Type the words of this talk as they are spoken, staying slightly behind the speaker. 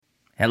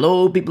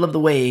Hello, people of the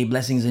way,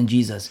 blessings in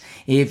Jesus.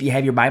 If you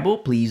have your Bible,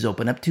 please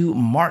open up to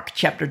Mark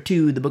chapter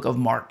 2, the book of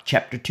Mark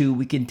chapter 2.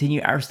 We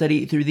continue our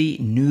study through the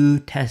New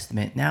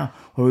Testament. Now,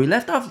 where we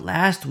left off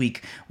last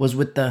week was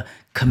with the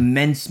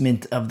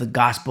commencement of the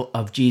gospel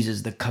of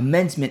Jesus, the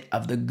commencement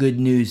of the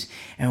good news.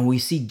 And we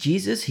see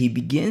Jesus, he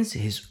begins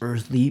his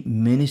earthly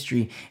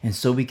ministry. And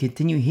so we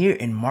continue here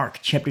in Mark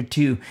chapter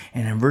 2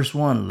 and in verse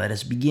 1. Let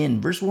us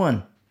begin. Verse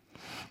 1.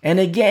 And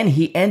again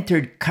he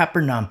entered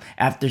Capernaum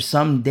after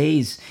some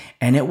days,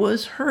 and it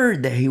was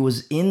heard that he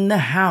was in the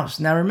house.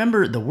 Now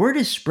remember, the word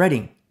is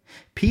spreading.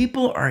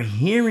 People are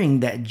hearing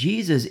that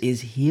Jesus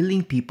is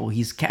healing people.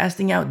 He's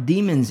casting out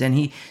demons, and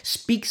he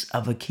speaks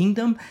of a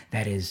kingdom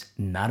that is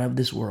not of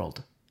this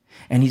world.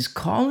 And he's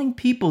calling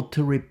people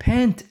to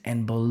repent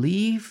and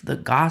believe the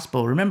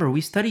gospel. Remember, we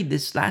studied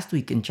this last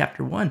week in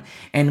chapter 1.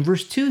 And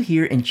verse 2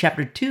 here in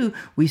chapter 2,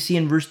 we see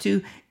in verse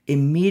 2,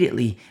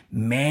 immediately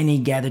many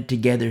gathered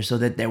together so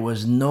that there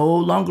was no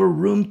longer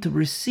room to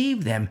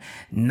receive them,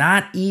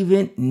 not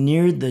even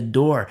near the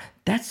door.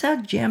 That's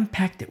how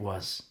jam-packed it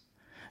was.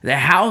 The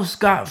house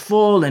got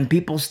full and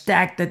people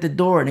stacked at the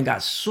door, and it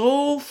got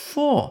so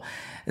full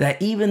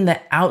that even the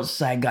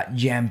outside got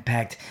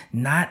jam-packed,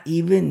 not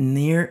even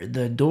near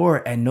the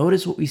door. And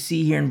notice what we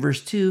see here in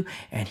verse 2,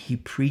 and he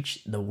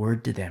preached the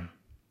word to them.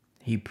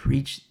 He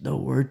preached the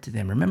word to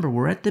them. Remember,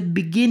 we're at the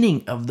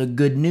beginning of the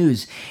good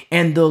news,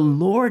 and the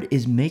Lord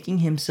is making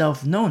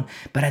himself known.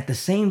 But at the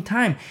same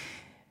time,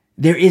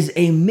 there is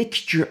a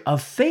mixture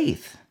of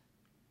faith.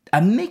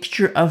 A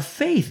mixture of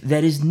faith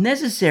that is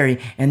necessary,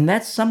 and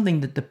that's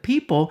something that the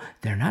people,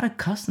 they're not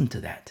accustomed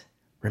to that.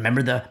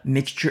 Remember the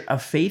mixture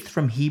of faith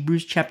from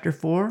Hebrews chapter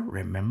 4?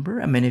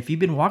 Remember? If you've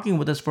been walking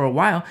with us for a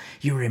while,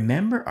 you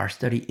remember our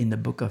study in the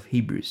book of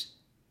Hebrews.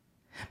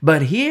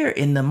 But here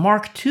in the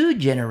Mark 2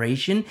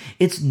 generation,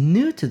 it's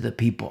new to the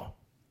people.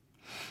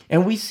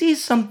 And we see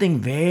something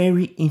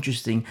very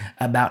interesting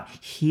about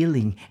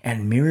healing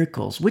and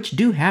miracles, which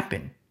do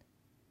happen.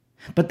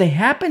 But they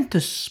happen to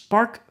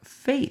spark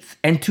faith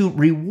and to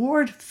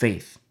reward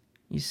faith.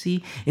 You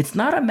see, it's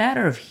not a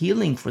matter of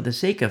healing for the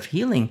sake of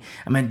healing.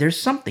 There's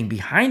something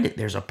behind it.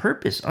 There's a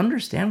purpose.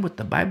 Understand what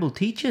the Bible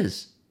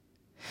teaches.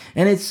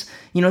 And it's,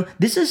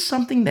 this is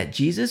something that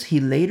Jesus, he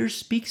later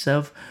speaks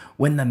of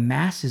when the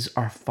masses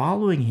are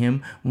following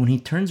him, when he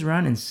turns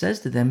around and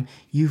says to them,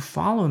 you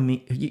follow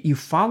me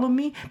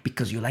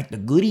because you like the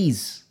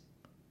goodies.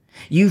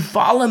 You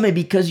follow me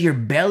because your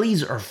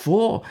bellies are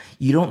full.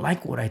 You don't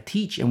like what I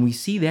teach. And we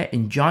see that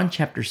in John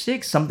chapter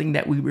 6, something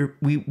that we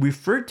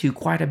refer to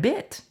quite a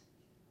bit.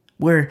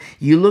 Where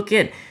you look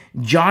at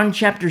John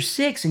chapter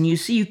 6 and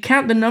you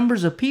count the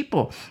numbers of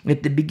people.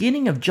 At the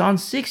beginning of John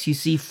 6, you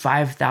see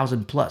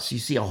 5,000 plus. You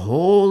see a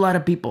whole lot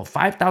of people,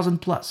 5,000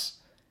 plus.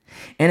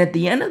 And at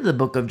the end of the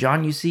book of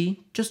John, you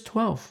see just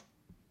 12.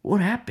 What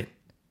happened?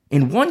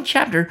 In one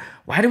chapter,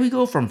 why do we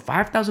go from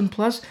 5,000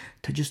 plus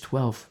to just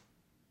 12?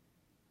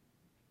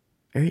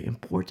 Very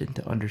important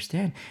to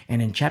understand.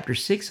 And in chapter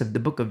 6 of the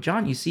book of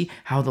John, you see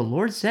how the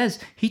Lord says,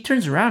 he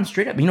turns around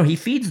straight up. He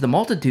feeds the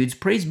multitudes,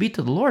 praise be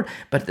to the Lord.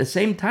 But at the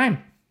same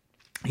time,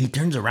 he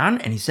turns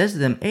around and he says to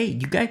them, hey,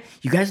 you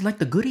guys like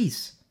the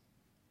goodies.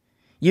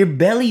 Your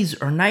bellies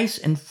are nice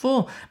and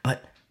full,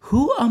 but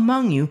who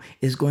among you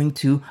is going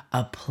to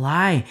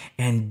apply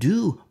and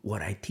do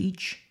what I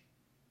teach?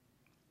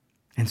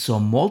 And so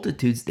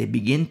multitudes, they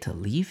begin to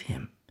leave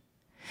him.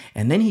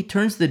 And then he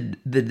turns the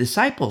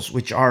disciples,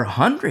 which are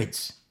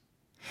hundreds,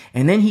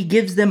 and then he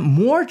gives them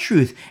more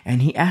truth.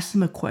 And he asks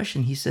them a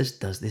question. He says,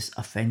 does this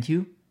offend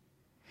you?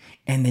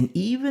 And then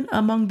even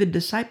among the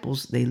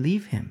disciples, they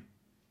leave him.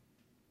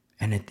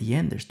 And at the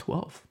end, there's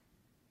 12.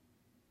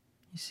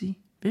 You see,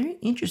 very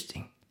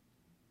interesting.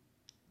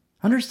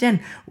 Understand,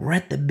 we're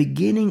at the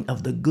beginning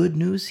of the good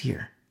news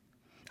here.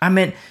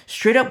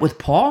 Straight up with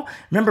Paul.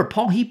 Remember,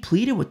 Paul, he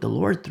pleaded with the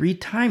Lord 3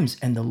 times,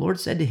 and the Lord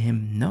said to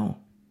him, no.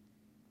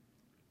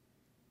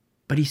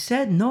 But he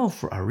said no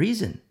for a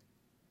reason.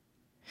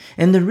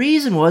 And the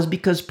reason was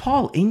because,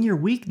 Paul, in your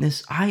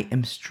weakness, I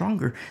am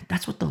stronger.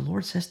 That's what the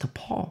Lord says to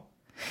Paul.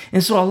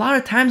 And so a lot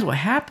of times what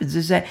happens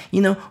is that,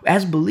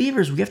 as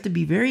believers, we have to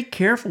be very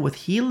careful with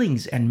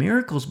healings and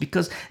miracles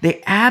because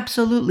they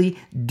absolutely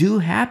do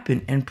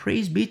happen, and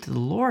praise be to the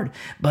Lord.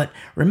 But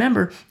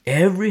remember,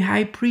 every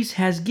high priest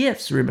has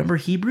gifts. Remember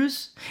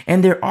Hebrews?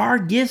 And there are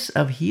gifts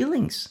of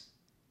healings.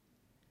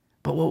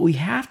 But what we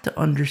have to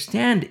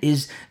understand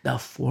is the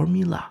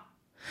formula.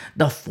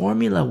 The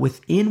formula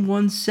within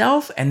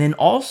oneself, and then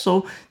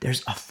also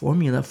there's a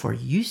formula for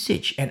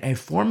usage and a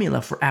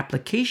formula for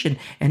application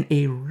and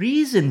a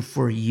reason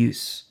for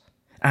use.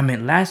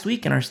 Last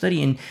week in our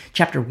study in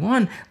chapter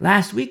 1,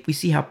 we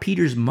see how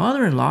Peter's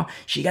mother-in-law,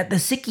 she got the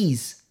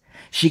sickies.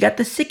 She got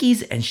the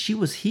sickies and she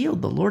was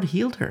healed. The Lord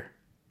healed her.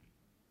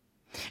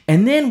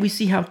 And then we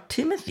see how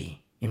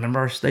Timothy, you remember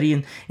our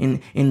study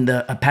in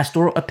the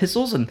pastoral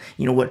epistles and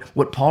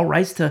what Paul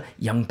writes to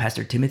young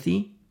Pastor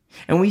Timothy?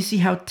 And we see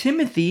how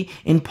Timothy,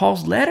 in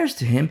Paul's letters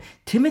to him,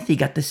 Timothy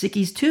got the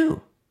sickies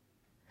too.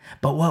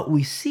 But what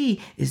we see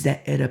is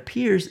that it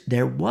appears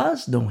there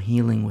was no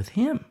healing with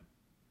him.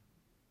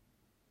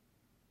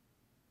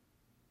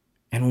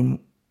 And when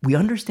we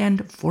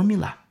understand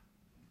formula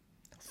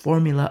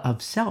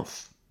of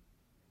self,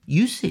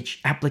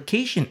 usage,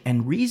 application,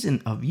 and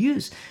reason of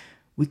use,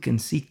 we can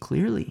see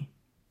clearly.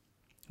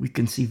 We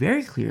can see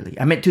very clearly.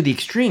 I mean, to the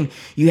extreme,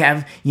 you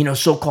have,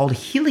 so-called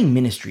healing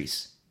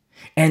ministries.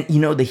 And,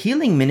 the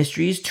healing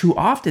ministries, too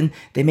often,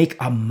 they make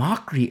a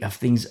mockery of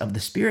things of the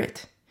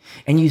Spirit.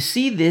 And you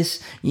see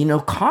this,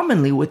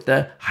 commonly with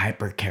the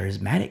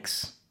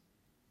hyper-charismatics.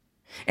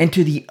 And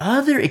to the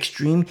other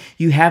extreme,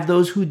 you have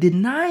those who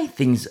deny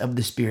things of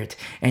the Spirit.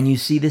 And you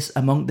see this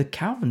among the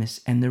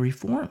Calvinists and the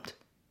Reformed.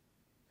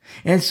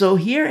 And so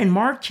here in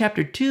Mark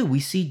chapter 2, we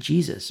see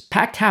Jesus,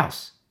 packed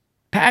house.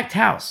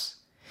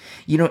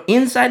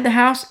 Inside the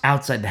house,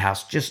 outside the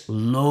house, just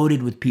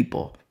loaded with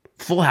people,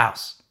 full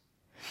house.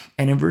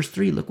 And in verse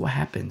 3, look what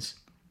happens.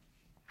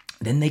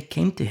 Then they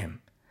came to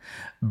him,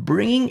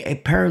 bringing a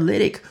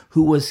paralytic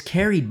who was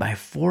carried by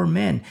 4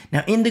 men.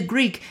 Now, in the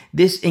Greek,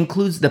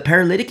 the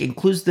paralytic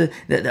includes the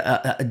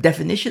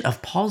definition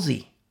of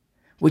palsy,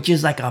 which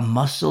is like a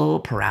muscle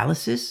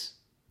paralysis.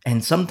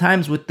 And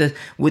sometimes with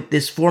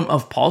this form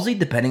of palsy,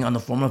 depending on the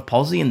form of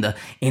palsy and the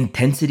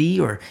intensity,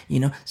 or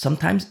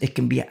sometimes it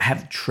can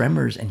have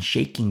tremors and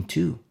shaking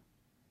too.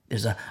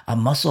 There's a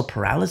muscle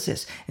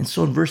paralysis. And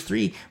so in verse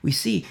 3, we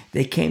see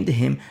they came to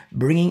him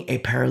bringing a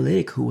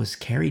paralytic who was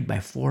carried by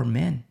 4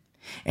 men.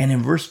 And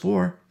in verse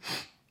 4,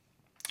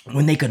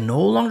 when they could no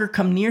longer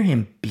come near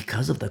him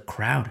because of the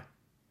crowd,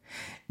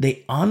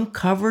 they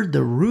uncovered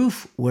the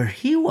roof where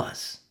he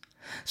was,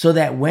 so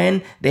that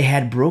when they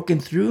had broken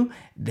through,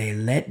 they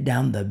let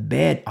down the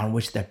bed on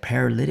which the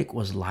paralytic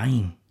was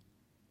lying.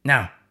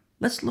 Now,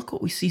 let's look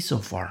what we see so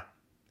far.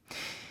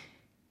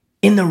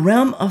 In the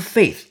realm of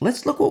faith,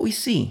 let's look what we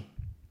see.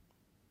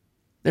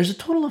 There's a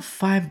total of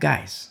 5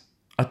 guys.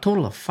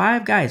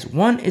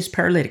 One is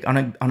paralytic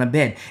on a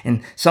bed.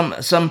 And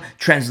some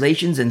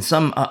translations and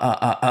some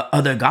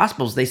other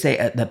gospels, they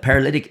say the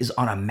paralytic is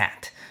on a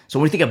mat. So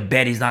when you think of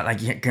bed, he's not like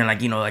the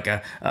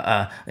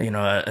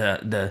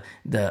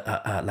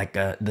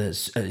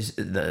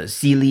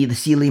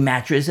Sealy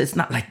mattress. It's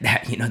not like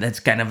that.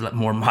 That's kind of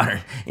more modern.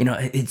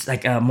 It's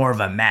like more of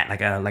a mat, like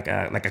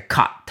a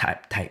cot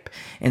type.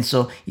 And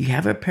so you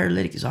have a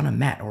paralytic is on a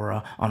mat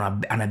or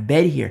on a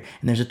bed here,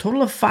 and there's a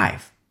total of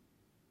 5.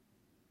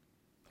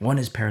 One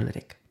is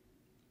paralytic.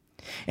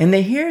 And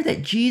they hear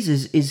that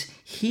Jesus is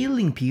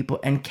healing people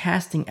and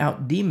casting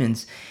out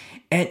demons.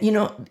 And,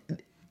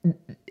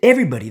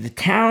 everybody, the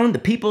town, the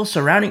people,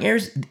 surrounding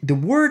areas, the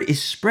word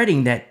is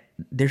spreading that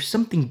there's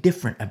something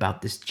different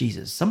about this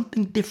Jesus,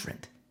 something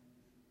different.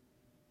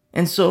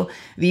 And so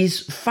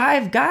these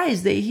 5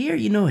 guys, they hear,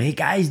 hey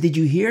guys, did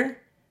you hear?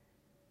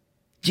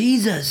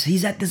 Jesus,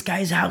 he's at this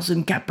guy's house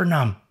in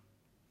Capernaum.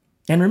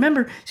 And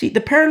remember, see,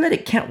 the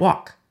paralytic can't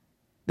walk.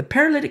 But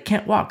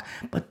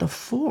the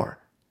four,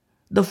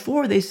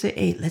 they say,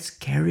 hey, let's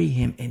carry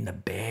him in the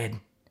bed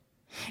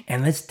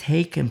and let's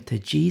take him to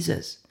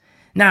Jesus.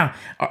 Now,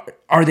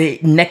 are they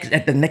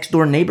at the next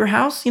door neighbor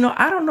house?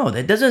 I don't know.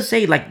 That doesn't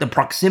say like the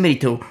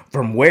proximity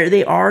from where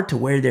they are to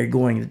where they're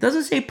going. It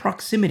doesn't say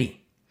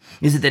proximity.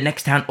 Is it the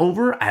next town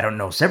over? I don't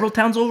know. Several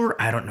towns over?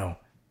 I don't know.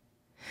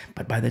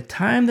 But by the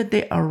time that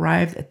they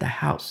arrived at the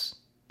house,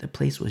 the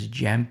place was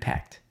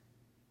jam-packed.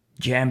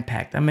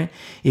 I mean,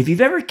 if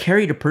you've ever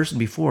carried a person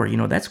before,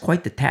 that's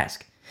quite the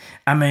task.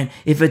 I mean,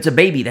 if it's a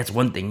baby, that's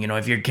one thing.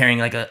 If you're carrying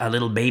like a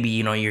little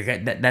baby,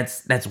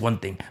 that's one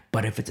thing.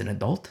 But if it's an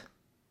adult,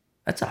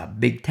 that's a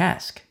big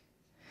task.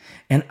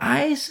 And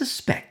I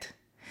suspect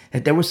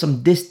that there was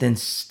some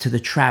distance to the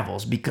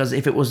travels, because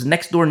if it was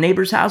next door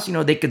neighbor's house,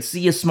 they could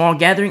see a small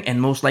gathering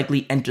and most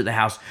likely enter the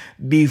house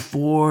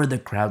before the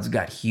crowds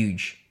got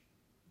huge.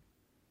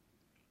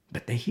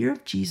 But they hear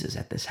of Jesus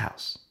at this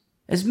house,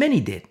 as many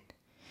did.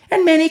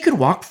 And many could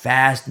walk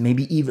fast,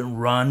 maybe even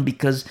run,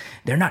 because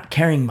they're not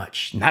carrying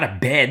much, not a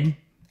bed.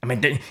 I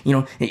mean,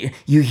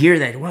 you hear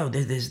that, well,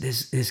 there's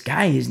this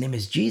guy, his name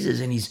is Jesus,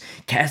 and he's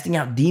casting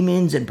out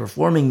demons and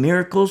performing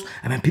miracles.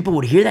 I mean, people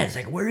would hear that. It's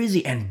like, where is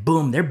he? And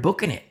boom, they're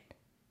booking it.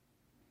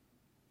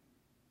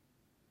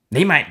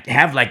 They might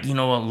have like, a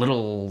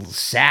little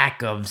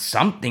sack of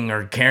something,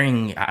 or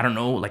carrying, I don't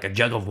know, like a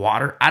jug of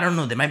water. I don't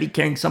know. They might be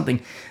carrying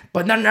something,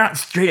 but they're not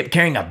straight up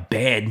carrying a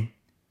bed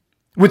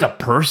with a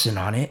person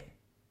on it.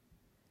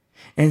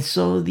 And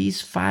so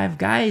these 5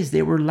 guys,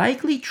 they were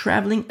likely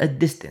traveling a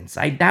distance.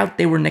 I doubt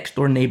they were next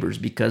door neighbors,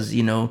 because,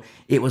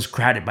 it was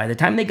crowded. By the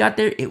time they got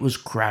there, it was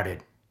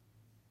crowded.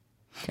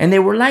 And they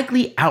were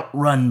likely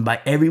outrun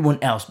by everyone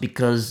else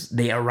because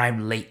they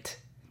arrived late.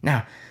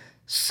 Now,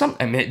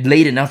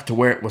 late enough to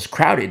where it was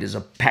crowded is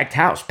a packed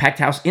house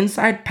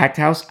inside, packed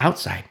house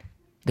outside.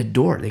 The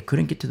door, they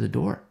couldn't get to the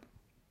door.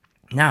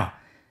 Now,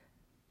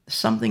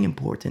 something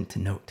important to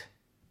note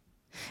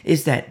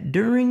is that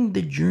during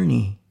the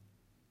journey,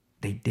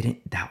 they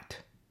didn't doubt.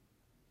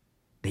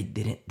 They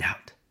didn't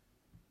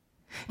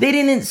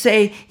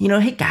say,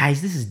 hey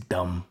guys, this is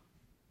dumb.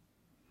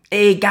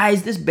 Hey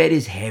guys, this bed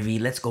is heavy.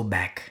 Let's go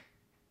back.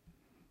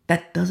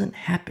 That doesn't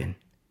happen.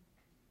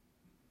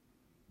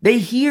 They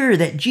hear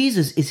that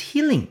Jesus is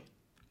healing,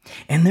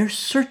 and they're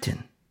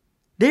certain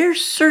They're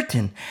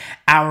certain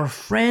our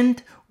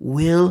friend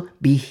will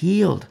be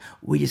healed.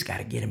 We just got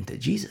to get him to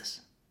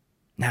Jesus.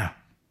 Now,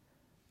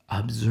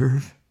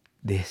 observe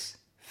this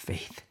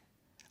faith.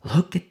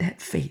 Look at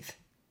that faith.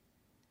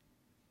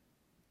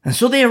 And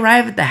so they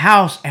arrive at the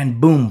house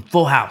and boom,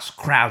 full house,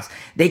 crowds.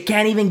 They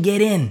can't even get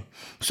in.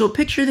 So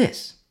picture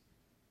this.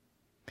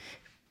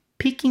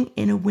 Peeking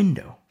in a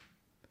window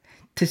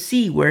to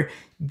see where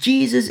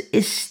Jesus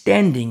is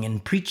standing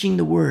and preaching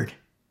the word.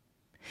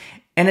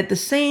 And at the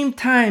same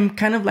time,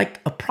 kind of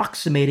like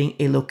approximating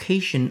a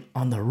location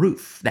on the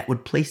roof that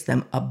would place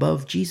them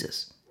above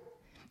Jesus.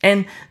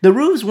 And the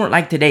roofs weren't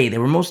like today. They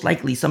were most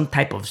likely some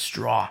type of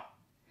straw.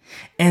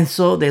 And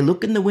so they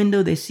look in the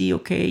window, they see,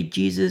 okay,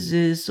 Jesus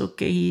is,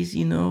 okay, he's,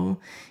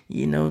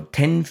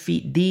 10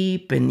 feet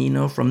deep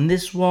and, from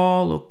this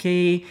wall,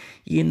 okay,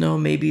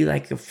 maybe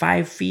like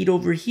 5 feet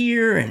over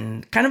here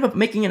and kind of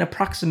making an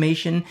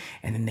approximation.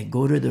 And then they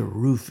go to the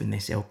roof and they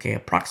say, okay,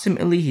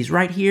 approximately he's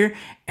right here.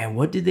 And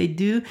what do? They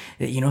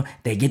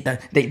get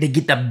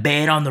the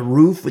bed on the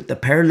roof with the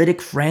paralytic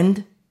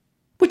friend.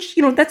 Which,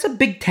 that's a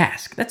big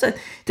task. That's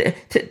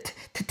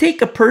to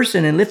take a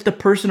person and lift a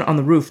person on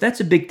the roof, that's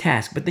a big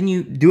task. But then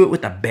you do it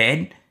with a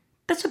bed,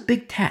 that's a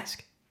big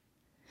task.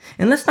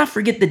 And let's not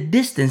forget the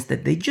distance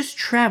that they just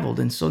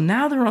traveled. And so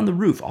now they're on the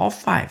roof, all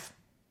 5.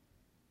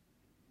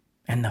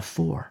 And the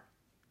 4,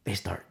 they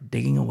start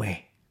digging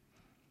away,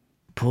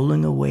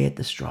 pulling away at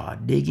the straw,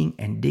 digging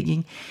and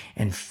digging.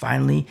 And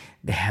finally,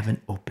 they have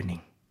an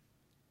opening.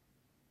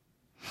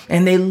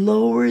 And they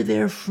lower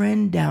their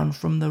friend down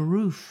from the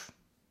roof.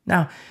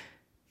 Now,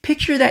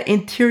 picture that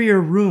interior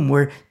room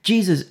where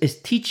Jesus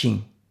is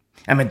teaching.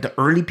 I mean, the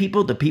early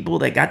people, the people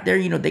that got there,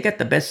 they got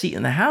the best seat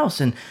in the house.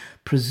 And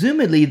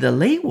presumably the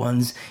late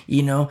ones,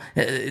 they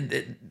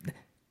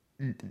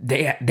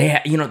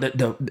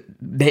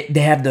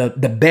have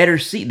the better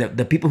seat.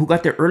 The people who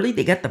got there early,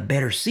 they got the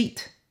better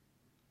seat.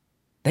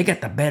 They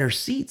got the better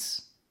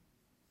seats.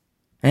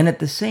 And at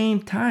the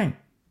same time,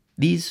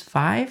 these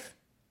 5,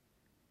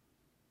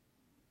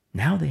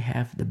 now they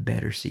have the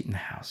better seat in the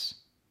house.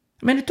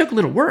 I mean, it took a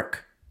little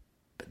work,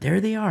 but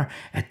there they are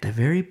at the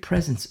very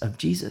presence of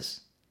Jesus.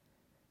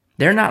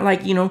 They're not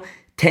like,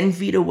 10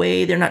 feet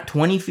away. They're not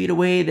 20 feet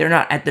away. They're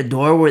not at the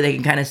door where they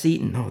can kind of see.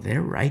 No,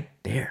 they're right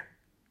there.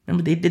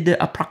 Remember, they did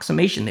the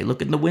approximation. They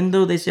look in the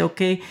window. They say,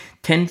 okay,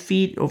 10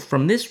 feet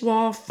from this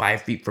wall,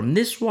 5 feet from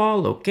this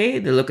wall. Okay,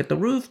 they look at the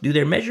roof, do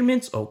their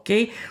measurements.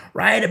 Okay,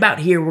 right about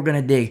here, we're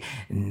going to dig.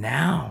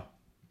 Now,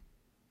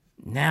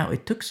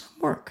 it took some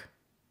work.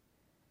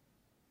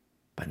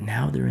 But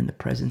now they're in the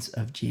presence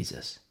of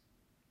Jesus.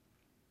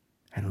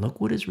 And look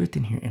what is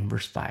written here in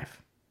verse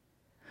 5.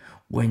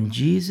 When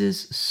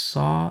Jesus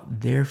saw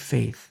their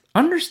faith,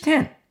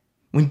 understand,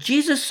 when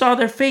Jesus saw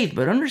their faith,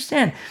 but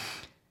understand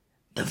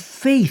the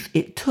faith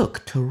it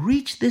took to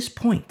reach this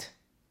point.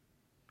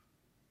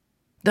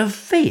 The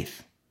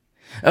faith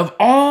of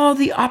all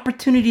the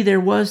opportunity there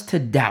was to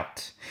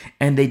doubt.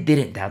 And they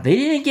didn't doubt. They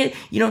didn't get,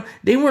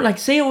 they weren't like,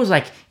 say it was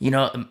like,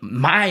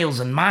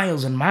 miles and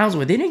miles and miles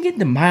away. They didn't get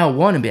to mile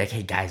 1 and be like,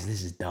 hey guys,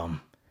 this is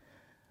dumb.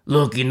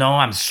 Look,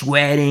 I'm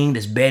sweating.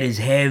 This bed is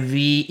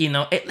heavy.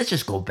 Let's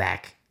just go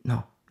back.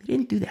 No, they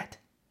didn't do that.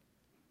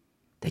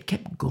 They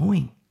kept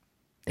going.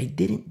 They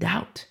didn't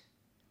doubt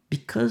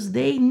because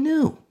they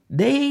knew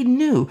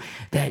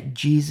that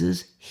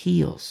Jesus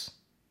heals.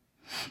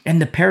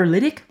 And the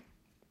paralytic,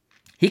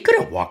 he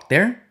couldn't walk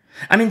there.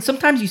 I mean,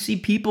 sometimes you see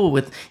people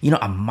with,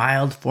 a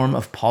mild form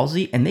of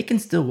palsy and they can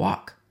still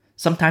walk.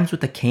 Sometimes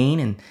with a cane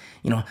and,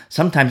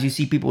 sometimes you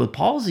see people with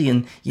palsy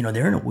and,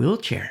 they're in a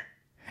wheelchair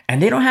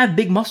and they don't have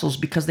big muscles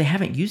because they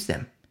haven't used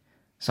them.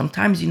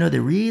 Sometimes,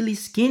 they're really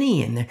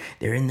skinny and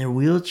they're in their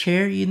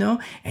wheelchair,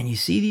 and you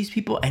see these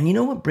people. And you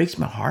know what breaks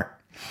my heart?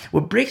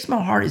 What breaks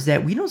my heart is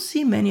that we don't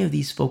see many of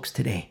these folks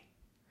today.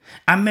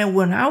 I mean,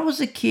 when I was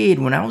a kid,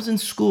 when I was in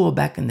school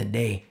back in the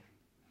day,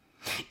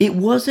 it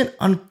wasn't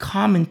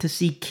uncommon to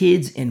see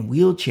kids in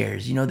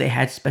wheelchairs. They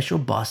had special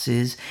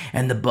buses,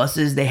 and the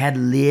buses, they had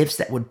lifts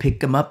that would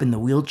pick them up in the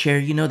wheelchair.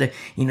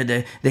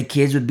 The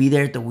kids would be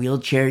there at the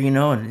wheelchair,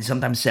 and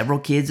sometimes several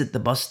kids at the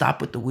bus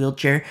stop with the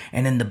wheelchair,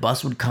 and then the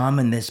bus would come,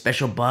 and the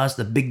special bus,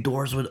 the big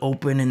doors would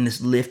open, and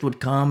this lift would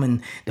come,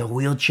 and the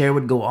wheelchair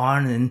would go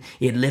on, and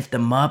it'd lift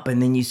them up,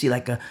 and then you see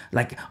like a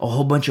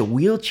whole bunch of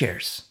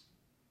wheelchairs.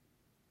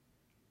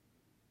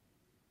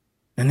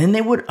 And then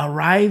they would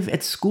arrive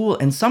at school,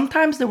 and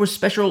sometimes there were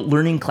special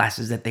learning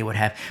classes that they would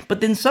have,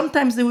 but then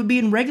sometimes they would be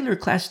in regular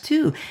class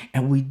too,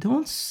 and we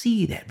don't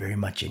see that very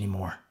much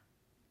anymore.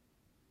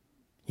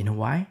 You know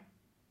why?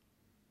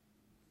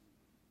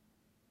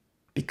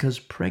 Because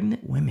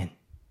pregnant women,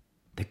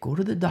 they go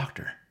to the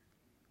doctor,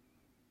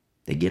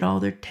 they get all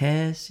their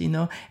tests,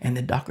 and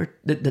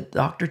the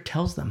doctor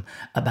tells them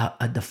about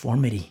a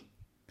deformity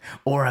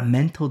or a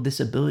mental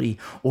disability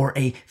or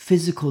a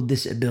physical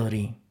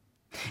disability.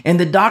 And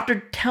the doctor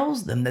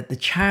tells them that the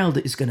child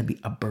is going to be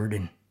a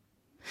burden.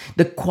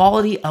 The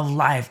quality of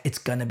life, it's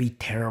going to be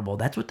terrible.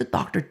 That's what the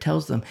doctor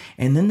tells them.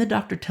 And then the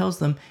doctor tells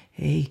them,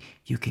 hey,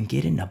 you can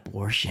get an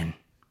abortion.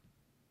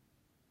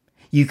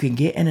 You can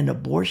get an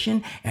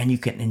abortion and you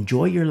can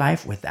enjoy your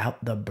life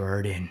without the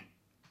burden.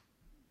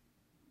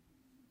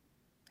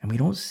 And we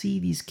don't see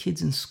these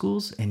kids in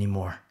schools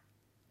anymore.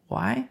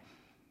 Why?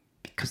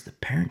 Because the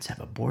parents have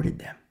aborted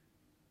them.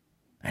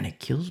 And it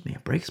kills me.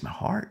 It breaks my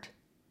heart.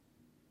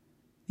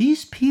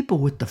 These people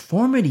with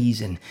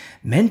deformities and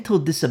mental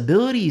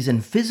disabilities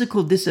and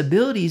physical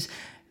disabilities,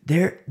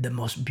 they're the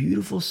most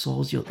beautiful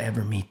souls you'll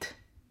ever meet.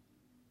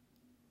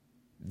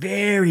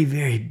 Very,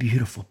 very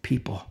beautiful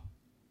people.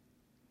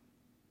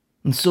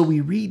 And so we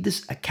read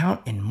this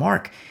account in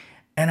Mark,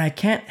 and I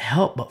can't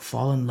help but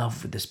fall in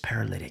love with this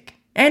paralytic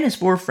and his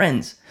 4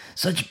 friends.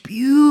 Such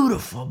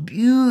beautiful,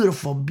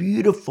 beautiful,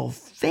 beautiful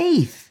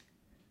faith.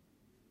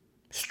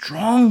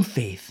 Strong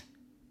faith.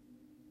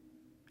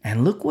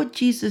 And look what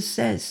Jesus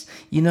says,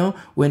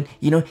 when,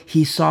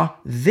 he saw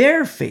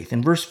their faith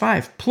in verse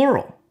 5,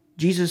 plural.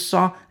 Jesus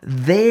saw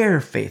their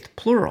faith,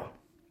 plural.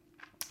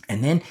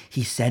 And then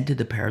he said to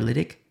the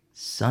paralytic,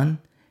 "Son,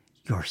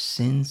 your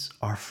sins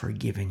are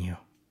forgiven you."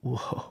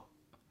 Whoa.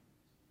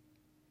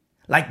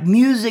 Like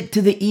music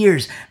to the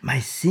ears. My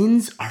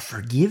sins are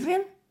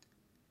forgiven?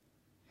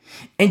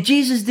 And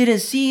Jesus didn't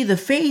see the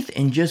faith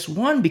in just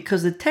one,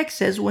 because the text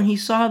says when he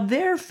saw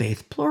their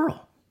faith,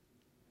 plural.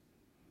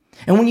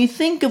 And when you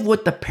think of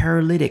what the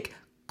paralytic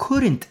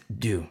couldn't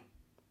do,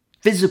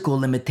 physical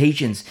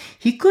limitations,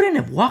 he couldn't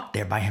have walked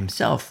there by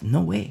himself.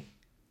 No way.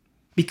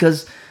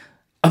 Because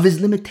of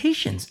his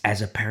limitations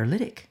as a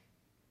paralytic.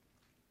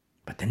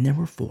 But then there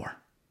were 4.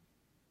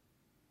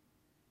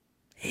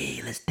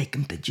 Hey, let's take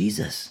him to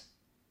Jesus.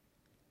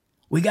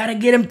 We got to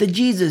get him to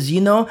Jesus,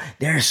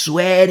 They're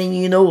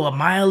sweating, a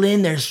mile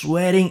in, they're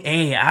sweating.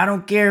 Hey, I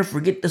don't care.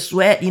 Forget the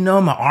sweat,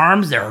 my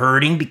arms, they're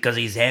hurting because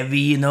he's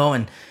heavy,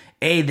 and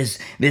hey,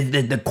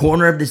 the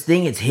corner of this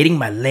thing, it's hitting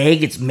my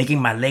leg. It's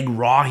making my leg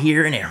raw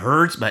here and it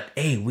hurts. But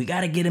hey, we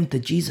got to get him to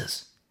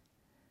Jesus.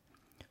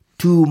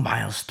 2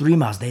 miles, 3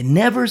 miles. They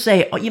never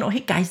say, hey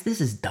guys,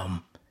 this is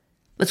dumb.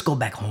 Let's go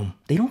back home.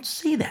 They don't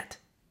say that.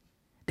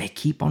 They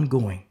keep on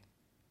going.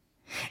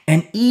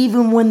 And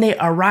even when they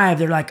arrive,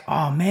 they're like,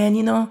 oh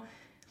man,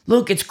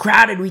 look, it's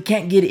crowded. We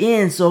can't get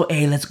in. So,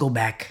 hey, let's go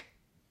back.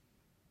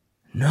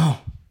 No.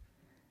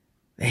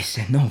 They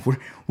said, no,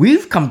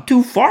 we've come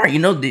too far. We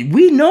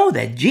know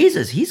that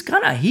Jesus, he's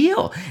going to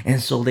heal. And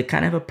so they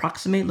kind of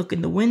approximate, look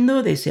in the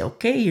window. They say,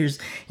 okay, here's,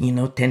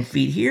 10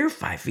 feet here,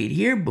 5 feet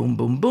here, boom,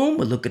 boom, boom.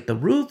 We look at the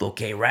roof.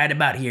 Okay, right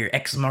about here.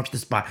 X marks the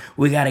spot.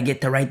 We got to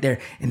get to right there.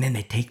 And then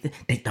they take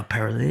the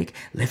paralytic,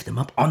 lift him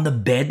up on the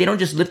bed. They don't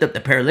just lift up the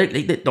paralytic,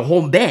 they lift the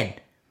whole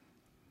bed.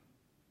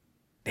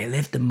 They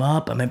lift him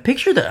up.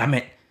 Picture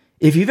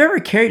if you've ever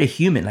carried a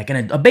human, like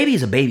a baby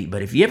is a baby,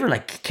 but if you ever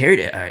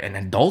carried an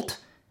adult,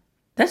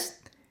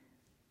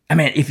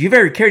 if you've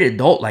ever carried an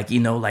adult,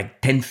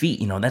 10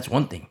 feet, that's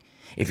one thing.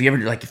 If you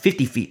ever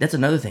 50 feet, that's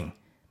another thing.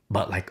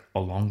 But a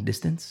long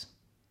distance.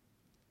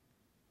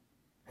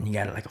 And you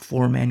got a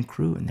 4-man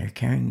crew and they're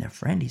carrying their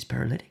friend. He's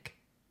paralytic.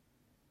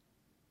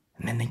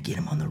 And then they get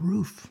him on the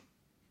roof,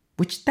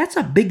 which that's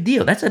a big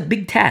deal. That's a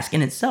big task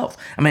in itself.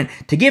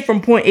 To get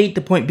from point A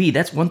to point B,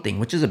 that's one thing,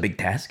 which is a big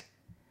task.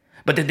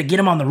 But then to get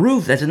him on the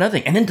roof, that's another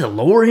thing. And then to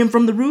lower him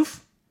from the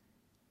roof.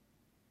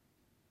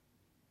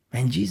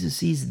 And Jesus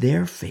sees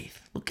their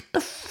faith. Look at the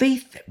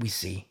faith that we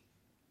see.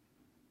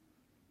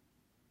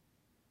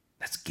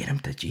 Let's get him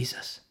to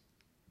Jesus.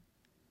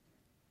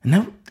 And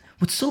that,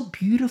 what's so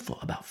beautiful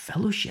about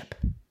fellowship,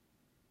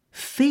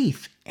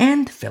 faith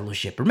and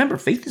fellowship. Remember,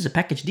 faith is a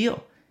package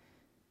deal.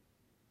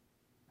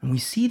 And we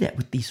see that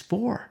with these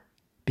 4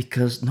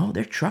 because, no,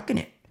 they're trucking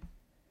it.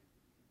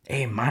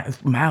 Hey,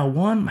 mile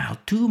 1, mile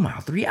 2, mile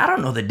 3. I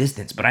don't know the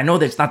distance, but I know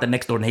that it's not the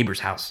next door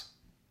neighbor's house.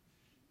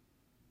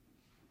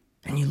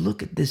 And you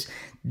look at this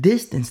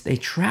distance they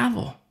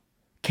travel,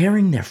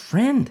 carrying their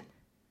friend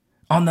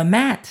on the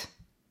mat,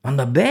 on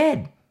the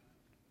bed.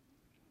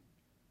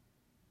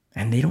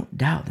 And they don't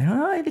doubt. They're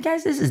like, oh,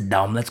 guys, this is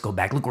dumb. Let's go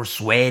back. Look, we're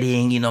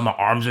sweating. My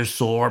arms are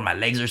sore. My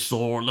legs are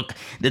sore. Look,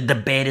 the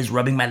bed is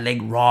rubbing my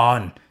leg raw.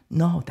 And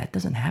no, that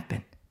doesn't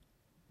happen.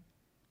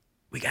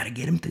 We got to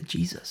get him to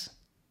Jesus.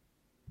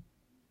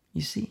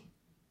 You see?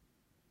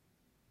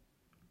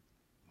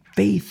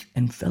 Faith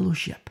and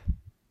fellowship.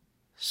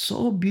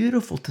 So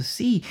beautiful to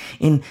see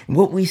in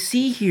what we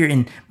see here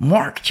in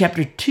Mark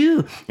chapter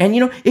 2. And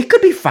it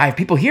could be 5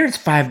 people here. It's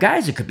 5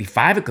 guys. It could be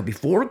 5. It could be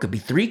 4. It could be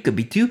 3. It could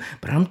be 2.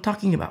 But I'm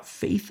talking about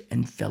faith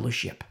and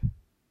fellowship.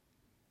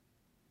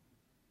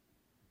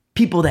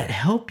 People that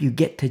help you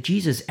get to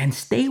Jesus and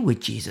stay with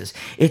Jesus.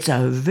 It's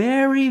a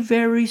very,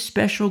 very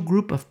special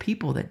group of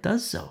people that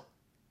does so.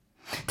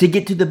 To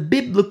get to the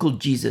biblical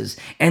Jesus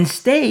and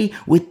stay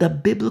with the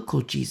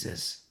biblical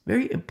Jesus.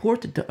 Very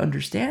important to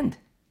understand.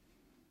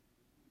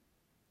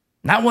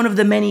 Not one of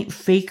the many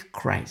fake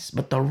Christs,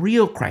 but the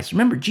real Christ.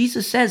 Remember,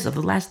 Jesus says of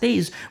the last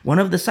days, one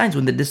of the signs,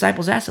 when the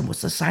disciples asked him, what's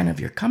the sign of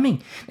your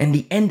coming and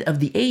the end of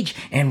the age?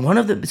 And one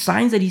of the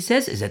signs that he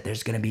says is that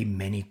there's going to be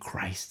many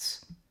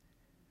Christs.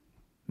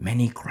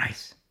 Many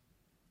Christs.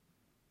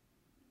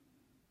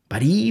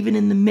 But even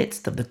in the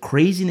midst of the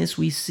craziness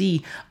we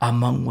see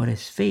among what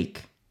is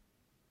fake,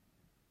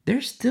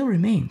 there still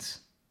remains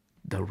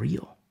the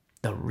real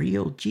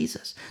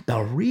Jesus,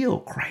 the real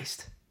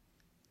Christ.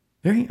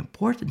 Very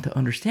important to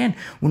understand.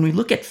 When we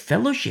look at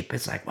fellowship,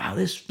 it's like, wow,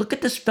 look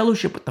at this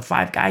fellowship with the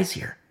five guys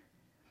here.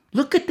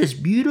 Look at this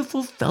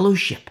beautiful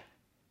fellowship.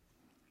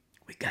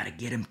 We got to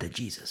get him to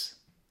Jesus.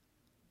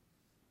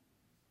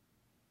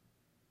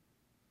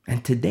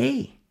 And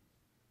today,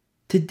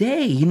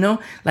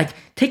 like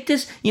take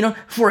this,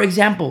 for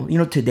example,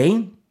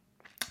 today,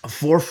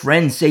 four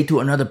friends say to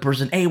another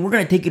person, hey, we're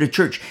going to take you to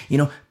church.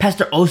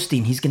 Pastor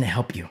Osteen, he's going to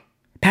help you.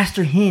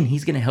 Pastor Hin,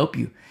 he's going to help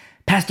you.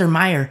 Pastor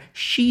Meyer,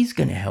 she's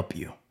going to help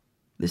you.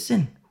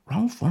 Listen,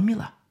 wrong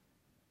formula.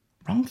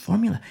 Wrong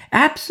formula.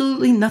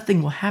 Absolutely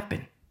nothing will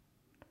happen.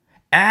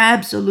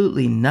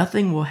 Absolutely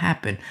nothing will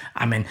happen.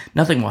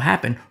 Nothing will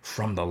happen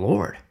from the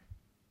Lord.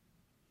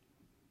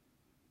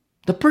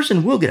 The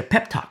person will get a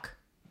pep talk,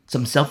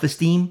 some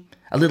self-esteem,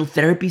 a little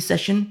therapy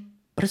session,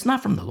 but it's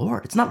not from the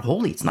Lord. It's not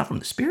holy. It's not from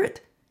the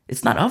Spirit.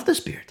 It's not of the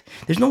Spirit.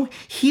 There's no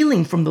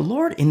healing from the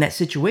Lord in that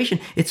situation.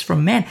 It's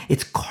from man.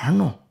 It's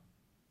carnal.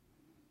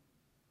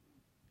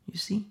 You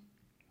see?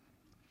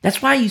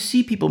 That's why you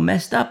see people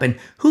messed up. And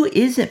who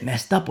isn't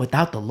messed up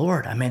without the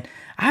Lord?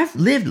 I've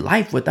lived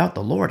life without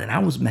the Lord and I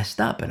was messed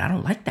up and I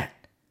don't like that.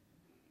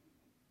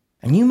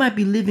 And you might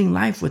be living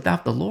life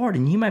without the Lord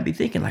and you might be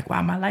thinking like,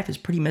 wow, my life is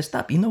pretty messed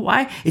up. You know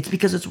why? It's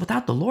because it's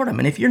without the Lord.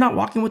 If you're not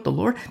walking with the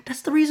Lord,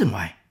 that's the reason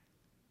why.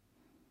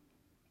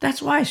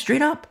 That's why,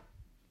 straight up.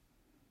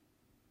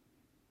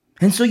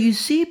 And so you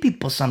see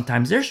people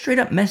sometimes, they're straight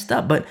up messed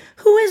up, but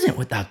who isn't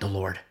without the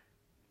Lord?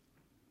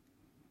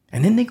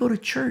 And then they go to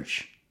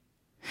church.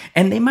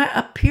 And they might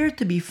appear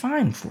to be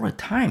fine for a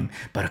time,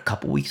 but a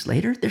couple weeks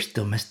later, they're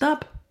still messed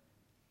up.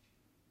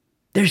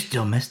 They're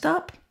still messed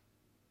up.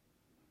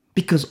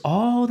 Because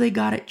all they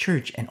got at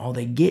church and all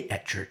they get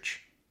at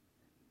church,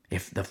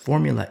 if the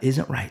formula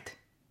isn't right,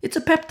 it's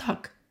a pep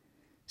talk,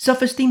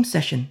 self-esteem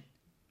session.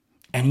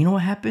 And you know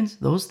what happens?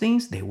 Those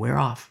things, they wear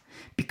off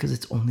because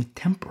it's only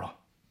temporal.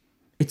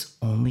 It's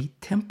only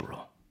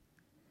temporal.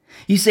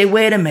 You say,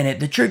 wait a minute,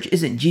 the church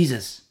isn't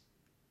Jesus.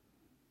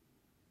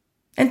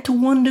 And to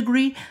one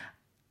degree,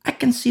 I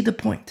can see the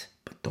point.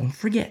 But don't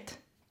forget.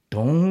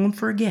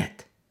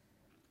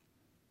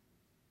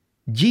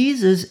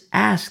 Jesus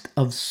asked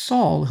of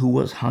Saul, who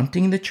was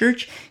hunting the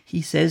church,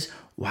 he says,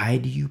 why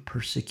do you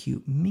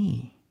persecute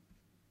me?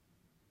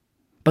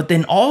 But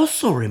then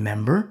also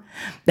remember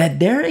that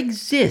there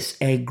exists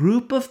a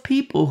group of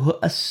people who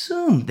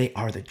assume they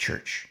are the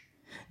church.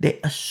 They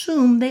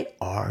assume they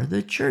are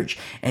the church.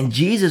 And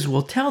Jesus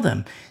will tell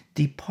them,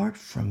 depart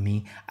from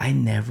me, I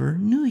never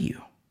knew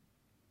you.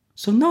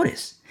 So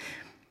notice,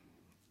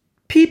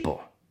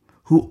 people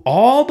who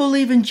all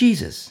believe in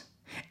Jesus,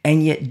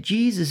 and yet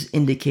Jesus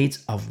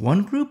indicates of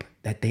one group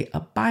that they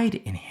abide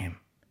in him,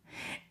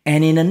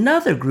 and in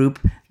another group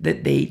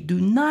that they do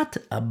not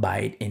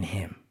abide in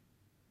him.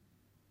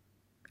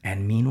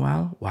 And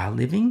meanwhile, while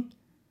living,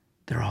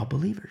 they're all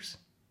believers.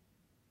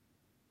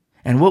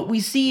 And what we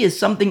see is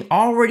something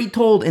already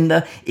told in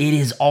the it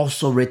is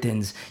also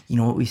written. You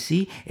know what we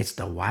see? It's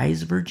the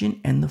wise virgin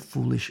and the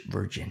foolish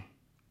virgin.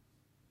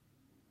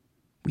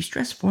 We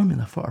stress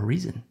formula for a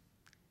reason.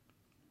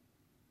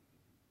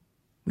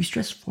 We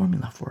stress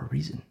formula for a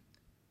reason.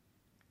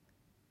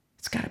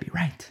 It's got to be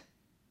right.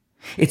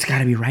 It's got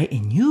to be right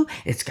in you.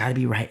 It's got to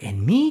be right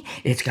in me.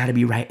 It's got to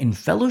be right in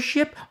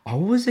fellowship,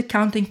 always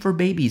accounting for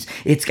babies.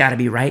 It's got to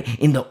be right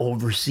in the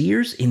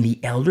overseers, in the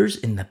elders,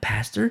 in the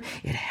pastor.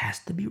 It has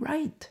to be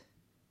right.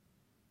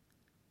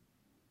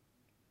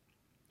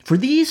 For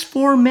these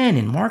four men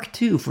in Mark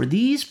 2, for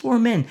these four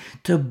men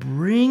to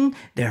bring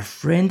their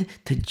friend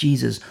to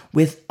Jesus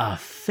with a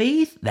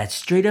faith that's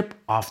straight up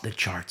off the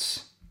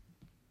charts.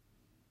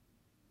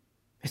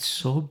 It's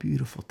so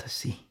beautiful to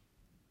see.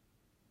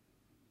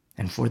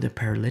 And for the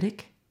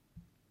paralytic,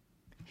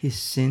 his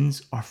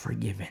sins are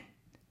forgiven.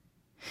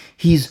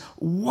 He's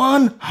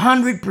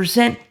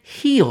 100%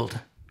 healed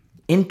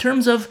in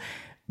terms of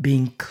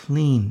being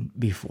clean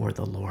before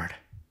the Lord.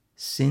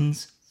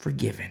 Sins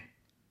forgiven.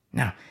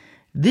 Now,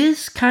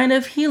 this kind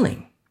of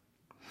healing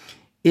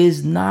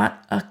is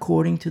not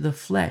according to the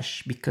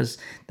flesh because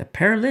the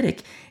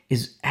paralytic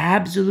is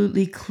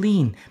absolutely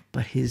clean,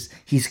 but he's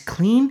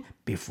clean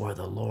before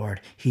the Lord.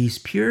 He's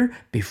pure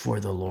before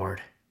the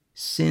Lord.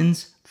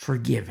 Sins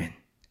forgiven.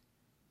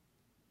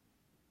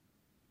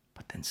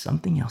 But then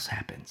something else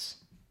happens.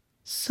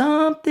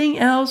 Something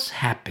else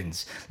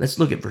happens. Let's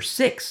look at verse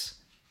 6.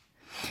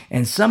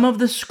 And some of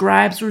the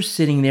scribes were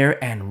sitting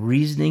there and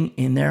reasoning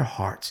in their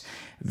hearts.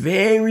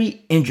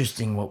 Very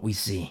interesting what we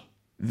see.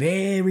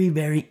 Very,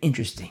 very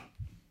interesting.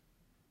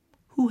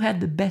 Who had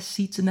the best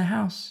seats in the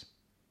house?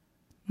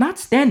 Not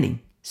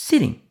standing,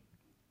 sitting.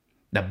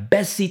 The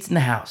best seats in the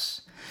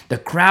house. The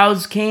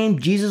crowds came.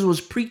 Jesus was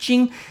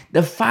preaching.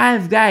 The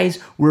five guys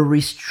were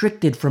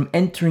restricted from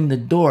entering the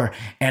door.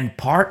 And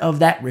part of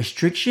that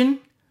restriction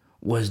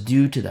was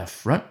due to the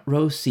front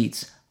row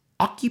seats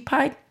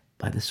occupied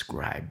by the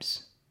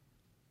scribes.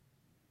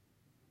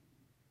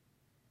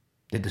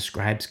 Did the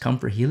scribes come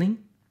for healing?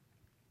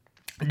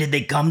 Did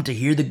they come to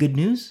hear the good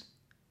news?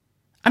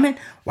 I mean,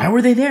 why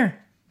were they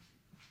there?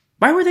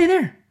 Why were they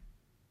there?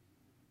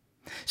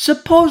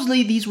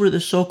 Supposedly, these were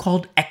the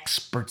so-called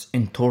experts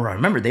in Torah.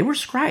 Remember, they were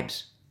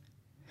scribes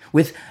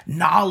with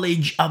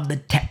knowledge of the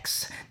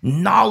text,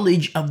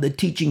 knowledge of the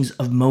teachings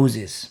of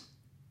Moses.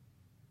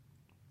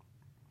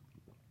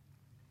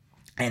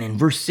 And in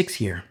verse 6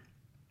 here,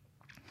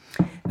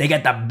 they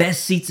got the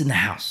best seats in the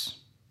house.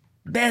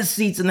 Best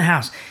seats in the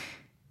house.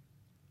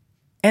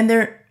 And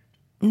they're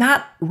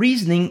not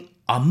reasoning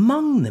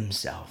among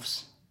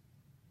themselves.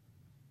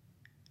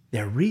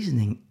 They're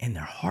reasoning in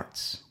their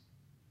hearts.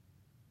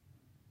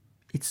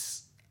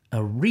 It's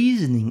a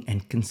reasoning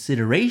and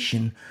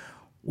consideration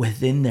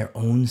within their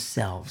own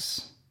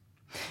selves.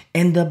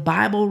 And the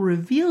Bible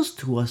reveals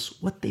to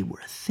us what they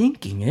were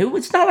thinking.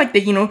 It's not like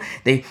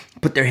they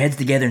put their heads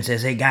together and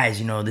says, hey guys,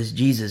 this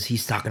Jesus,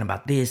 he's talking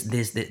about this.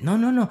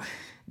 No.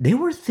 They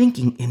were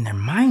thinking in their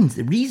minds,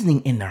 the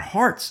reasoning in their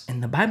hearts.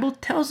 And the Bible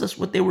tells us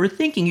what they were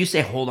thinking. You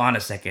say, hold on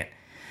a second.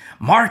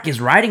 Mark is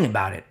writing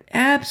about it.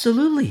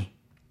 Absolutely.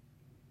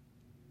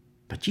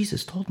 But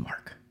Jesus told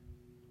Mark,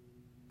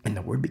 and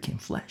the word became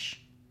flesh.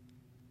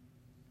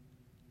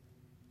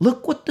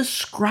 Look what the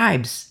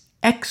scribes,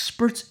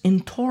 experts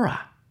in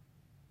Torah,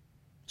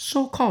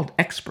 so-called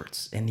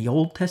experts in the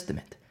Old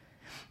Testament,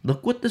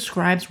 look what the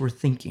scribes were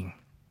thinking.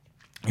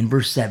 In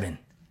verse 7,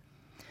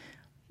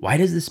 why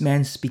does this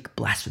man speak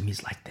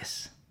blasphemies like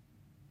this?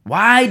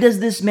 Why does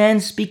this man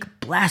speak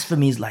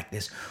blasphemies like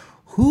this?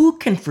 Who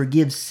can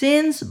forgive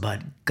sins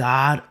but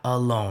God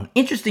alone?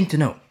 Interesting to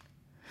note.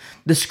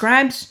 The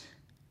scribes,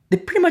 they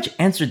pretty much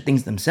answered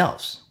things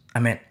themselves. I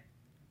mean,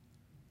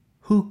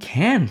 who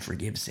can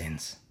forgive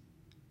sins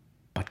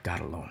but God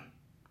alone?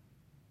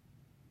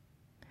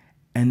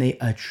 And they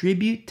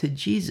attribute to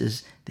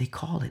Jesus, they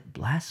call it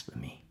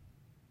blasphemy.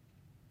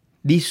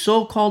 These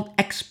so-called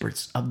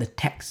experts of the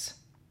text,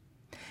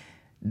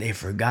 they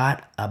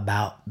forgot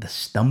about the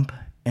stump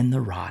and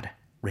the rod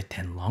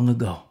written long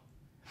ago.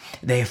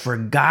 They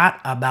forgot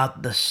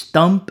about the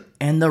stump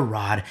and the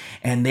rod,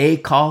 and they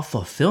call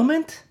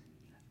fulfillment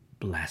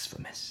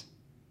blasphemous.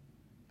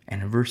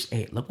 And in verse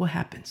 8, look what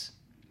happens.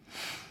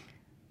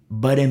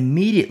 But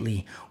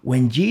immediately,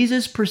 when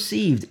Jesus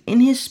perceived in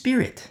his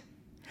spirit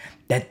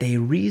that they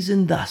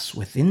reasoned thus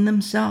within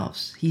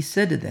themselves, he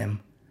said to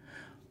them,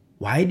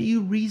 why do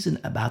you reason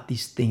about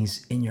these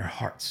things in your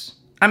hearts?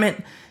 I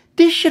mean,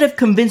 this should have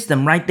convinced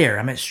them right there.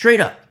 I mean, straight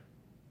up.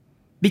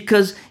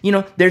 Because,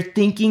 they're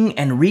thinking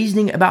and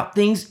reasoning about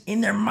things in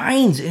their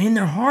minds and in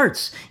their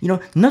hearts.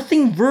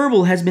 Nothing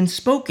verbal has been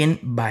spoken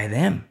by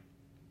them.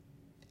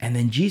 And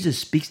then Jesus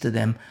speaks to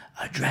them,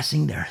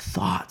 addressing their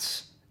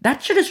thoughts.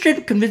 That should have straight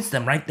up convinced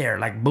them right there.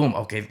 Like, boom,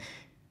 okay,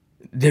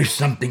 there's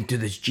something to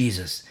this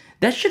Jesus.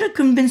 That should have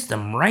convinced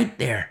them right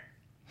there.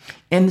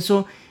 And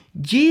so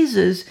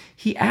Jesus,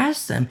 he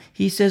asks them,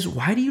 he says,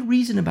 why do you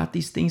reason about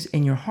these things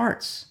in your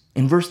hearts?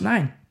 In verse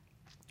 9,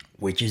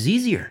 which is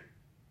easier?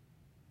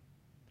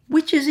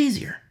 Which is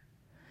easier?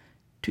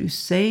 To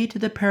say to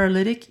the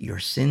paralytic, your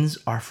sins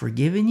are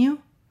forgiven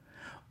you?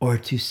 Or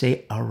to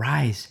say,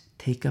 arise,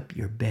 take up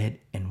your bed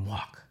and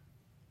walk?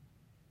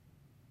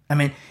 I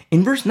mean,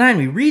 in verse 9,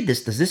 we read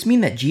this. Does this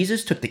mean that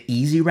Jesus took the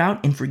easy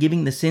route in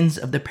forgiving the sins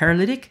of the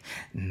paralytic?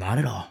 Not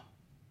at all.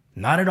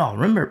 Not at all.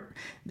 Remember,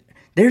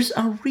 there's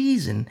a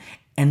reason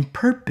and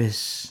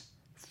purpose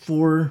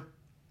for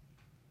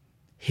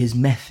his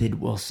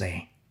method, we'll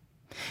say.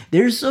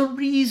 There's a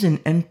reason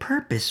and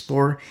purpose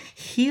for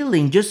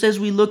healing, just as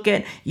we look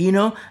at,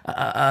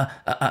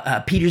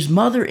 Peter's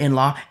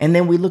mother-in-law, and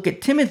then we look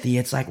at Timothy.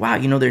 It's like, wow,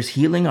 there's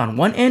healing on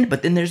one end,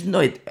 but then there's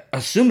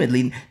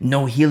assumedly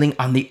no healing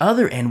on the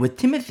other end with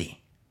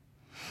Timothy.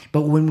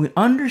 But when we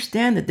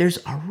understand that there's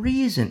a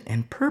reason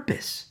and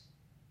purpose,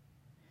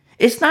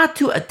 it's not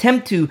to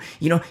attempt to,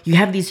 you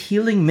have these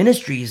healing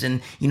ministries,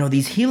 and,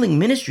 these healing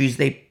ministries,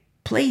 they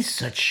place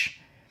such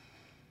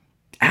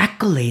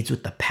accolades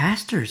with the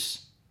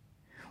pastors,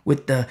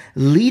 with the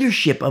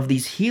leadership of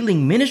these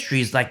healing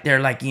ministries. Like they're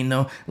like,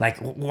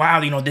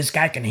 wow, this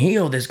guy can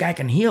heal,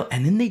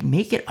 and then they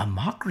make it a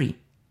mockery.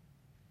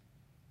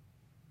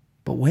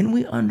 But when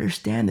we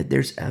understand that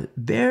there's a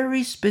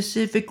very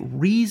specific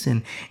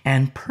reason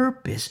and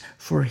purpose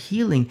for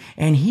healing,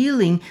 and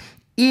healing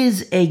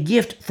is a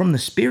gift from the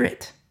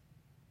Spirit,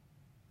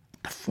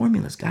 the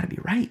formula's got to be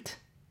right.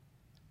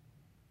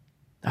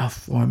 The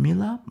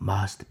formula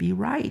must be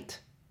right.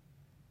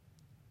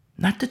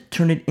 Not to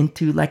turn it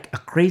into like a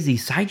crazy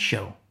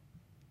sideshow,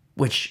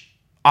 which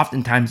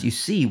oftentimes you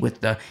see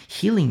with the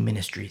healing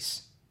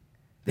ministries.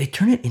 They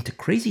turn it into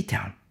crazy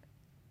town.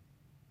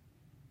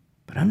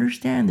 But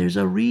understand there's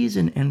a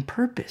reason and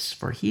purpose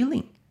for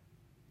healing.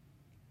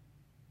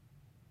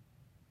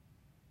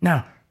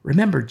 Now,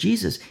 remember,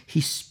 Jesus,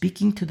 he's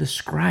speaking to the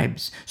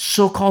scribes,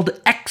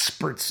 so-called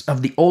experts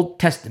of the Old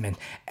Testament,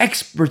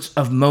 experts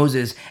of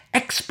Moses,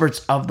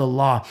 experts of the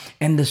law.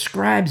 And the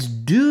scribes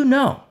do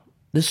know,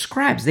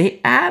 they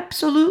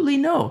absolutely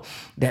know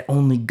that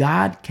only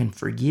God can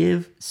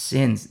forgive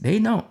sins. They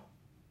know.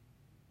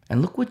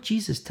 And look what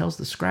Jesus tells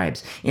the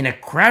scribes. In a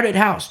crowded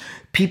house,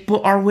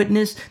 people are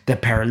witness. The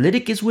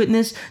paralytic is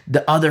witness.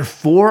 The other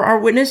four are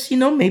witness.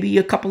 Maybe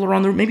a couple are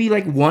on the, maybe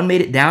like one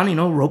made it down,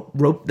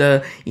 rope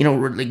the,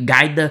 like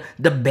guide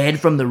the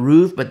bed from the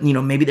roof. But,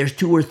 maybe there's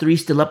 2 or 3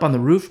 still up on the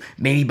roof.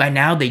 Maybe by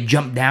now they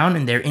jumped down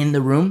and they're in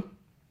the room.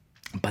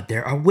 But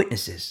there are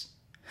witnesses.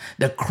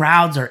 The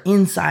crowds are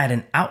inside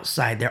and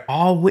outside. They're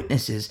all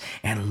witnesses.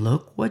 And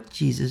look what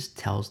Jesus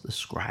tells the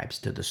scribes,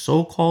 to the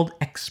so-called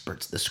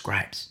experts, the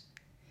scribes.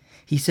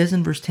 He says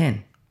in verse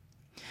 10,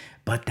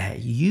 but that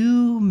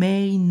you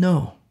may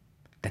know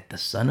that the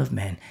Son of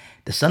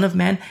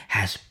Man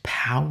has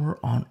power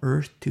on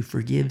earth to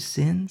forgive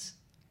sins.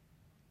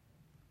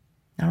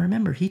 Now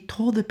remember, he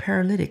told the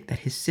paralytic that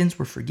his sins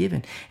were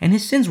forgiven, and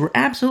his sins were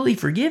absolutely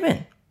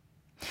forgiven.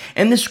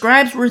 And the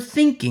scribes were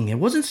thinking, it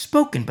wasn't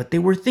spoken, but they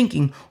were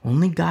thinking,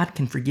 only God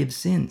can forgive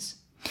sins.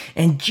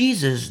 And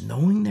Jesus,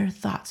 knowing their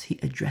thoughts, he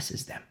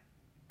addresses them.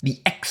 The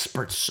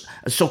experts,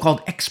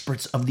 so-called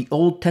experts of the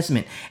Old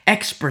Testament,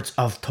 experts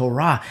of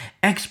Torah,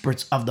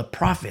 experts of the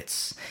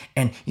prophets.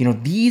 And,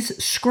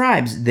 these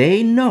scribes,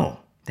 they know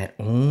that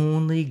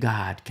only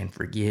God can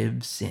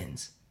forgive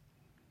sins.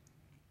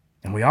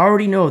 And we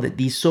already know that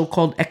these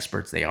so-called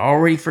experts, they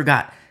already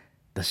forgot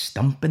the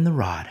stump and the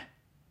rod.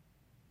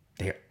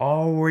 They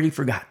already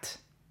forgot.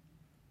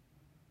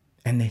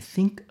 And they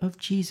think of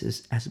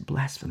Jesus as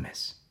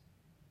blasphemous.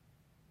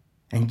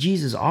 And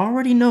Jesus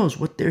already knows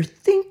what they're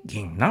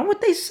thinking, not what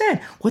they said,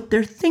 what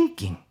they're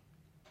thinking.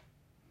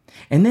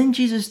 And then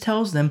Jesus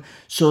tells them,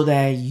 so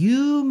that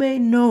you may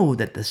know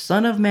that the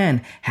Son of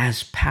Man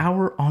has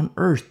power on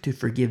earth to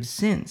forgive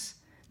sins.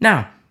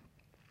 Now,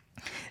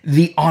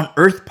 the on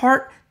earth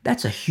part,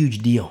 that's a huge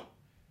deal.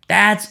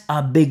 That's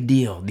a big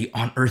deal, the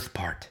on earth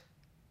part.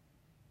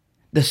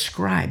 The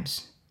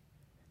scribes,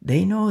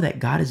 they know that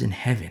God is in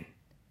heaven.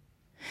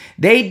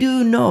 They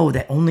do know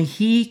that only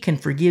he can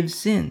forgive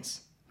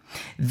sins.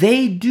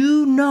 They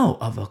do know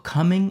of a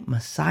coming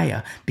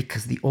Messiah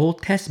because the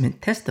Old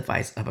Testament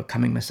testifies of a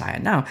coming Messiah.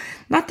 Now,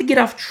 not to get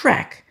off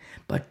track,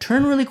 but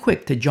turn really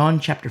quick to John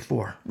chapter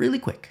 4. Really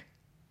quick.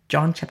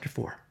 John chapter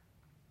 4.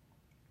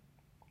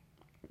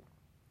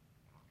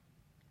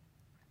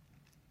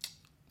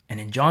 And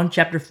in John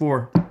chapter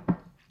 4,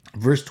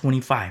 verse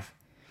 25,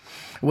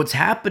 what's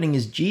happening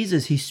is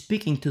Jesus, he's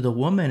speaking to the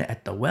woman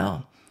at the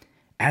well.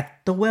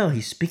 At the well,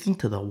 he's speaking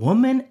to the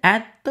woman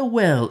at the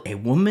well, a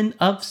woman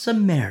of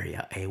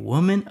Samaria, a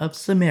woman of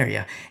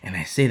Samaria. And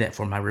I say that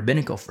for my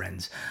rabbinical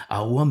friends,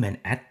 a woman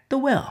at the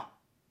well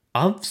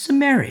of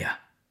Samaria.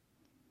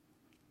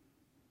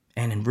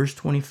 And in verse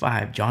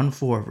 25, John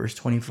 4, verse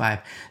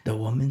 25, the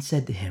woman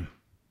said to him,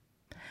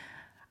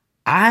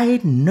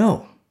 I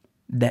know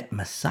that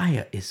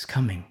Messiah is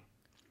coming,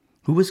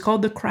 who is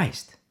called the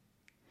Christ.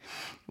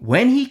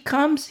 When he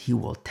comes, he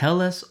will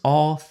tell us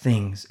all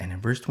things. And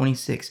in verse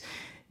 26,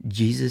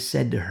 Jesus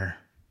said to her,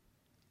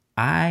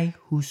 I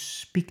who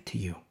speak to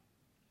you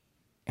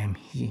am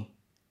he.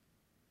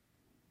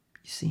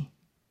 You see,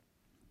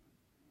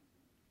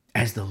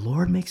 as the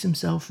Lord makes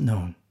himself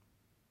known,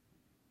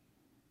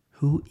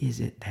 who is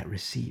it that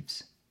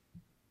receives?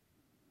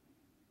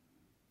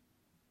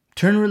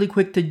 Turn really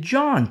quick to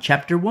John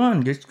chapter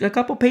 1, just a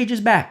couple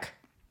pages back.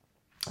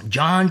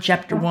 John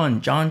chapter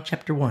 1.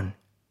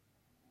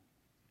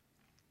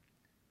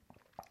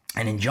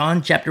 And in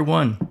John chapter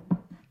 1,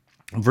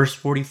 verse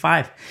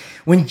 45,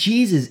 when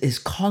Jesus is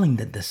calling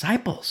the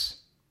disciples.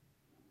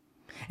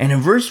 And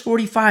in verse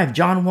 45,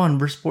 John 1,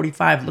 verse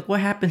 45, look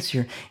what happens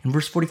here. In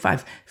verse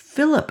 45,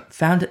 Philip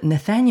found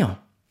Nathanael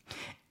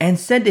and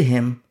said to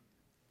him,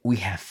 we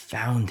have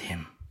found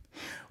him.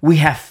 We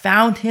have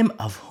found him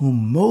of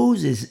whom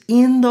Moses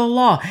in the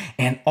law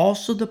and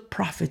also the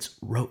prophets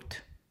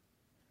wrote.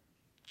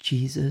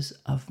 Jesus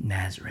of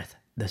Nazareth,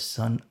 the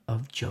son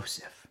of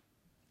Joseph.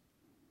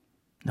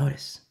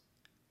 Notice,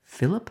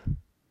 Philip,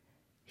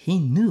 he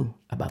knew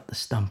about the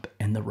stump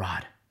and the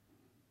rod.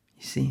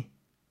 You see,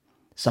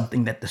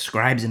 something that the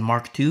scribes in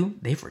Mark 2,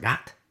 they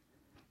forgot.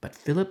 But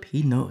Philip,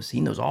 he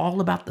knows all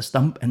about the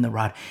stump and the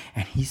rod.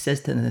 And he says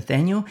to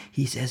Nathanael,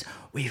 he says,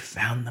 we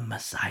found the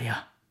Messiah.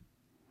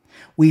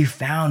 We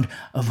found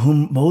of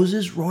whom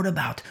Moses wrote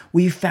about.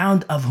 We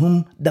found of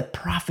whom the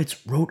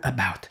prophets wrote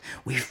about.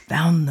 We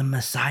found the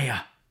Messiah.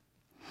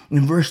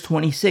 In verse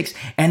 26,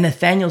 and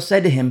Nathanael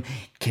said to him,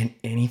 can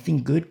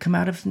anything good come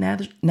out of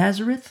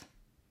Nazareth?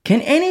 Can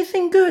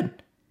anything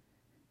good?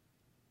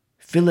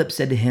 Philip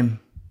said to him,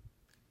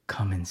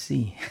 come and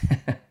see.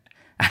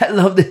 I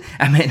loved it.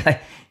 I mean,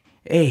 like,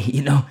 hey,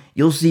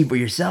 you'll see for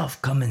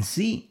yourself. Come and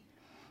see.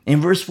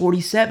 In verse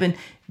 47,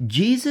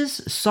 Jesus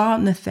saw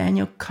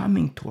Nathanael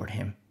coming toward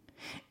him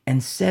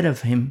and said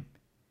of him,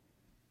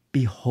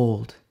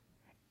 behold,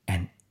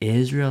 an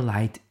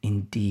Israelite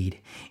indeed,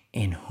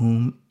 in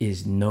whom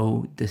is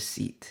no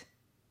deceit.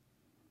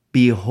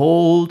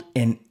 Behold,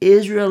 an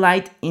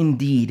Israelite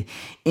indeed,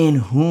 in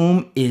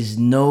whom is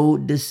no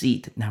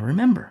deceit. Now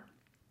remember,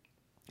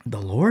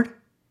 the Lord,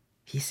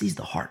 he sees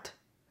the heart.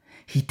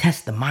 He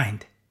tests the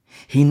mind.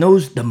 He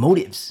knows the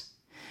motives.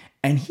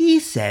 And he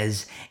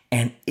says,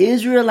 an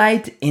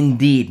Israelite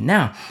indeed.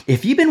 Now,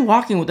 if you've been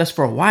walking with us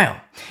for a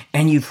while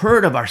and you've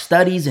heard of our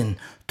studies in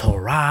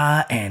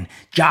Torah and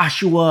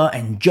Joshua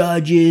and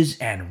Judges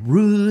and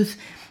Ruth,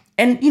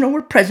 and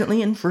we're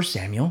presently in 1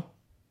 Samuel.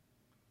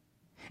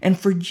 And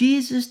for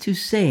Jesus to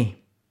say,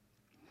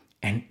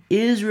 an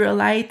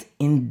Israelite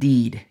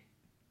indeed.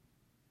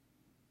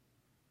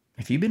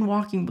 If you've been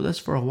walking with us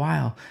for a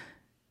while,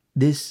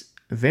 this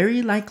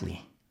very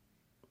likely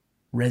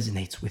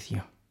resonates with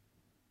you.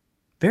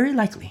 Very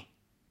likely.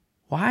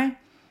 Why?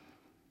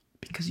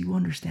 Because you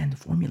understand the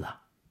formula.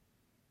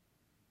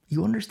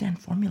 You understand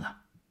formula.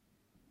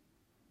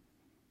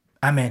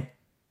 Amen.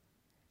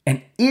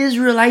 An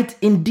Israelite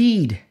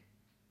indeed.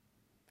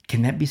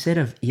 Can that be said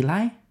of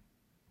Eli?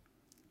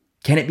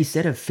 Can it be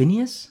said of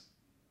Phineas?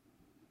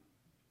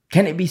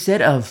 Can it be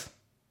said of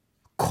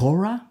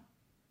Korah?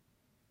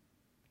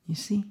 You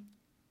see?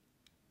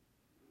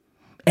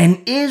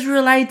 An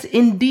Israelite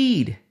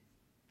indeed.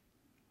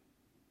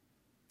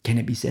 Can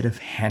it be said of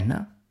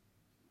Hannah?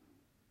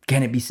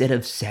 Can it be said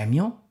of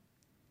Samuel?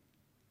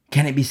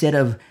 Can it be said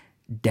of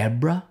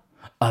Deborah,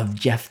 of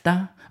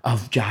Jephthah,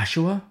 of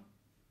Joshua?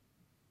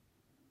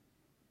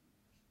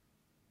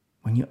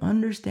 When you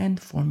understand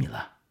the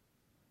formula,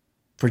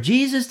 for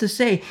Jesus to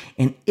say,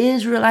 an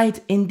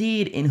Israelite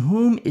indeed, in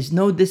whom is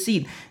no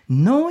deceit,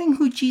 knowing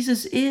who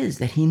Jesus is,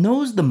 that he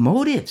knows the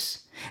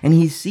motives and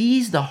he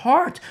sees the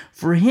heart,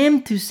 for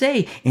him to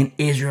say, an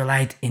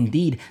Israelite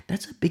indeed,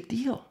 that's a big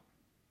deal.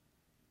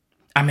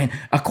 I mean,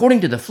 according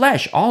to the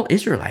flesh, all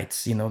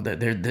Israelites,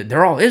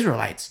 they're all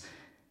Israelites.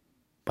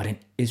 But an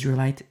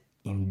Israelite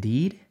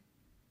indeed?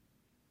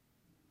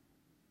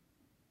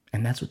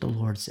 And that's what the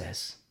Lord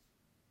says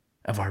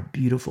of our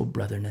beautiful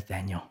brother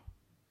Nathaniel.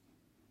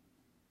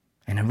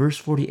 And in verse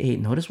 48,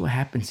 notice what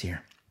happens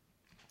here.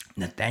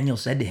 Nathanael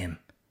said to him,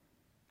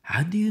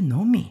 how do you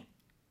know me?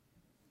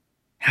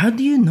 How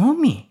do you know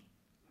me?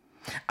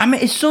 I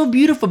mean, it's so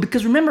beautiful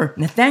because remember,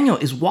 Nathanael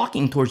is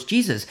walking towards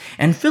Jesus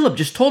and Philip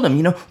just told him,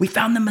 we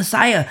found the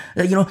Messiah,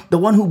 the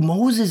one who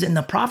Moses and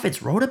the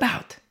prophets wrote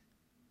about.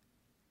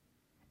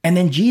 And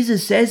then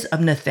Jesus says of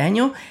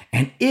Nathanael,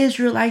 an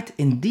Israelite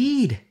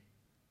indeed.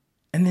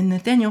 And then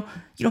Nathanael,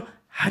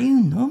 how do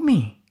you know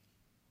me?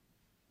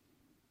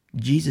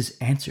 Jesus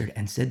answered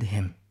and said to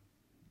him,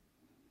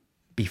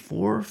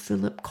 before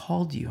Philip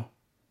called you,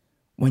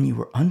 when you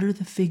were under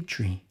the fig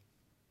tree,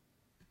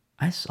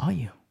 I saw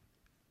you.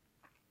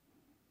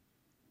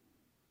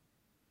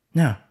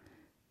 Now,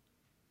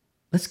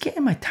 let's get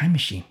in my time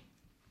machine.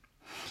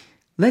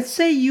 Let's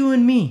say you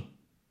and me,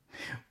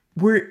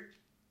 we're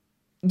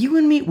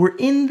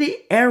in the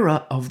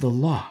era of the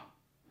law,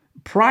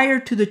 prior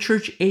to the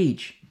church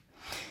age.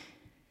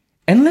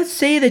 And let's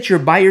say that you're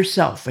by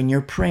yourself and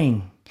you're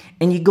praying.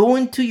 And you go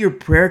into your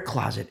prayer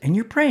closet and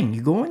you're praying.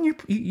 You go in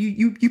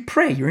you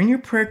pray. You're in your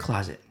prayer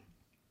closet.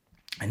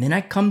 And then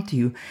I come to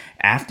you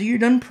after you're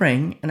done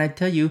praying and I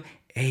tell you,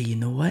 hey, you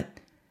know what?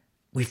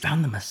 We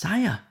found the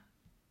Messiah.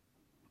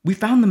 We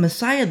found the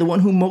Messiah, the one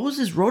who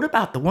Moses wrote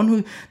about, the one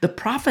who the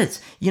prophets,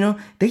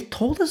 they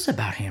told us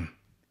about him.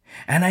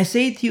 And I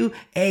say to you,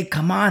 hey,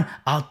 come on,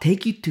 I'll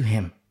take you to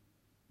him.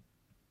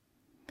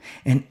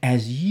 And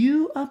as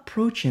you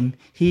approach him,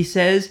 he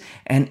says,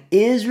 an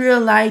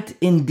Israelite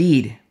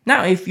indeed.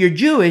 Now, if you're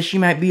Jewish, you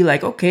might be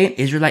like, okay, an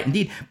Israelite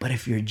indeed. But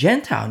if you're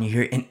Gentile and you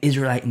hear an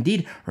Israelite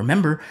indeed,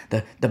 remember,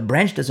 the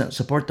branch doesn't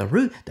support the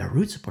root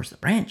supports the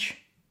branch.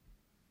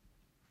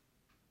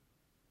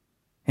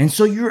 And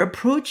so you're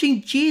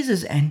approaching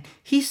Jesus and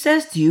he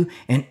says to you,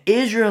 an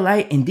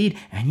Israelite indeed.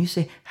 And you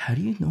say, how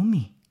do you know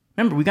me?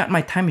 Remember, we got in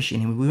my time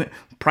machine and we went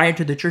prior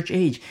to the church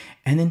age.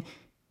 And then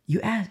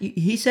you ask,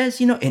 he says,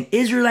 an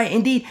Israelite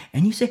indeed.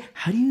 And you say,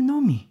 how do you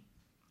know me?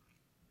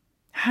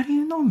 How do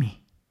you know me?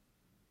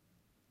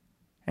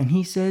 And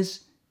he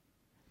says,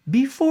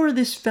 before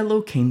this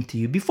fellow came to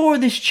you, before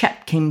this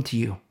chap came to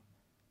you,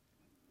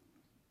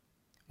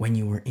 when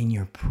you were in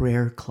your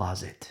prayer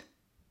closet,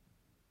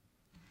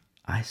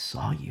 I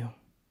saw you.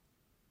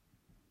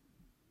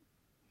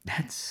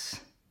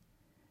 That's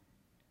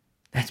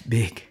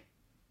big.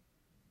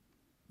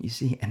 You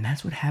see, and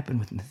that's what happened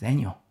with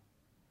Nathanael.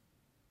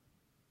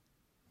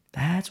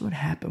 That's what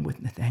happened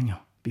with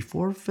Nathanael.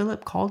 Before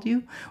Philip called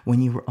you,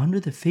 when you were under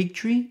the fig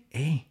tree,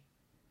 hey,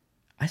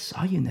 I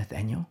saw you,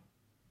 Nathanael.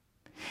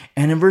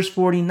 And in verse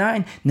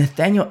 49,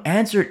 Nathanael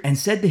answered and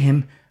said to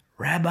him,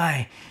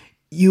 Rabbi,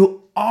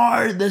 you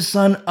are the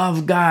Son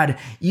of God.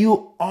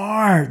 You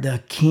are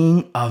the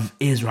King of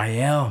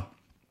Israel.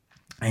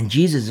 And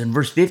Jesus, in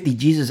verse 50,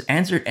 Jesus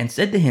answered and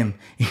said to him,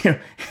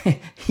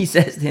 he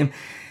says to him,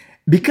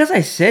 because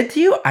I said to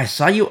you, I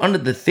saw you under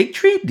the fig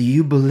tree, do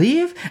you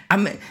believe?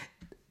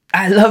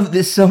 I love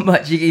this so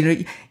much.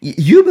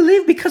 You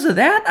believe because of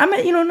that?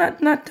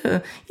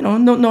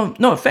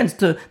 No offense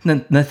to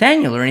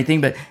Nathanael or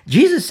anything, but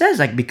Jesus says,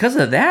 because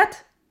of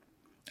that,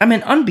 I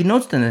mean,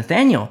 unbeknownst to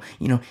Nathaniel,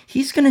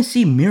 he's going to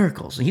see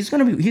miracles. He's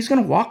going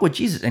to walk with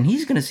Jesus and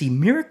he's going to see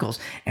miracles.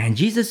 And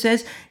Jesus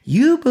says,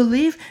 you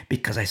believe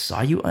because I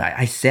saw you.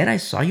 I said I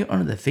saw you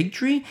under the fig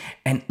tree.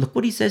 And look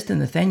what he says to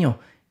Nathaniel.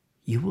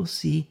 You will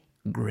see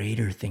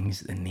greater things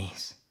than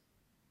these.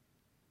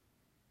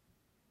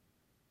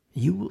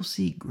 You will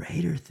see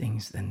greater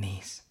things than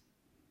these.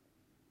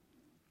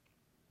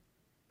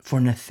 For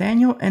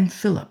Nathaniel and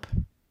Philip,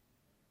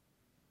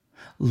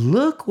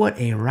 look what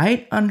a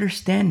right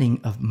understanding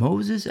of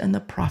Moses and the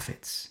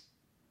prophets,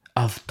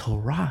 of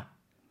Torah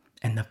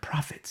and the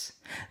prophets,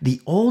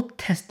 the Old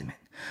Testament.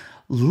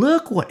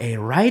 Look what a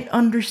right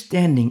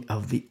understanding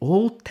of the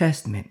Old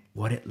Testament,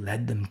 what it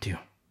led them to.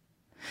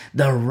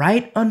 The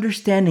right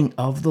understanding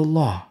of the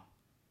law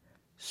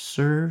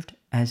served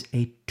as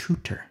a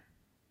tutor.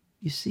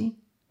 You see?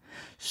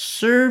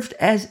 Served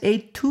as a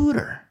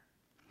tutor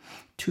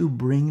to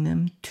bring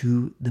them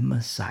to the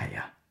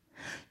Messiah,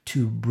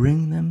 to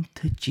bring them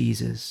to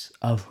Jesus,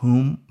 of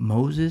whom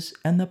Moses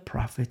and the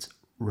prophets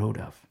wrote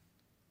of.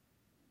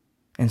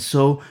 And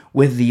so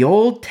with the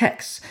old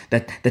texts, the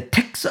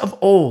texts of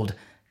old,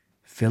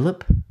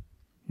 Philip,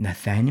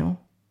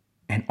 Nathaniel,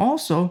 and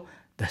also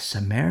the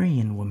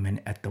Samaritan woman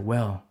at the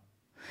well,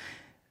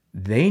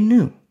 they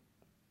knew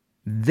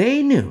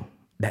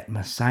that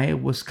Messiah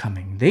was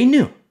coming. They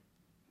knew.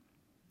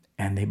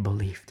 And they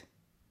believed.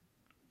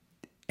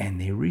 And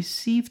they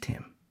received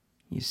him.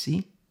 You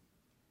see?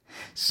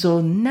 So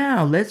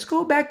now let's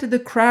go back to the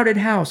crowded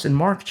house in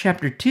Mark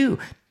chapter 2.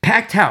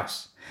 Packed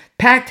house.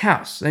 Packed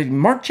house.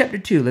 Mark chapter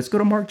 2. Let's go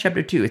to Mark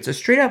chapter 2. It's a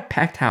straight up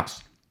packed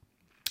house.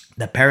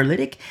 The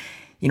paralytic,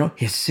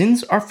 his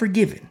sins are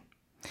forgiven.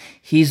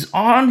 He's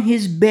on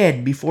his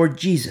bed before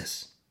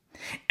Jesus.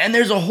 And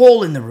there's a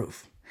hole in the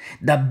roof.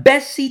 The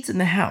best seats in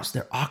the house,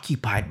 they're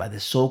occupied by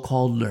the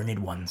so-called learned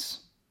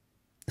ones.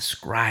 The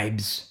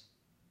scribes,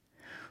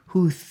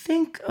 who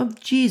think of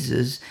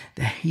Jesus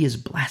that he is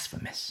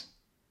blasphemous.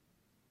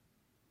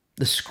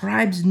 The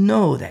scribes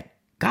know that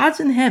God's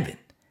in heaven.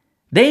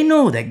 They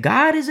know that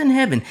God is in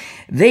heaven.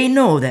 They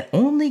know that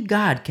only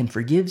God can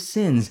forgive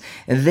sins.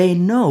 They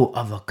know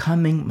of a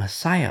coming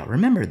Messiah.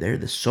 Remember, they're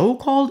the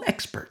so-called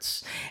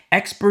experts.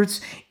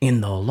 Experts in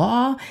the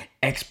law,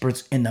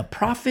 experts in the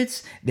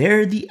prophets.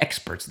 They're the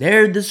experts.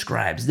 They're the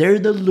scribes. They're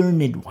the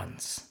learned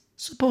ones,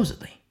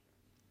 supposedly.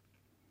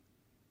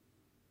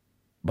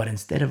 But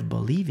instead of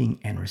believing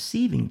and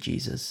receiving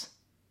Jesus,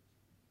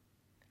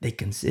 they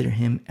consider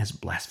him as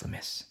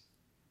blasphemous.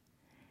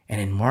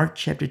 And in Mark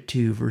chapter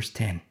 2, verse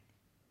 10,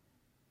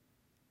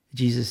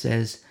 Jesus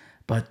says,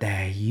 but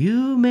that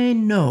you may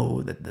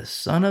know that the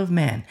Son of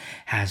Man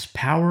has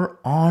power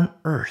on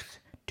earth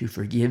to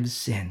forgive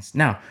sins.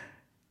 Now,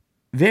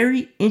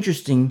 very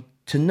interesting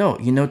to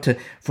note,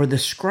 for the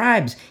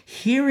scribes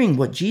hearing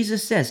what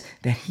Jesus says,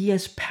 that he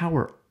has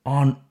power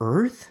on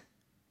earth,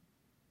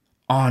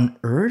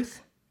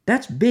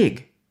 that's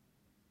big.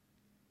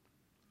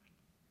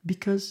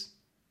 Because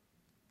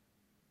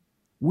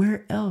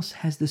where else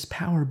has this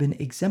power been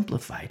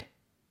exemplified?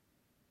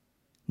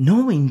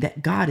 Knowing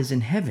that God is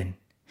in heaven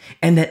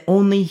and that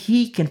only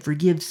he can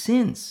forgive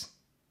sins.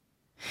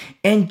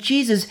 And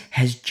Jesus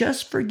has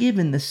just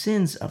forgiven the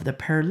sins of the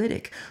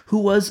paralytic who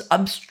was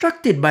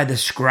obstructed by the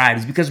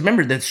scribes. Because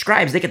remember, the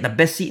scribes, they get the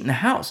best seat in the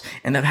house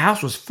and the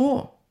house was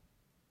full.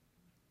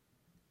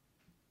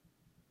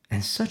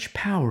 And such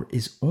power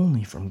is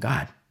only from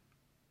God.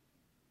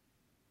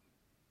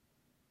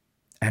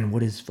 And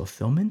what is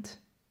fulfillment?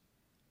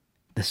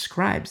 The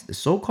scribes, the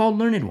so-called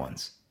learned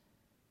ones,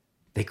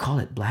 they call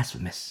it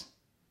blasphemous.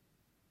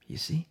 You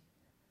see?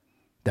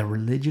 The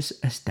religious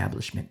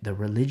establishment, the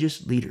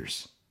religious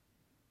leaders.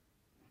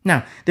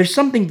 Now, there's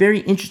something very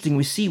interesting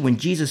we see when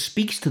Jesus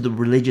speaks to the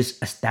religious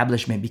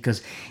establishment,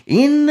 because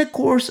in the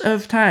course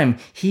of time,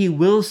 he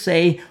will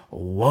say,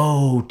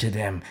 woe to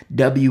them.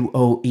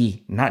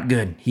 W-O-E, not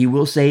good. He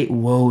will say,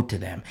 woe to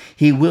them.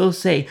 He will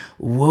say,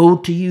 woe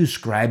to you,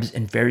 scribes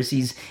and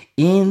Pharisees.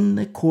 In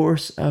the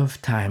course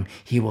of time,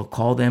 he will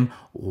call them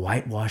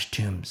whitewashed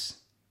tombs.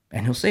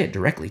 And he'll say it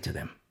directly to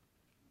them.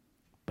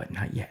 But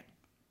not yet.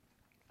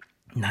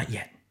 Not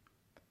yet.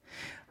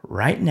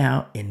 Right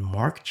now, in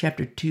Mark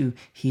chapter 2,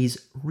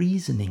 he's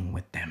reasoning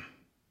with them.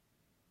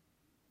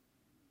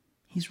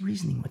 He's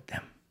reasoning with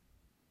them.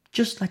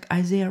 Just like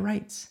Isaiah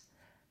writes,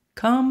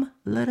 come,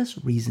 let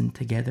us reason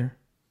together.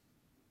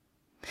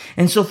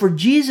 And so for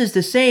Jesus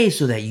to say,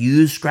 so that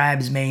you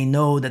scribes may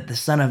know that the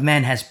Son of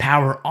Man has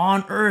power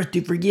on earth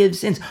to forgive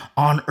sins.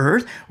 On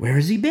earth, where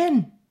has he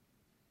been?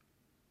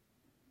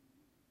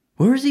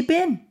 Where has he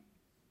been?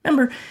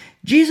 Remember,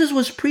 Jesus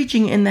was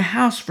preaching in the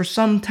house for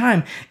some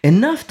time,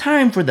 enough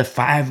time for the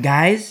five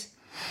guys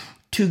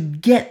to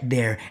get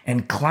there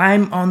and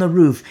climb on the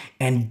roof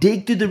and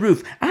dig through the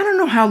roof. I don't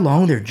know how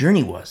long their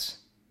journey was,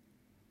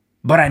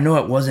 but I know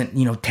it wasn't,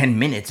 10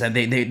 minutes.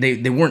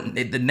 They weren't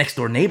the next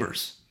door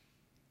neighbors.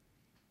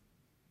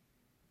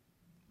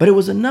 But it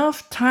was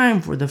enough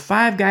time for the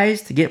five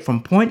guys to get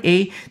from point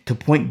A to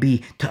point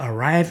B to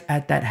arrive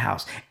at that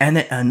house. And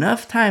then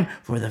enough time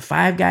for the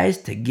five guys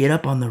to get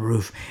up on the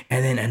roof.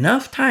 And then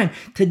enough time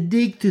to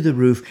dig through the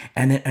roof.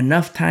 And then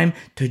enough time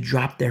to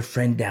drop their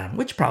friend down,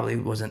 which probably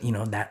wasn't,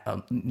 that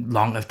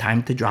long of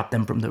time to drop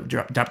them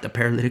drop the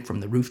paralytic from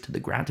the roof to the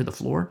ground, to the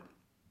floor.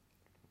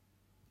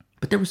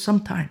 But there was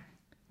some time.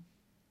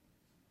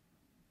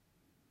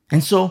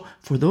 And so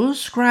for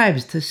those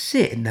scribes to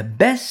sit in the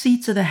best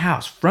seats of the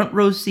house, front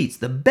row seats,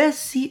 the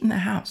best seat in the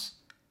house,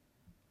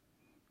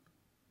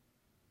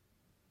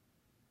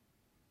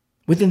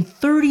 within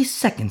 30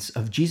 seconds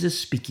of Jesus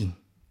speaking,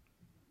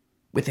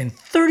 within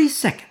 30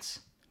 seconds,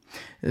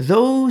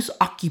 those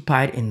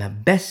occupied in the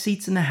best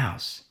seats in the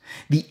house,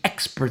 the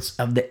experts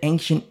of the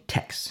ancient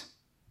texts,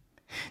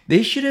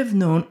 they should have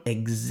known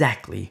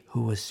exactly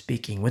who was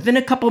speaking within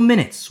a couple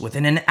minutes,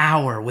 within an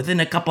hour, within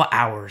a couple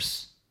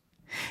hours.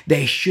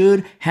 They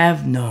should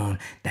have known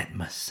that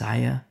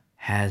Messiah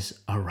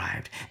has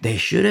arrived. They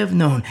should have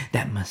known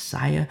that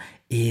Messiah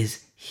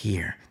is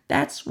here.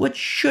 That's what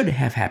should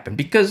have happened.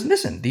 Because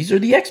listen, these are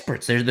the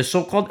experts. They're the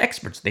so-called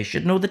experts. They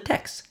should know the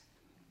text.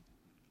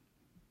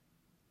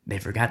 They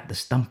forgot the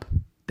stump.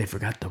 They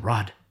forgot the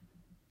rod.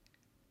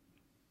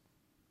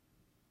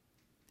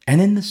 And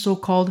then the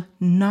so-called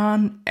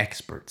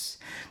non-experts,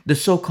 the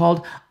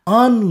so-called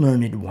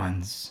unlearned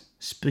ones,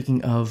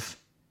 speaking of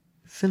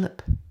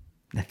Philip,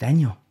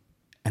 Nathanael,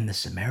 and the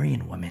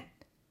Samaritan woman,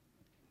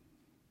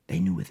 they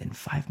knew within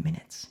 5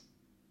 minutes.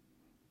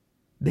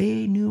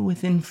 They knew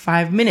within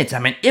 5 minutes. I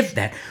mean, if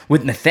that.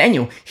 With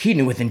Nathanael, he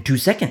knew within 2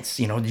 seconds.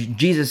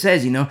 Jesus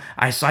says,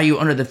 I saw you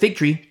under the fig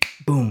tree.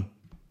 Boom.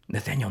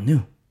 Nathanael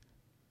knew.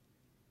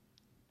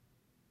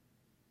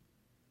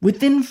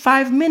 Within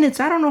 5 minutes.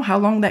 I don't know how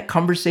long that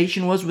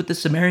conversation was with the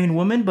Samaritan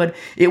woman, but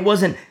it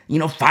wasn't,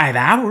 5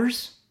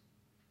 hours.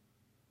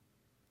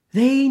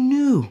 They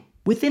knew.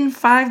 Within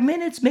 5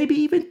 minutes, maybe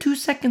even 2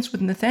 seconds with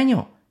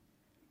Nathanael,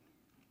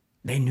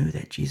 they knew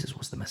that Jesus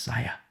was the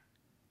Messiah.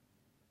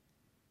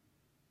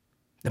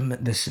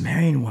 The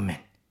Samaritan woman,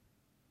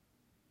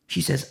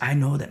 she says, I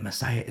know that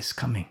Messiah is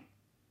coming.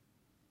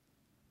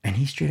 And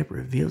he straight up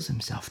reveals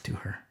himself to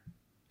her.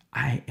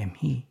 I am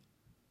he.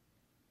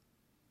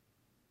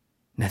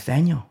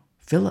 Nathanael,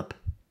 Philip,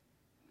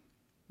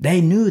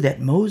 they knew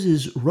that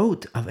Moses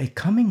wrote of a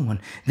coming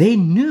one. They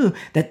knew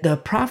that the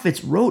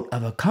prophets wrote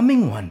of a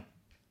coming one.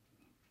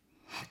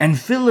 And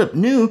Philip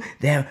knew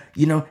that,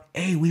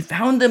 hey, we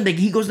found him.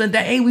 He goes like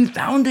that, hey, we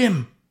found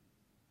him.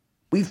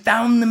 We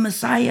found the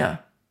Messiah.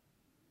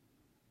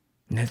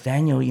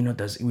 Nathanael,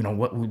 does,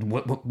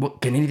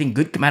 what can anything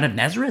good come out of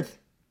Nazareth?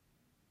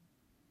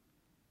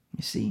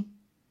 You see?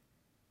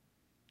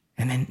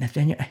 And then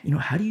Nathanael,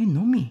 how do you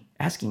know me?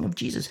 Asking of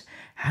Jesus,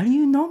 how do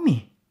you know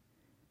me?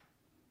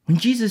 When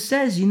Jesus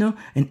says,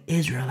 an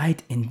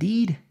Israelite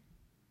indeed,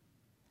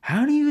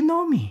 how do you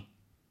know me?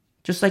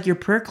 Just like your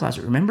prayer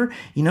closet. Remember,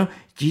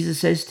 Jesus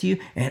says to you,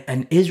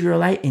 an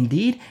Israelite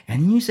indeed.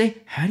 And then you say,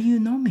 how do you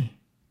know me?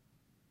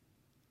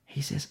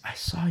 He says, I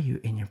saw you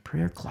in your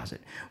prayer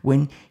closet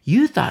when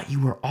you thought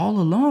you were all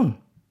alone.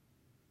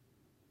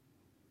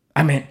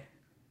 I mean,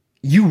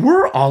 you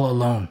were all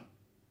alone,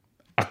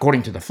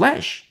 according to the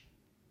flesh.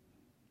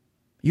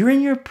 You're in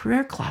your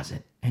prayer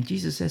closet. And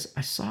Jesus says,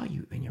 I saw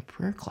you in your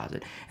prayer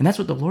closet. And that's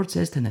what the Lord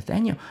says to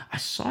Nathanael. I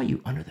saw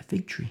you under the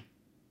fig tree.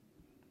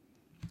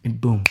 And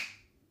boom.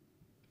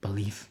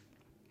 Believe.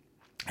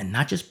 And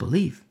not just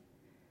believe,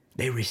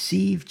 they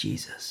receive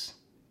Jesus.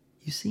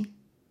 You see?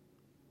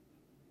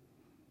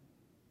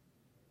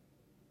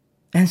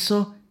 And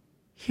so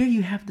here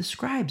you have the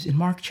scribes in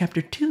Mark chapter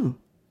 2.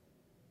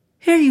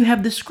 Here you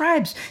have the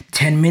scribes.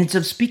 10 minutes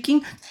of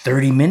speaking,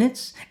 30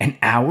 minutes, an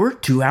hour,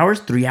 2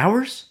 hours, 3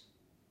 hours.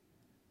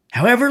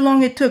 However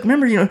long it took.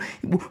 Remember,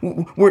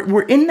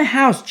 we're in the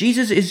house.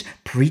 Jesus is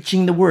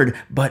preaching the word.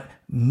 But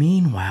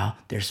meanwhile,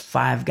 there's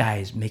 5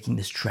 guys making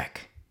this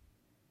trek.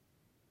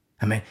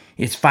 I mean,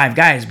 it's 5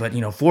 guys, but,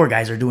 4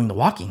 guys are doing the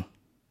walking.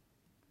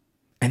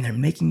 And they're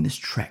making this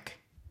trek.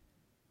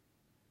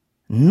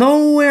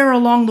 Nowhere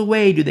along the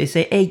way do they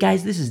say, hey,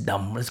 guys, this is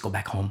dumb. Let's go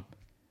back home.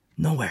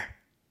 Nowhere.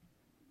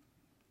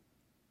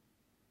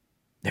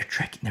 They're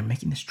trekking. They're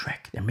making this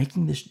trek. They're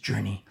making this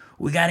journey.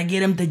 We got to get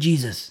them to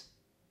Jesus.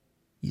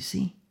 You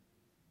see?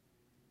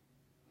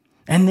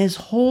 And this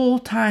whole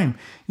time,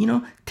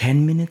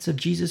 10 minutes of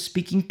Jesus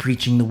speaking,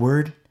 preaching the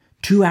word,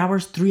 2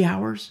 hours, 3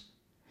 hours.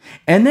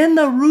 And then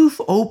the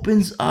roof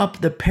opens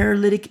up, the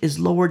paralytic is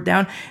lowered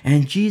down,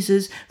 and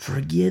Jesus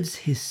forgives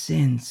his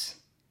sins.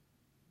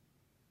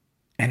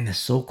 And the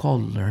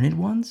so-called learned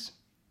ones,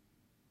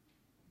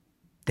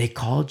 they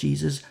call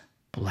Jesus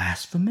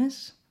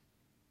blasphemous.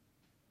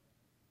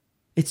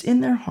 It's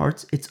in their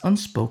hearts, it's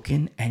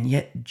unspoken, and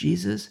yet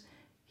Jesus,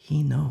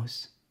 he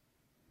knows.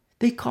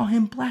 They call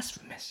him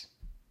blasphemous.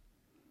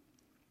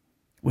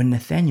 When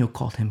Nathanael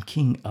called him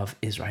king of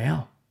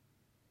Israel.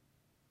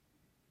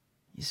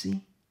 You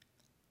see?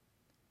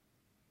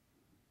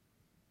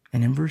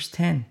 And in verse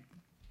 10,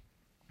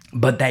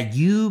 But that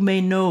you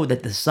may know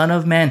that the Son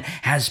of Man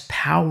has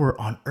power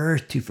on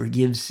earth to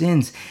forgive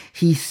sins,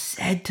 he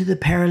said to the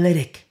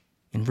paralytic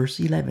in verse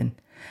 11,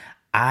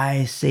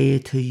 I say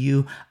to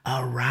you,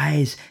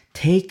 arise,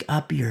 take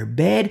up your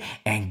bed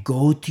and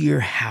go to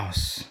your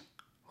house.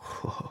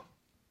 Whoa.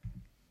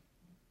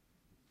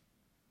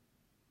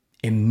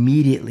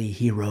 Immediately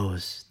he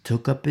rose,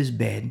 took up his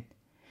bed,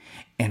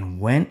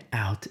 and went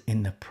out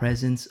in the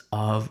presence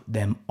of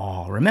them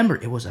all. Remember,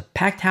 it was a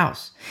packed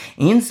house,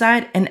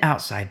 inside and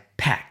outside,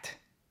 packed.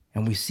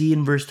 And we see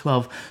in verse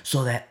 12,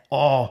 so that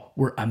all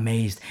were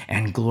amazed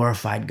and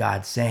glorified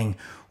God, saying,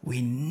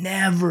 we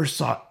never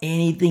saw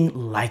anything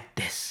like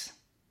this.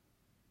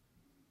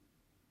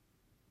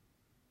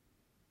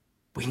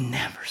 We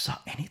never saw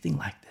anything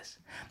like this.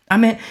 I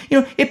mean,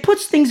 it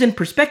puts things in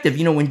perspective.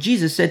 When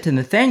Jesus said to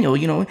Nathanael,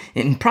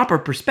 in proper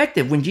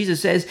perspective, when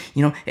Jesus says,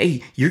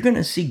 hey, you're going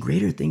to see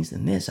greater things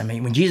than this. I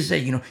mean, when Jesus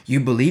said, you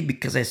believe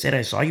because I said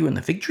I saw you in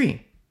the fig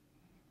tree.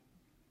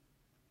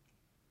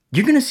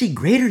 You're going to see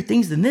greater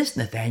things than this,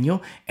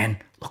 Nathanael. And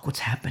look what's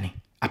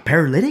happening. A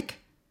paralytic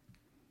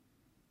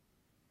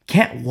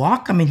can't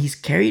walk. I mean, he's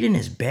carried in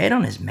his bed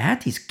on his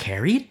mat. He's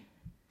carried.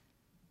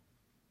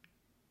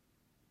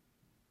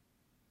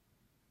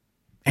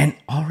 And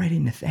already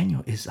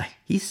Nathanael is like,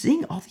 he's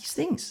seeing all these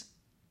things.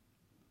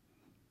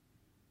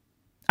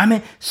 I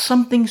mean,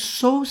 something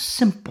so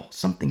simple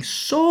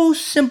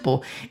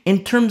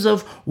in terms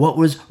of what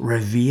was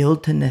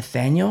revealed to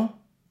Nathanael.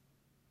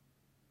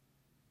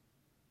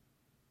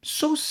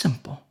 So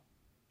simple.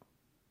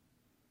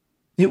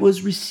 It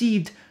was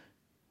received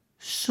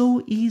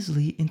so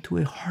easily into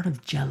a heart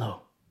of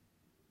jello,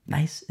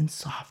 nice and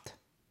soft,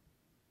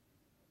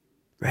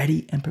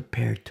 ready and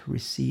prepared to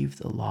receive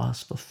the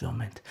law's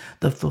fulfillment,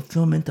 the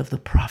fulfillment of the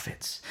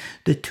prophets,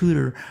 the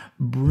tutor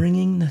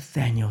bringing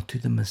Nathanael to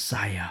the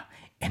Messiah,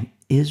 an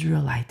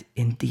Israelite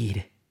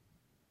indeed.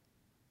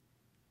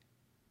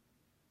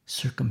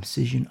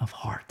 Circumcision of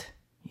heart.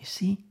 You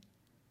see?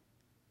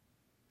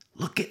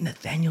 Look at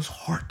Nathanael's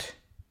heart.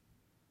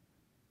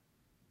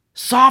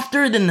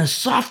 Softer than the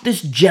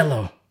softest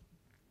jello.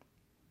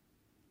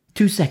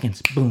 2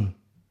 seconds, boom.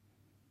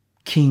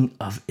 King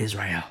of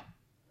Israel.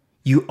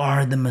 You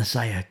are the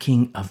Messiah,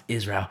 King of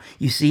Israel.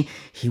 You see,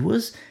 he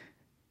was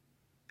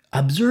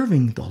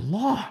observing the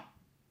law.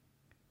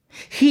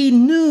 He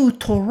knew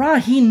Torah.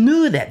 He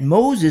knew that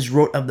Moses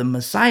wrote of the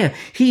Messiah.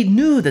 He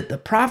knew that the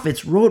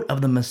prophets wrote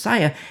of the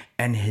Messiah.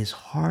 And his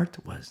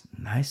heart was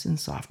nice and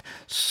soft.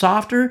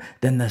 Softer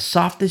than the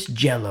softest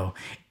jello.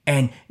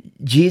 And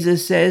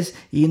Jesus says,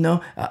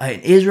 an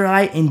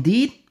Israelite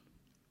indeed.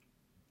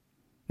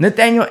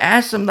 Nathanael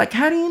asks him,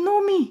 how do you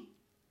know me?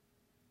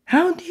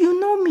 How do you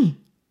know me?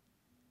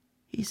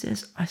 He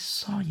says, I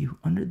saw you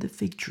under the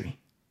fig tree.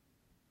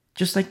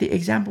 Just like the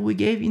example we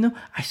gave,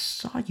 I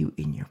saw you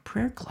in your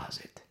prayer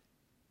closet.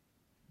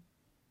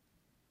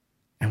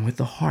 And with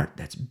a heart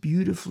that's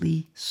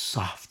beautifully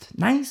soft,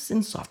 nice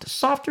and soft,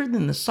 softer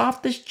than the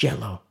softest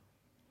jello.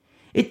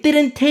 It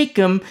didn't take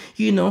him,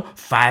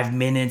 5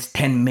 minutes,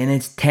 10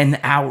 minutes, 10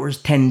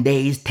 hours, 10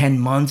 days, 10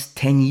 months,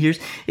 10 years.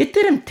 It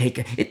didn't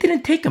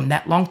take him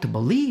that long to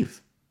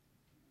believe.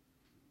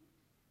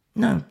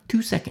 No,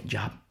 2-second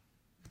job.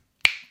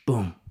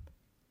 Boom.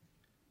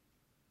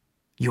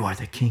 You are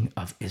the King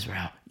of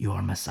Israel. You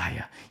are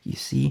Messiah. You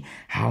see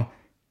how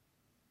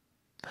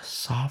the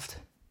soft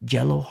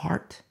jello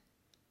heart,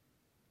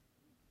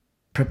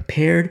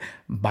 prepared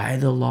by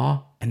the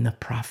law and the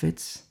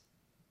prophets,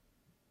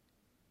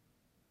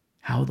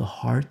 how the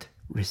heart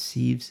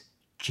receives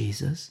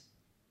Jesus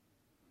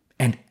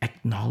and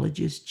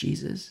acknowledges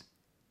Jesus.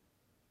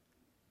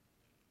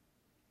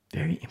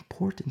 Very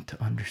important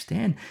to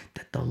understand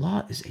that the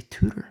law is a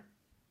tutor,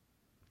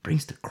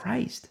 brings to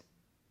Christ.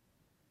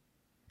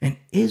 An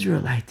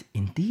Israelite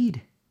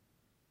indeed.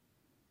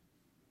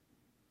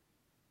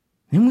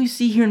 Then we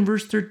see here in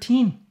verse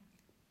 13.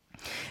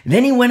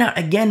 Then he went out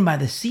again by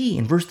the sea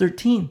in verse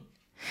 13.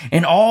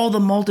 And all the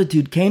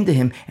multitude came to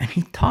him and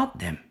he taught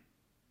them.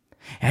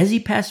 As he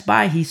passed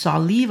by, he saw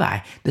Levi,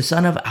 the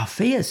son of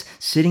Alphaeus,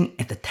 sitting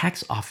at the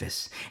tax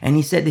office. And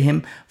he said to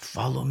him,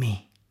 follow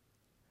me.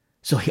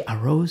 So he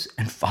arose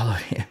and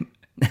followed him.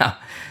 Now,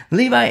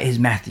 Levi is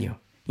Matthew.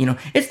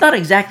 It's not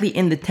exactly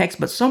in the text,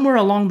 but somewhere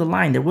along the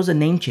line, there was a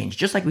name change,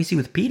 just like we see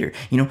with Peter.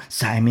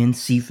 Simon,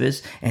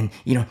 Cephas, and,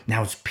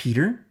 now it's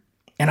Peter.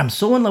 And I'm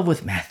so in love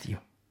with Matthew.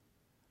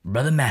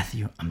 Brother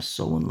Matthew, I'm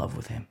so in love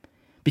with him.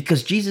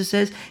 Because Jesus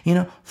says,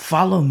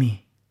 follow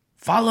me.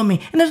 Follow me.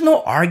 And there's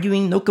no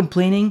arguing, no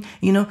complaining.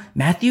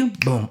 Matthew,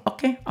 boom.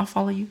 Okay, I'll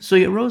follow you. So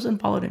he arose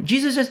and followed him.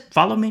 Jesus says,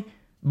 follow me.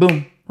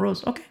 Boom,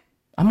 rose. Okay,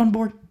 I'm on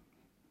board.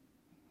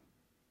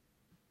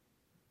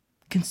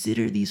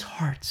 Consider these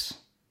hearts.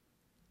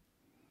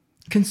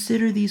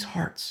 Consider these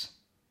hearts.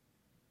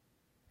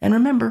 And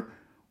remember,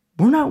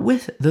 we're not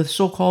with the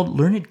so-called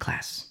learned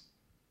class.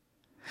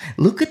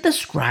 Look at the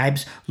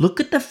scribes. Look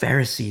at the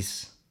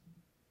Pharisees.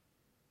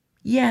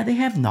 Yeah, they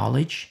have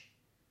knowledge.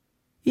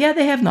 Yeah,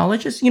 they have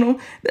knowledge. Just,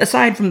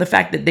 aside from the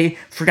fact that they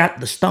forgot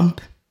the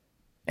stump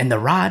and the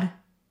rod.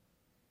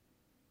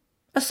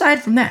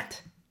 Aside from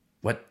that,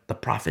 what the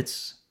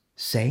prophets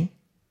say,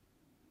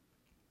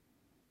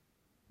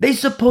 they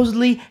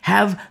supposedly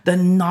have the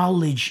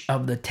knowledge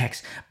of the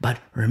text. But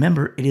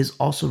remember, it is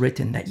also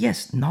written that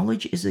yes,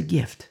 knowledge is a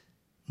gift.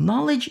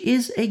 Knowledge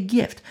is a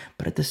gift,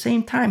 but at the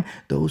same time,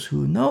 those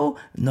who know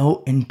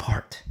in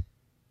part.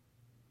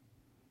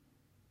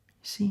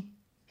 See,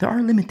 there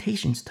are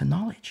limitations to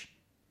knowledge.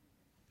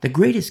 The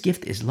greatest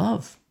gift is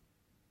love.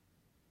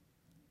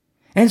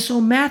 And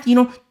so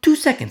Matthew, 2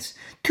 seconds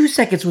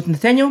with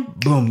Nathanael,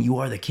 boom, you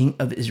are the king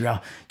of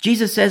Israel.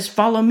 Jesus says,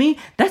 follow me.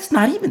 That's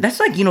like,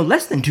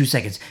 less than 2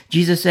 seconds.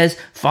 Jesus says,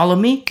 follow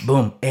me,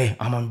 boom,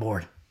 I'm on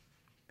board.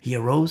 He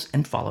arose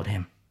and followed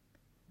him.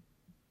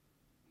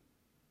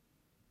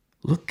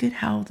 Look at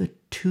how the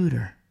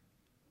tutor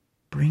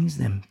brings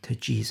them to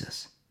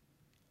Jesus.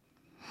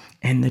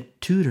 And the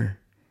tutor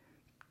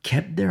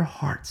kept their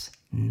hearts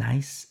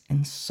nice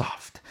and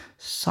soft,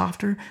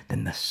 softer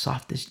than the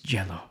softest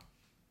jello.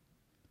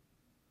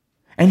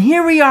 And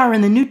here we are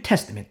in the New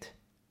Testament.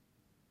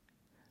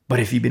 But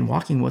if you've been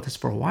walking with us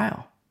for a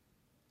while,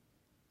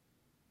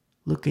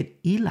 look at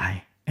Eli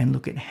and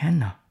look at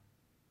Hannah.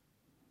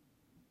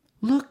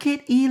 Look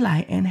at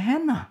Eli and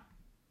Hannah.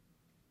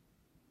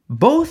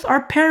 Both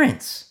are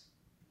parents.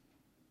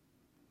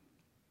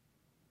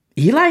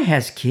 Eli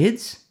has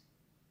kids.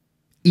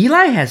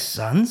 Eli has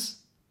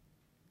sons.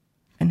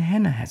 And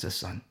Hannah has a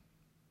son.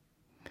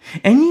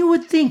 And you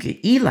would think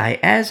that Eli,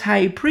 as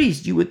high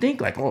priest, you would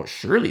think like, oh,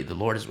 surely the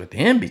Lord is with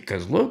him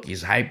because look,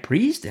 he's high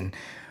priest.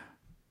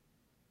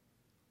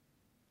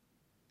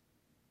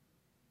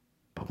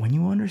 But when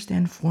you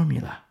understand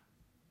formula,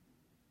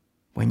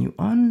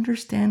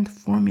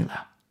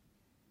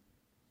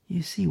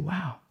 you see,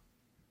 wow,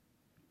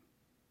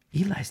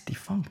 Eli's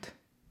defunct.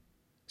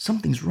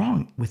 Something's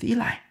wrong with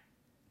Eli.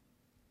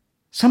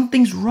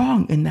 Something's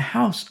wrong in the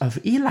house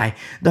of Eli.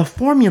 The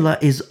formula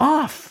is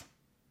off.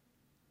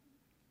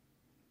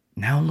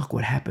 Now look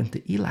what happened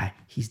to Eli.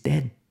 He's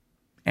dead.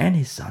 And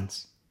his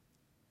sons.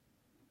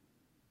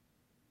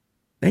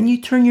 Then you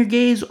turn your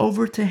gaze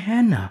over to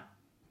Hannah.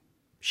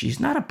 She's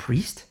not a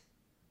priest.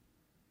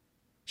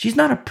 She's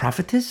not a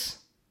prophetess.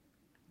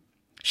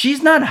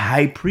 She's not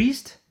high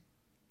priest.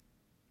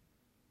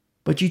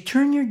 But you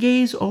turn your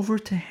gaze over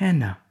to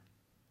Hannah,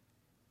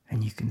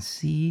 and you can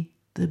see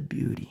the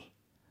beauty.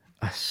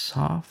 A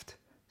soft,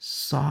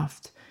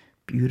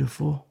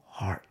 beautiful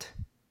heart.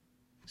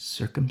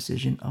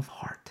 Circumcision of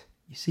heart.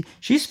 You see,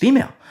 she's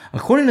female.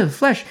 According to the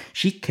flesh,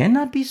 she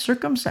cannot be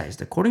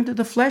circumcised. According to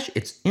the flesh,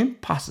 it's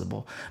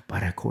impossible.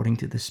 But according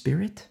to the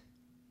Spirit,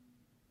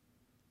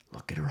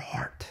 look at her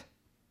heart.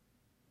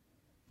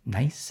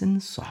 Nice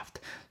and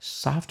soft,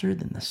 softer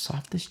than the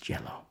softest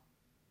jello.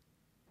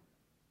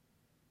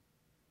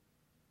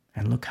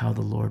 And look how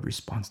the Lord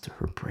responds to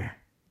her prayer.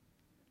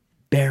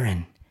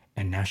 Barren,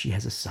 and now she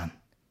has a son.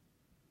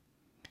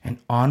 And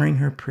honoring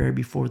her prayer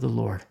before the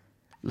Lord,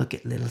 look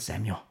at little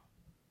Samuel.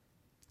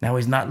 Now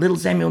he's not little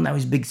Samuel, now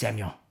he's big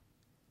Samuel.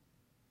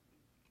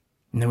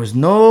 And there was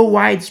no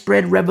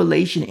widespread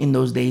revelation in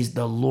those days.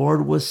 The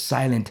Lord was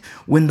silent.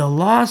 When the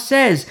law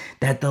says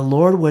that the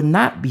Lord would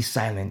not be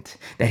silent,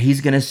 that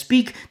he's going to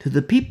speak to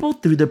the people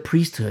through the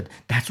priesthood.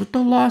 That's what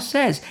the law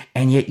says.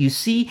 And yet you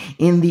see,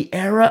 in the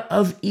era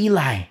of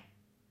Eli,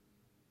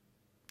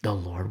 the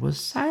Lord was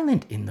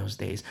silent in those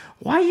days.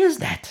 Why is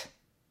that?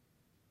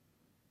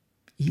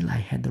 Eli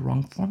had the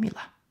wrong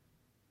formula.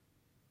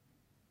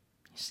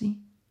 You see?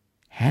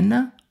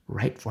 Hannah,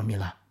 right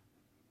formula.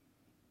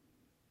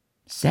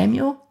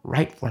 Samuel,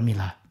 right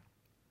formula.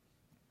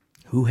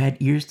 Who had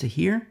ears to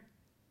hear?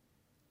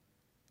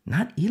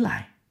 Not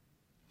Eli,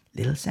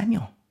 little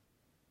Samuel.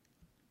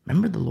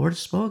 Remember the Lord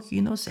spoke,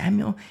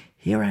 Samuel,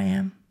 here I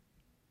am.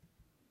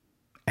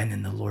 And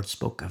then the Lord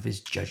spoke of his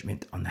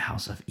judgment on the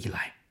house of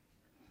Eli.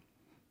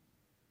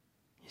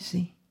 You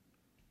see?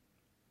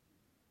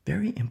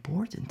 Very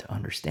important to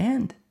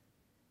understand.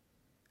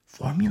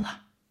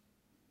 Formula.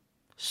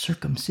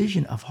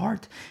 Circumcision of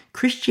heart.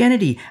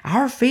 Christianity,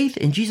 our faith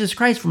in Jesus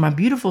Christ, for my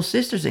beautiful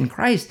sisters in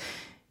Christ,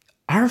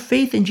 our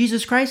faith in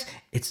Jesus Christ,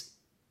 it's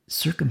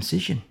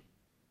circumcision.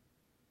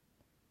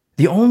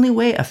 The only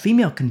way a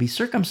female can be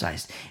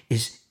circumcised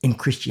is in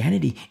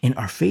Christianity, in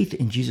our faith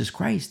in Jesus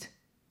Christ.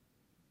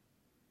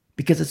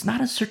 Because it's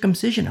not a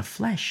circumcision of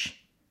flesh.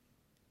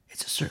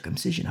 It's a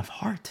circumcision of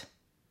heart.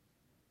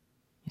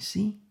 You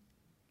see?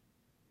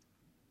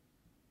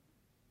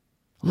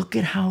 Look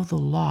at how the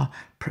law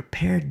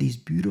prepared these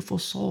beautiful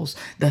souls.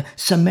 The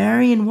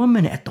Samaritan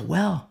woman at the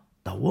well.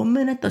 The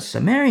woman at the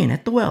Samaritan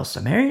at the well.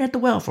 Samaritan at the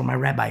well for my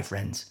rabbi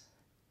friends.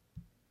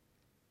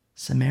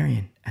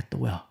 Samaritan at the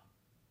well.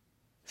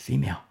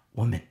 Female,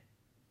 woman.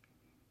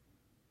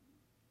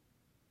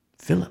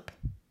 Philip.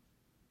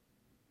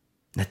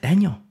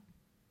 Nathanael.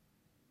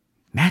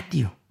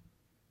 Matthew.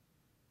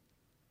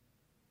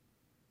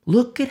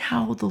 Look at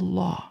how the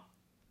law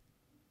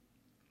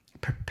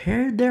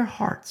prepared their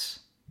hearts.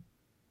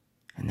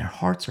 And their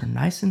hearts are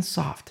nice and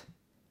soft.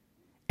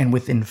 And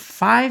within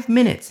 5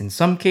 minutes, in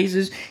some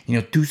cases,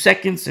 2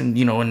 seconds, and,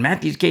 in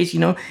Matthew's case,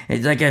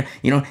 it's like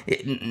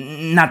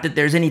not that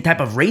there's any type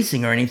of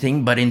racing or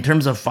anything, but in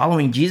terms of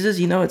following Jesus,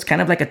 it's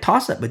kind of like a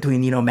toss-up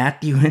between,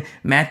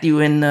 Matthew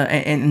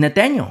and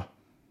Nathaniel.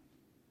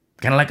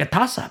 Kind of like a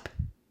toss-up.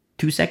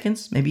 2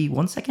 seconds, maybe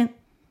 1 second,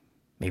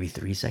 maybe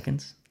 3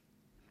 seconds.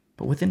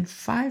 But within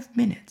 5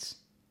 minutes,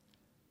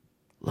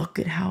 look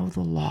at how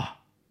the law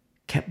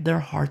kept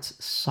their hearts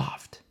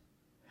soft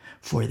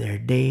for their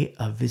day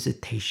of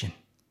visitation.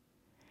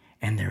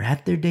 And they're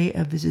at their day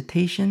of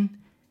visitation,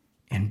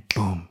 and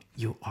boom,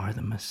 you are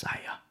the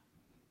Messiah.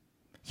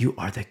 You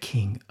are the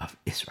King of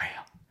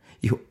Israel.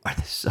 You are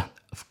the Son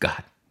of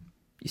God.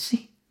 You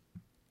see?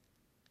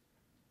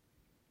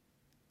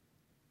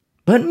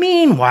 But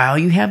meanwhile,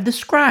 you have the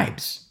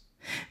scribes.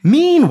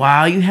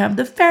 Meanwhile, you have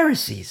the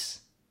Pharisees,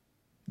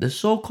 the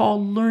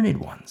so-called learned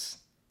ones.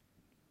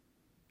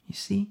 You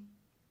see?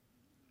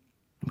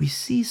 We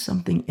see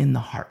something in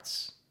the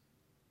hearts.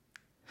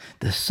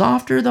 The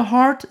softer the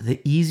heart, the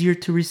easier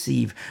to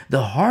receive.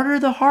 The harder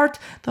the heart,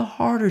 the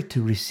harder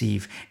to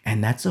receive.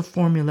 And that's a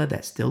formula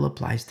that still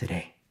applies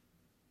today.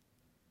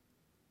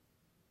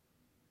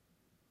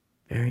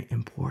 Very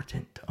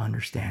important to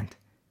understand.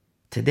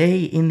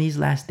 Today, in these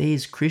last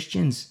days,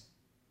 Christians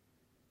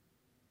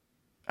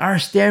are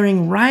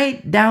staring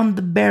right down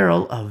the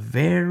barrel of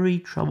very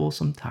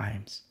troublesome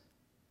times.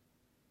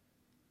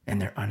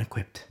 And they're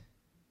unequipped.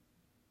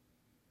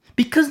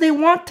 Because they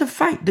want to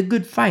fight the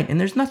good fight, and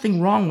there's nothing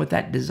wrong with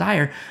that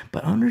desire.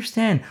 But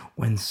understand,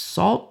 when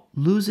salt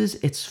loses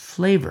its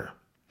flavor,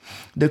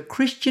 the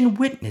Christian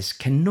witness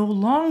can no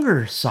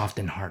longer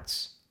soften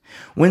hearts.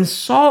 When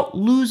salt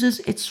loses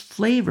its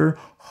flavor,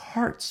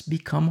 hearts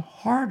become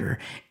harder.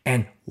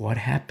 And what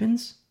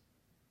happens?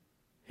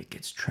 It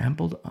gets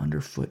trampled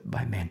underfoot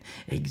by men.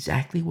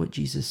 Exactly what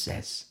Jesus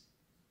says.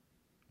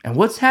 And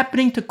what's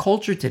happening to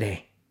culture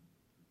today?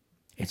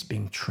 It's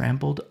being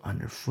trampled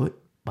underfoot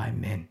by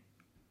men.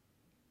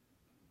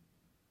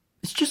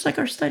 It's just like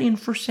our study in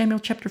 1 Samuel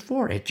chapter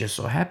 4. It just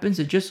so happens.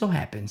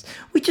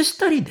 We just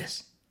studied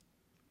this.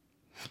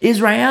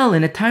 Israel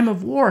in a time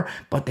of war,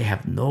 but they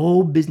have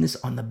no business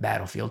on the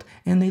battlefield,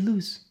 and they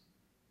lose.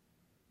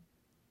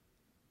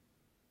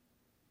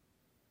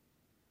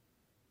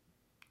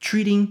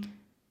 Treating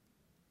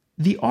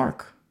the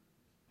ark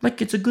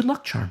like it's a good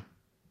luck charm.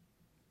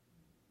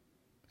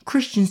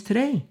 Christians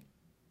today,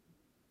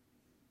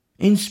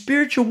 in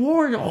spiritual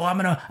war, I'm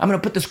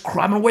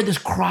gonna wear this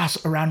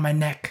cross around my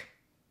neck.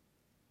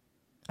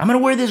 I'm going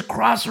to wear this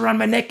cross around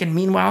my neck, and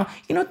meanwhile,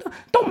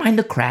 don't mind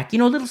the crack.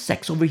 Little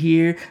sex over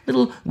here,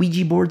 little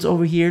Ouija boards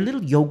over here,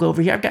 little yoga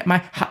over here. I've got my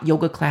hot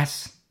yoga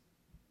class.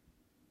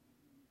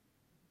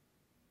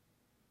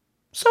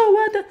 So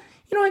what?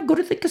 I go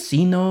to the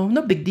casino.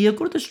 No big deal.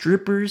 Go to the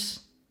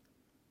strippers.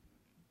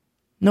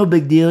 No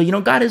big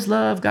deal. God is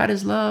love. God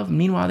is love.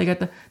 Meanwhile, they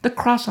got the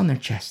cross on their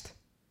chest,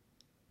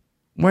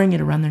 wearing it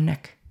around their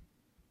neck.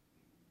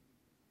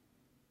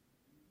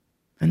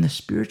 And the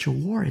spiritual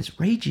war is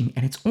raging,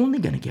 and it's only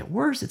going to get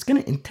worse. It's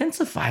going to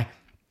intensify.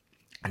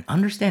 And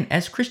understand,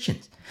 as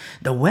Christians,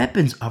 the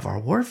weapons of our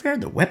warfare,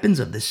 the weapons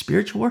of the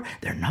spiritual war,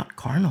 they're not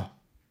carnal.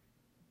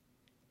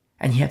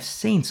 And you have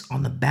saints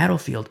on the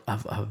battlefield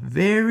of a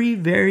very,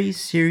 very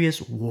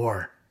serious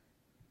war,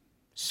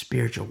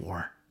 spiritual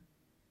war.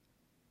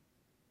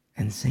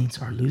 And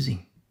saints are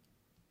losing.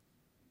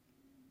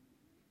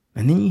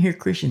 And then you hear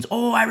Christians,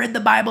 I read the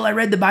Bible,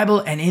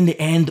 and in the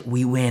end,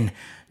 we win.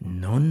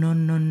 No.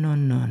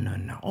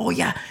 Oh,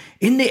 yeah,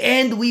 in the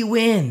end, we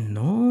win.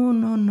 No.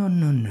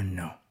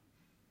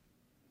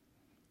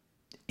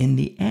 In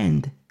the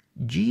end,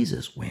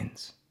 Jesus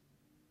wins.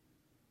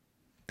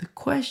 The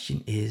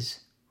question is,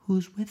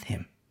 who's with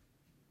him?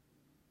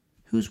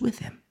 Who's with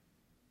him?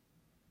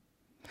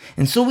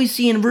 And so we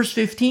see in verse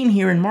 15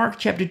 here in Mark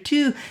chapter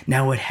 2,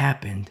 now it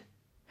happened,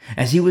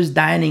 as he was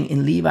dining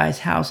in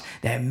Levi's house,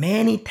 that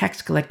many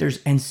tax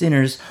collectors and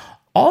sinners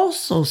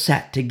also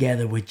sat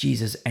together with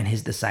Jesus and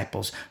his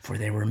disciples, for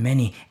there were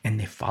many, and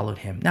they followed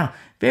him. Now,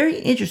 very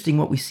interesting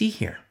what we see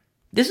here.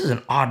 This is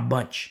an odd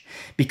bunch,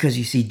 because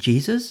you see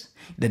Jesus,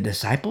 the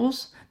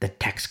disciples, the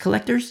tax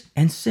collectors,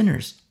 and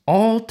sinners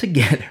all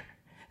together.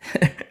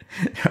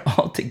 They're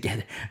all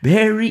together.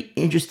 Very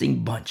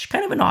interesting bunch.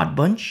 Kind of an odd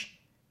bunch.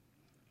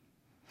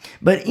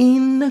 But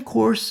in the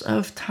course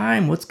of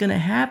time, what's going to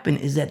happen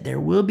is that there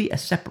will be a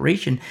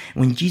separation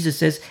when Jesus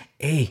says,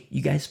 hey,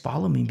 you guys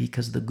follow me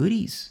because of the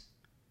goodies.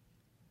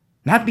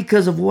 Not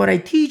because of what I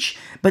teach,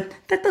 but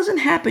that doesn't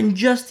happen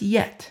just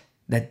yet.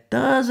 And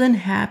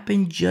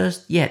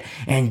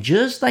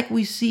just like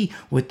we see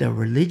with the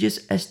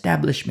religious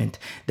establishment,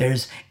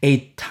 there's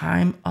a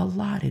time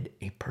allotted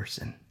a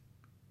person.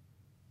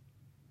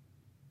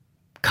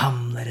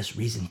 Come, let us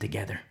reason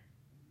together.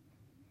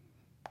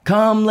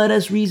 Come, let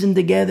us reason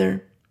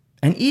together.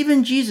 And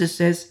even Jesus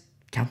says,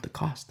 count the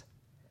cost.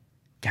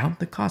 Count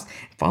the cost.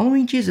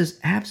 Following Jesus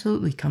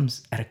absolutely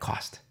comes at a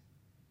cost.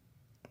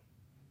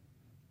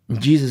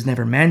 Jesus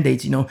never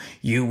mandates,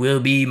 you will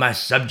be my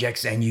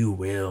subjects and you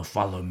will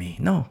follow me.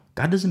 No,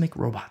 God doesn't make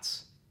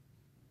robots.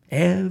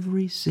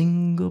 Every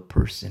single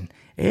person,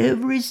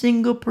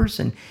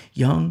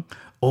 young,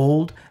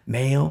 old,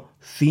 male,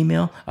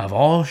 female, of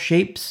all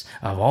shapes,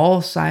 of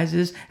all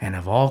sizes, and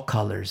of all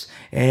colors,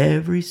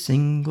 every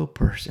single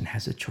person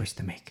has a choice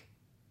to make.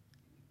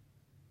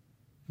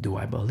 Do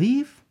I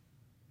believe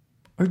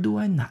or do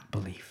I not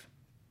believe?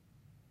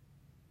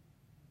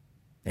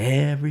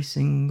 Every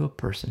single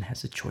person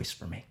has a choice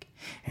to make.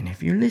 And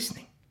if you're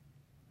listening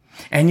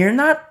and you're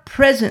not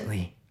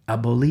presently a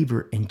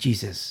believer in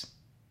Jesus,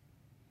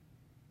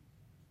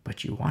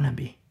 but you want to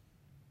be,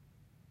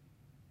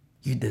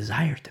 you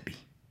desire to be,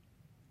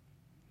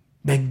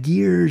 the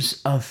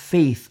gears of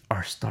faith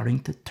are starting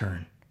to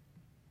turn,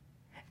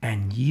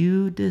 and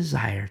you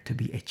desire to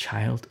be a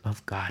child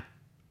of God,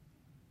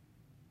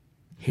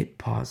 hit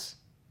pause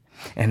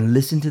and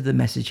listen to the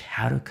message,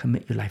 how to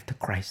commit your life to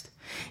Christ.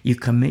 You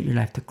commit your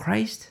life to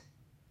Christ,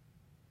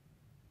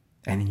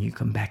 and then you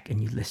come back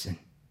and you listen.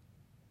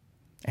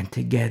 And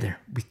together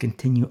we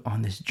continue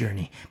on this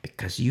journey,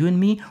 because you and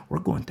me, we're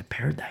going to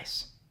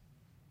paradise.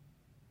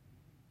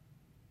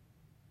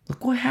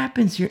 Look what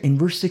happens here in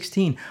verse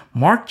 16.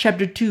 Mark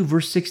chapter 2,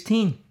 verse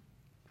 16.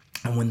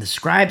 And when the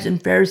scribes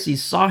and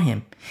Pharisees saw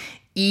him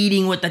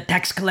eating with the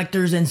tax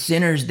collectors and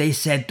sinners, they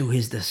said to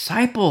his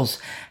disciples,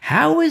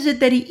 "How is it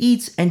that he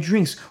eats and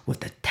drinks with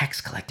the tax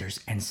collectors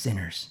and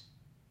sinners?"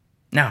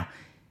 Now,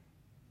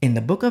 in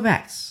the book of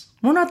Acts,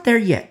 we're not there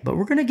yet, but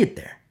we're going to get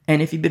there.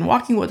 And if you've been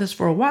walking with us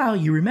for a while,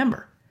 you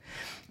remember.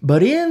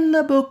 But in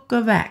the book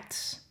of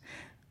Acts,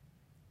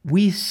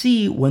 we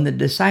see when the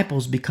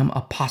disciples become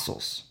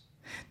apostles,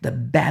 the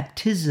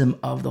baptism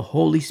of the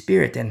Holy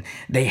Spirit, and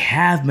they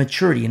have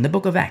maturity. In the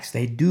book of Acts,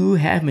 they do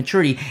have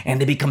maturity, and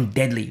they become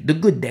deadly, the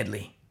good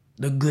deadly.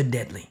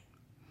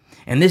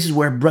 And this is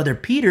where Brother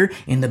Peter,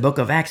 in the book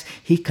of Acts,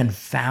 he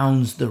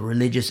confounds the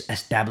religious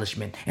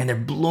establishment, and they're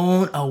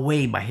blown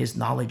away by his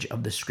knowledge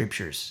of the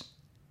scriptures.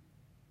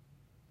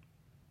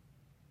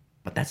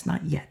 But that's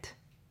not yet.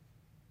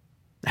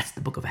 That's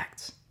the book of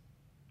Acts.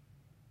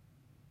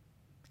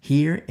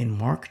 Here in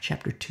Mark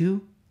chapter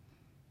 2,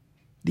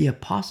 the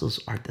apostles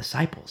are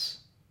disciples.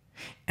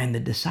 And the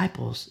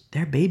disciples,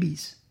 they're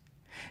babies.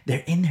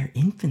 They're in their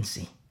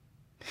infancy.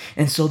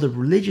 And so the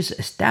religious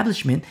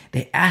establishment,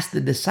 they ask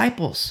the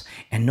disciples.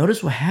 And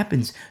notice what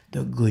happens.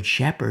 The good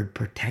shepherd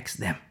protects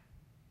them.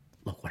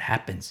 Look what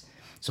happens.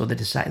 So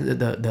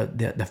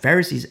the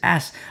Pharisees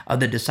ask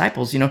the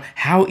disciples,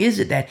 how is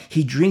it that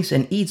he drinks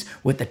and eats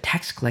with the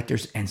tax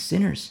collectors and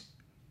sinners?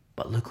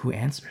 But look who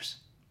answers.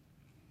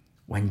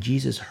 When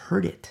Jesus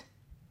heard it,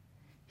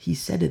 he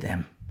said to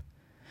them,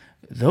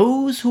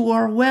 "Those who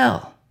are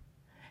well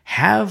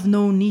have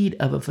no need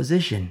of a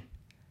physician,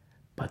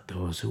 but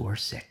those who are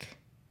sick."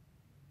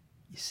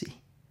 You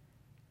see,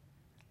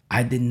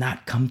 I did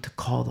not come to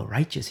call the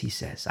righteous, he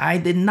says. I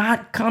did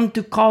not come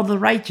to call the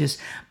righteous,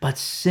 but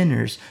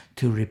sinners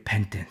to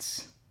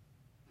repentance.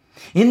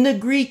 In the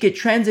Greek, it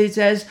translates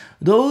as,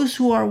 "Those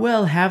who are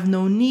well have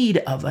no need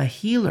of a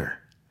healer,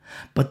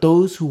 but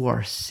those who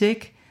are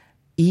sick,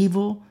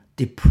 evil,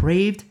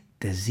 depraved,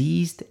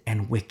 diseased,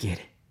 and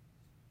wicked."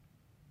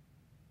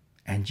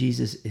 And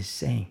Jesus is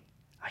saying,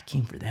 I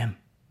came for them.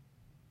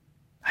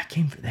 I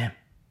came for them.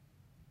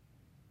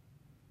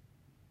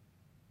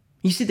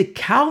 You see, the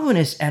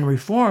Calvinists and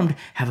Reformed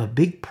have a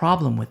big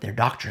problem with their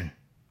doctrine.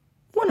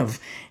 One of,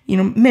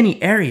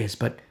 many areas,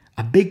 but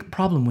a big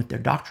problem with their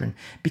doctrine.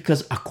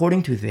 Because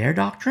according to their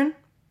doctrine,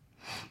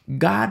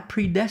 God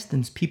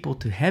predestines people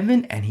to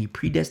heaven and he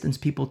predestines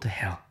people to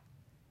hell.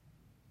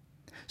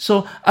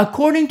 So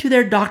according to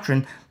their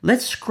doctrine,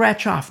 let's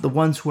scratch off the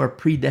ones who are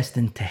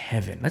predestined to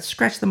heaven. Let's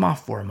scratch them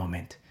off for a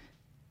moment.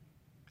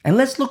 And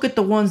let's look at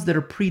the ones that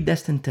are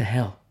predestined to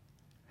hell.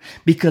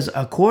 Because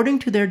according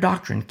to their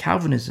doctrine,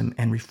 Calvinism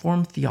and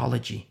Reformed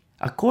theology,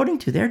 according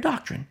to their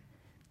doctrine,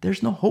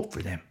 there's no hope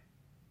for them.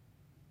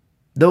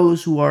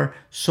 Those who are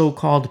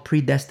so-called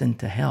predestined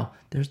to hell,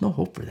 there's no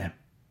hope for them.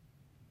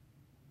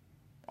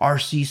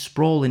 R.C.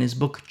 Sproul, in his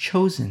book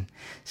Chosen,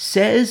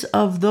 says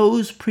of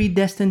those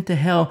predestined to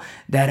hell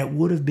that it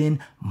would have been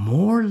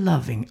more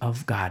loving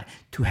of God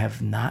to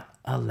have not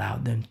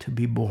allowed them to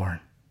be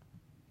born.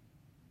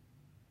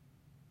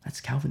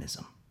 That's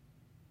Calvinism.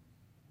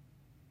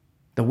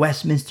 The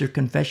Westminster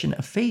Confession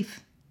of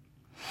Faith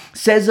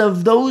says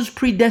of those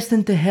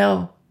predestined to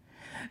hell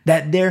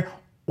that their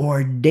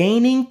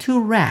ordaining to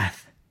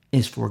wrath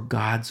is for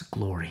God's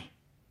glory.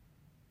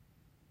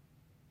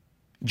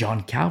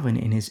 John Calvin,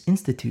 in his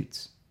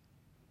Institutes,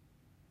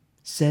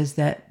 says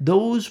that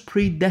those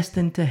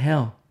predestined to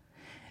hell,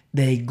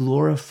 they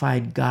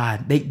glorified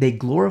God. They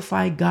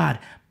glorify God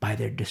by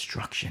their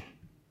destruction.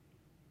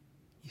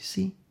 You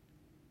see?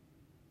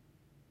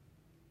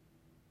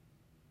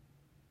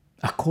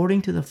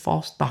 According to the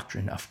false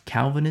doctrine of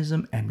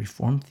Calvinism and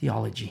Reformed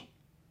theology,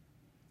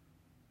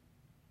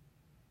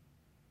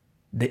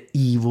 the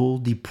evil,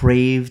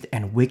 depraved,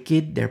 and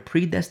wicked, they're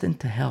predestined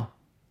to hell.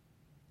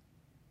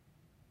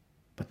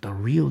 But the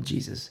real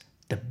Jesus,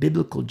 the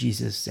biblical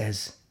Jesus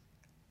says,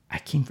 I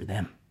came for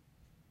them.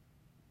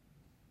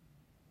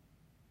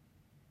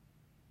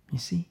 You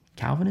see,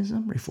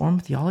 Calvinism,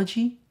 Reformed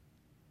theology.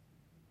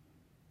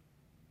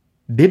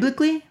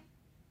 Biblically,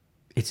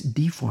 it's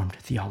deformed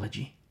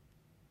theology.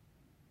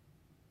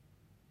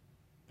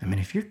 I mean,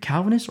 if you're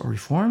Calvinist or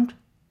Reformed,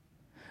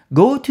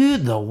 go to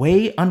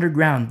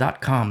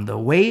thewayunderground.com,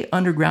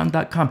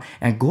 thewayunderground.com,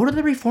 and go to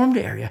the Reformed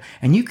area,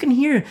 and you can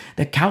hear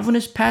the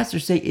Calvinist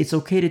pastors say it's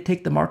okay to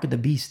take the mark of the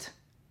beast.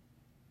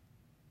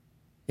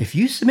 If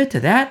you submit to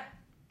that,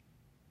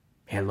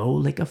 hello,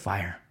 lake of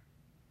fire.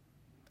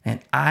 And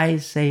I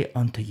say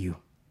unto you,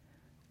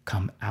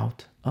 come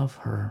out of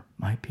her,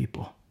 my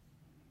people.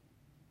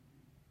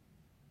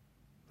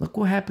 Look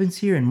what happens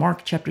here in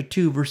Mark chapter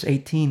 2, verse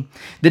 18.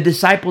 The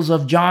disciples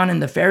of John and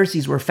the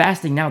Pharisees were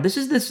fasting. Now, this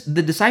is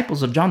the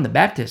disciples of John the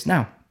Baptist.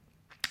 Now,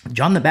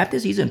 John the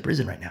Baptist, he's in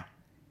prison right now.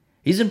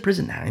 He's in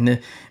prison now. In the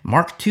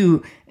Mark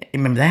 2,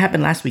 remember that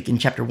happened last week in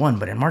chapter 1,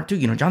 but in Mark 2,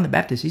 John the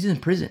Baptist, he's in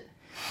prison.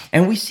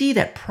 And we see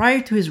that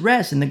prior to his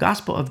arrest in the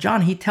Gospel of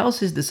John, he tells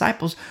his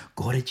disciples,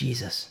 go to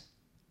Jesus.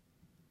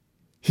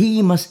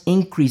 He must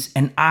increase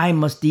and I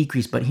must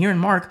decrease. But here in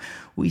Mark,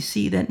 we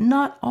see that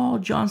not all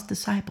John's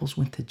disciples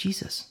went to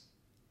Jesus.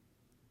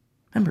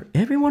 Remember,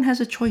 everyone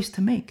has a choice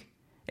to make.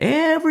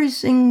 Every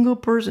single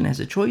person has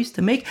a choice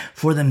to make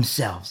for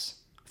themselves.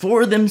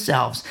 For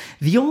themselves.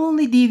 The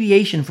only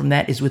deviation from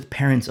that is with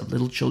parents of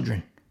little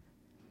children.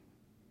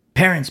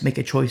 Parents make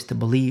a choice to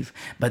believe,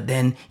 but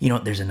then,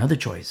 there's another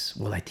choice.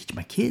 Will I teach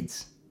my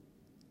kids?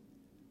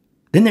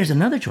 Then there's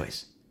another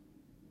choice.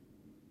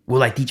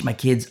 Will I teach my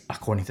kids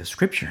according to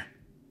Scripture?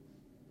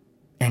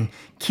 And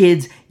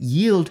kids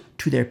yield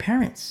to their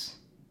parents.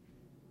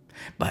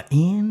 But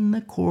in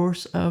the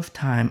course of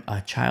time,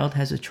 a child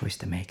has a choice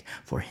to make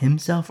for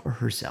himself or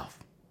herself.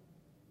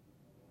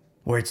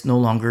 Where it's no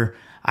longer,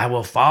 I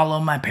will follow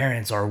my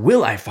parents, or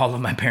will I follow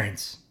my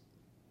parents?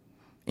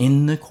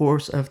 In the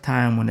course of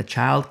time, when a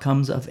child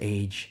comes of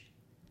age,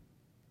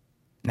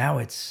 now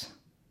it's,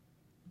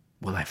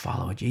 will I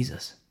follow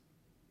Jesus?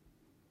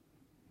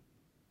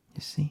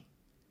 You see?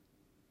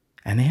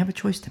 And they have a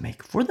choice to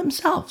make for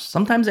themselves.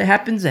 Sometimes it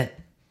happens at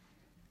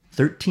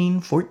 13,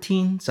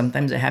 14.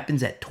 Sometimes it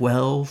happens at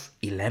 12,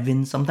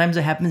 11. Sometimes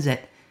it happens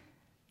at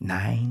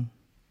 9,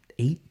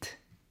 8,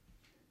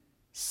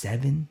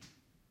 7.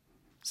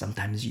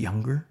 Sometimes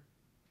younger.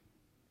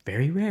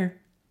 Very rare,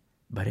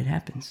 but it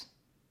happens.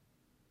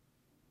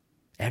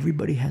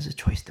 Everybody has a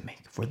choice to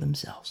make for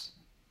themselves.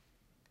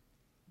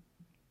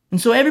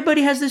 And so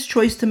everybody has this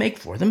choice to make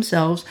for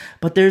themselves,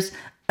 but there's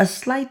a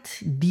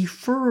slight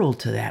deferral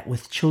to that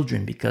with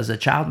children, because a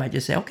child might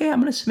just say, okay, I'm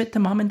going to submit to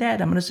mom and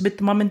dad. I'm going to submit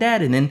to mom and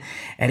dad. And then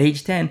at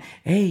age 10,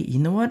 hey, you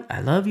know what?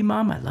 I love you,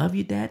 mom. I love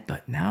you, dad.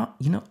 But now,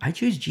 I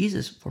choose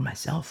Jesus for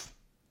myself.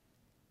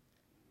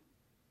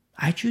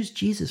 I choose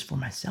Jesus for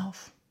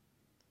myself.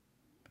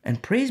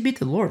 And praise be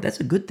to the Lord.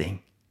 That's a good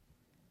thing.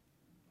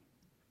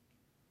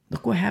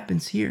 Look what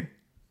happens here.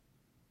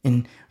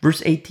 In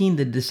verse 18,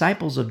 the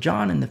disciples of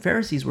John and the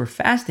Pharisees were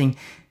fasting.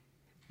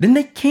 Then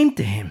they came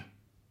to him.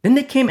 Then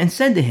they came and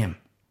said to him,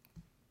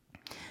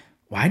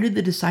 why do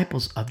the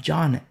disciples of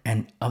John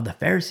and of the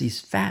Pharisees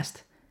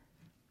fast,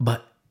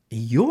 but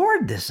your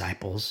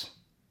disciples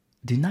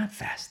do not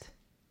fast?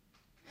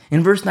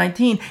 In verse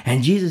 19,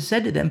 and Jesus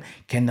said to them,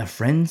 can the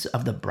friends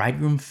of the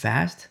bridegroom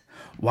fast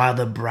while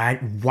the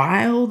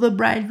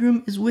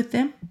bridegroom is with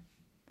them?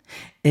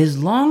 As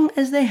long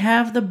as they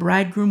have the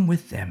bridegroom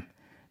with them,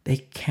 they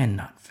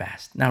cannot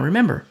fast. Now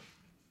remember,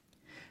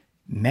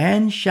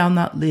 man shall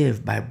not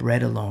live by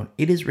bread alone.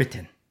 It is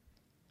written,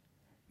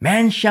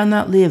 man shall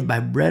not live by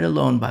bread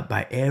alone, but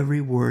by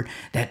every word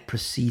that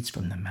proceeds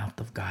from the mouth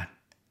of God.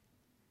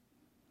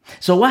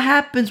 So what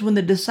happens when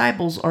the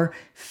disciples are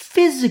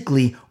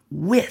physically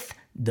with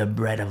the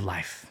bread of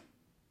life?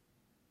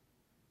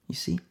 You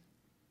see?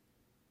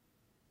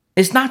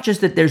 It's not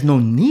just that there's no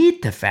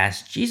need to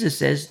fast. Jesus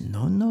says,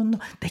 no.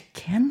 They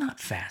cannot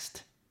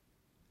fast.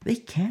 They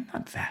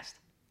cannot fast.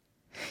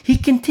 He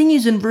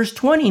continues in verse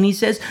 20 and he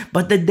says,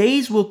 but the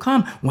days will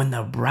come when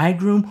the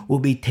bridegroom will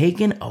be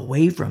taken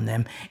away from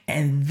them,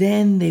 and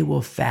then they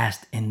will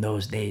fast in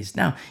those days.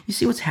 Now, you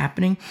see what's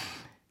happening?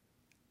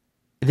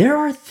 There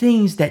are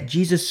things that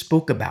Jesus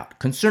spoke about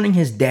concerning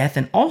his death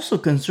and also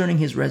concerning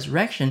his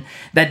resurrection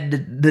that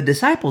the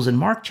disciples in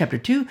Mark chapter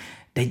 2,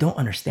 they don't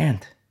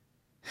understand.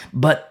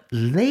 But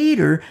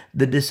later,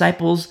 the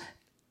disciples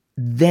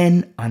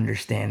then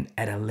understand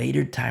at a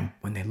later time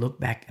when they look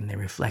back and they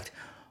reflect,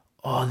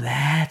 oh,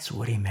 that's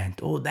what he meant.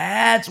 Oh,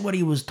 that's what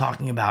he was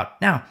talking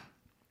about. Now,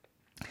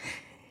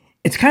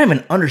 it's kind of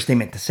an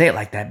understatement to say it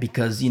like that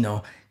because,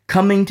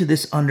 coming to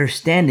this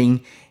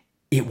understanding,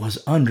 it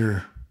was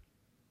under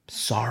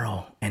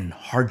sorrow and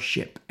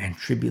hardship and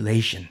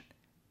tribulation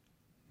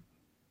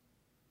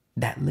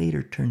that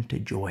later turned to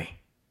joy.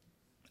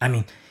 I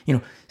mean,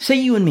 say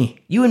you and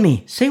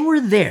me, say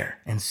we're there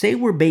and say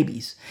we're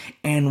babies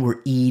and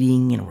we're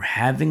eating and we're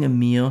having a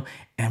meal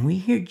and we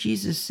hear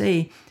Jesus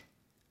say,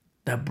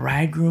 the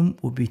bridegroom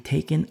will be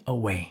taken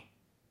away.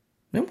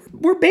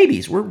 We're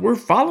babies. We're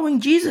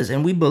following Jesus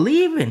and we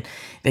believe in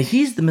that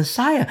he's the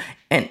Messiah.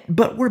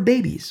 But we're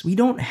babies. We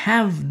don't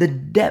have the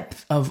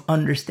depth of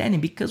understanding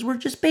because we're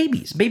just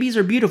babies. Babies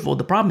are beautiful.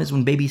 The problem is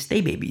when babies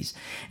stay babies.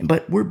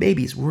 But we're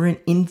babies. We're in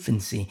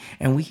infancy.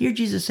 And we hear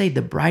Jesus say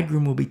the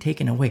bridegroom will be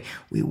taken away.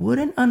 We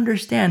wouldn't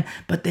understand,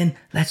 but then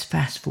let's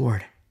fast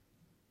forward.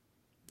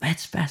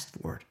 Let's fast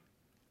forward.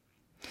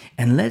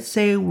 And let's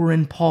say we're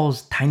in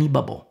Paul's tiny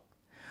bubble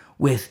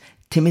with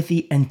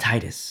Timothy and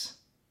Titus.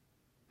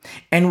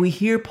 And we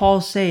hear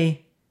Paul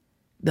say,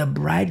 the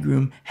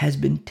bridegroom has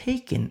been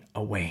taken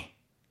away.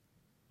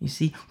 You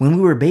see, when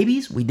we were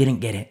babies, we didn't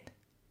get it.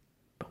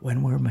 But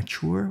when we're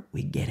mature,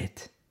 we get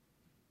it.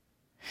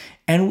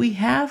 And we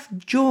have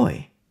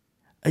joy,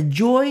 a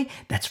joy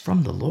that's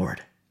from the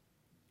Lord.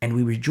 And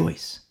we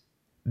rejoice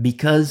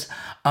because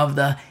of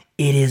it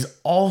is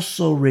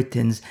also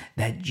written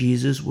that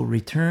Jesus will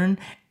return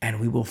and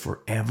we will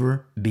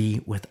forever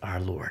be with our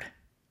Lord.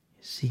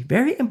 See,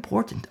 very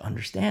important to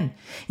understand.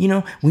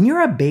 When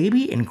you're a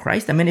baby in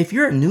Christ, if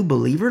you're a new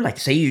believer, like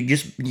say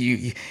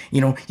you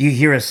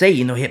hear us say,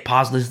 hit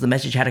pause, listen to the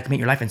message, how to commit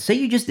your life, and say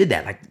you just did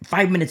that like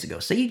 5 minutes ago.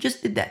 Say you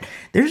just did that.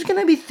 There's going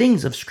to be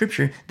things of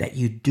Scripture that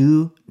you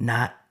do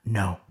not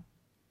know.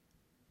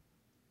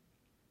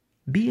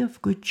 Be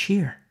of good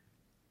cheer.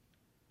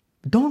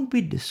 Don't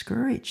be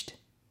discouraged.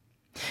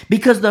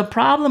 Because the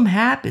problem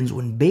happens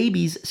when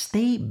babies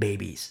stay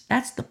babies.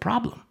 That's the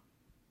problem.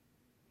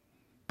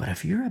 But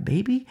if you're a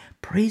baby,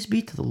 praise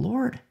be to the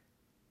Lord.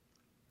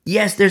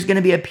 Yes, there's going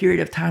to be a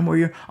period of time where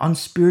you're on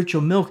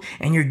spiritual milk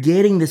and you're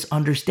getting this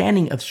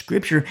understanding of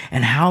Scripture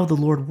and how the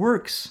Lord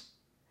works.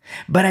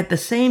 But at the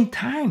same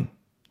time,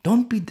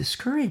 don't be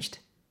discouraged.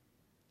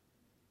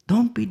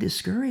 Don't be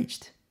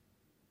discouraged.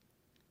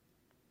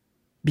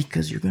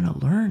 Because you're going to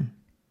learn.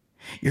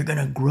 You're going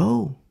to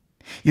grow.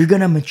 You're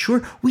going to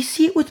mature. We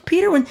see it with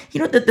Peter when,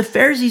 the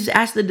Pharisees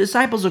asked the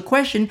disciples a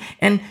question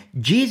and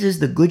Jesus,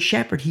 the good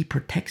shepherd, he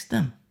protects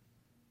them.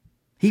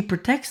 He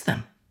protects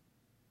them.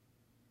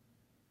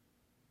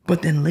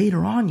 But then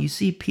later on, you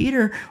see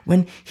Peter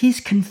when he's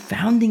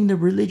confounding the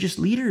religious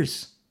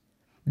leaders.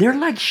 They're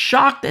like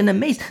shocked and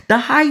amazed. The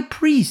high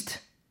priest.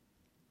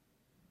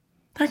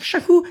 Like,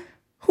 who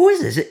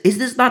is this? Is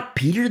this not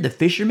Peter the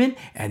fisherman?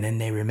 And then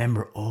they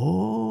remember,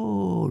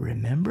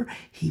 remember?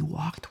 He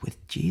walked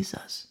with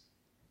Jesus.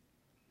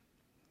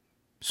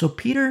 So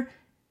Peter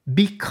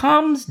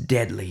becomes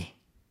deadly,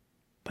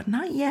 but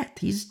not yet.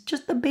 He's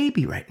just a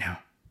baby right now.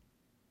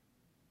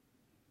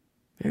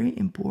 Very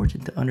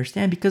important to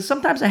understand because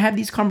sometimes I have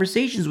these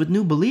conversations with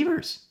new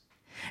believers.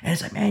 And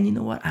it's like, man, you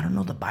know what? I don't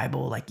know the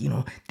Bible like,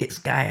 this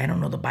guy. I don't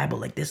know the Bible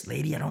like this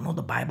lady. I don't know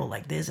the Bible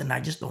like this. And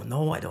I just don't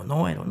know. I don't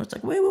know. It's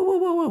like,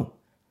 whoa.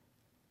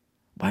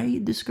 Why are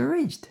you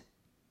discouraged?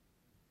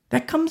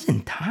 That comes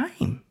in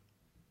time.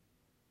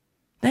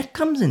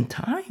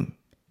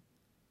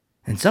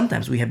 And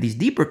sometimes we have these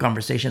deeper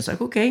conversations like,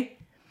 okay,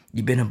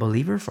 you've been a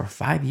believer for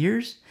 5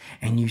 years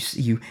and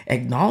you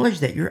acknowledge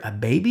that you're a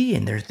baby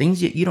and there are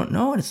things that you don't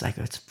know. And it's like,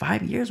 it's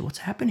 5 years. What's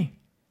happening?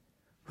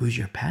 Who's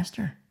your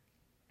pastor?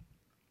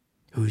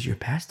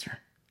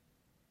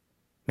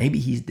 Maybe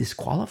he's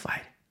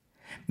disqualified.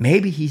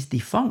 Maybe he's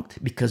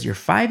defunct because you're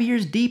 5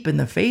 years deep in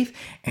the faith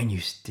and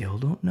you still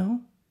don't know.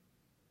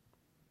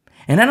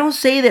 And I don't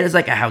say that as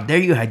like a how dare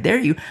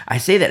you. I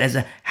say that as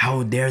a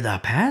how dare the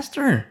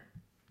pastor.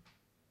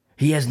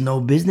 He has no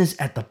business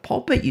at the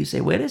pulpit. You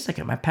say, wait a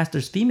second, my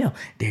pastor's female.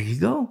 There you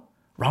go.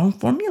 Wrong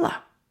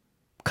formula.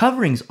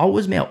 Coverings,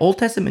 always male. Old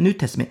Testament, New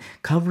Testament.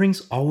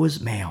 Coverings,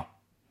 always male.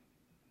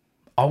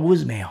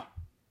 Always male.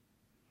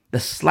 The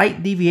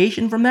slight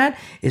deviation from that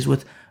is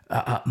with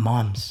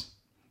moms.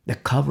 The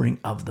covering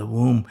of the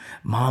womb.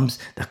 Moms,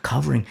 the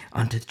covering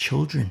unto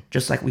children.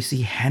 Just like we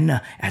see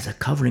Hannah as a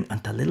covering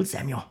unto little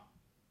Samuel.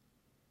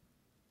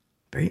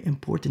 Very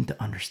important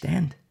to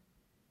understand.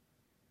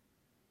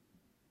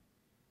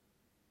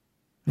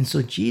 And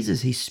so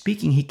Jesus, he's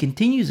speaking, he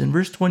continues in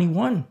verse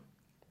 21.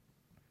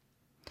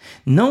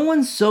 No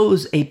one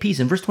sews a piece,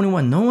 in verse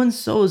 21, no one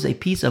sews a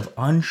piece of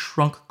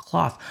unshrunk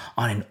cloth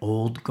on an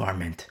old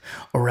garment,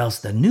 or else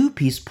the new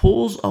piece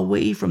pulls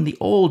away from the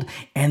old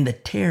and the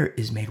tear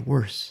is made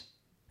worse.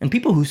 And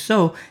people who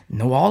sew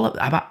know all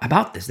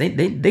about this.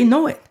 They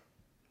know it.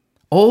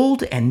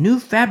 Old and new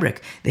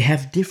fabric, they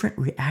have different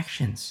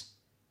reactions.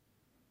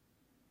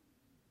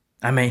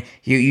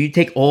 You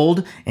take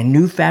old and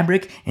new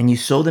fabric and you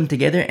sew them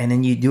together, and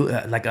then you do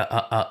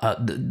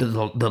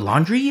the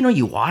laundry.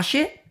 You wash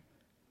it,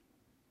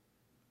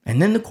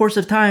 and then in the course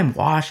of time,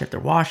 wash after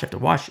wash after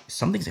wash,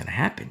 something's gonna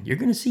happen. You're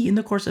gonna see in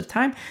the course of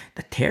time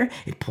the tear.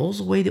 It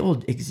pulls away the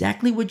old.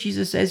 Exactly what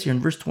Jesus says here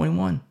in verse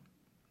 21.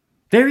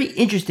 Very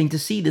interesting to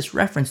see this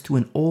reference to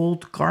an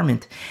old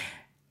garment,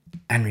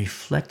 and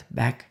reflect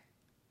back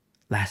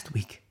last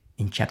week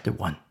in chapter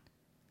 1.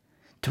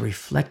 To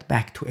reflect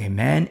back to a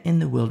man in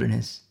the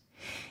wilderness,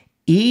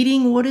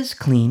 eating what is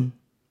clean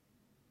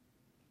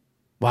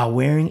while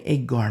wearing a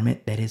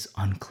garment that is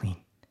unclean.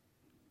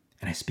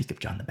 And I speak of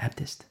John the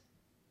Baptist.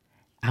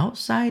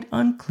 Outside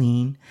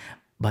unclean,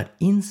 but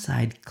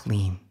inside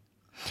clean.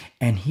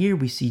 And here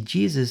we see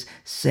Jesus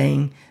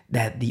saying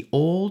that the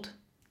old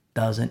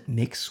doesn't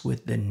mix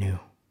with the new.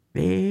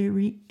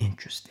 Very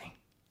interesting.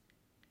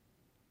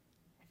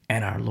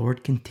 And our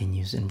Lord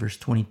continues in verse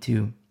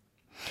 22.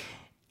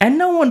 And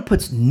no one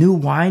puts new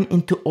wine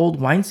into old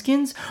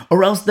wineskins,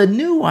 or else the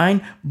new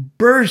wine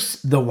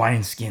bursts the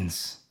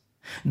wineskins.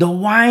 The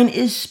wine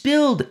is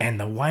spilled, and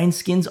the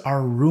wineskins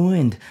are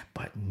ruined.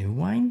 But new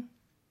wine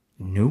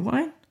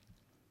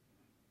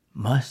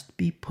must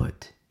be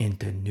put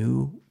into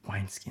new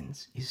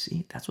wineskins. You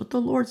see, that's what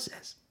the Lord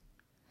says.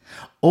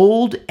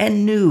 Old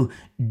and new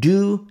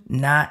do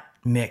not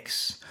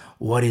mix.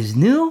 What is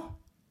new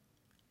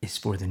is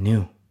for the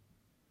new.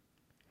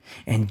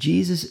 And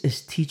Jesus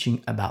is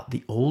teaching about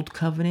the old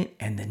covenant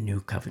and the new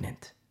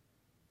covenant.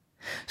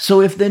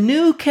 So if the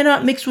new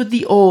cannot mix with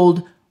the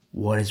old,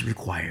 what is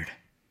required?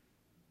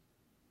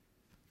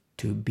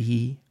 To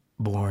be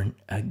born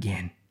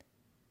again.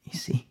 You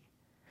see,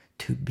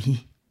 to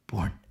be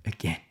born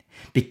again.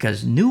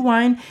 Because new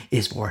wine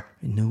is for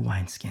new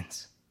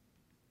wineskins.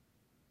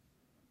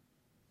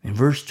 In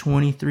verse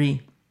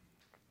 23,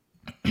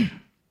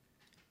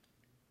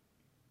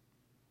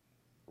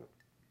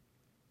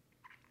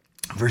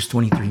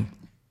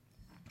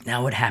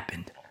 now it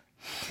happened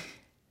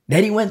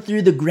that he went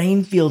through the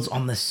grain fields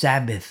on the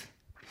Sabbath.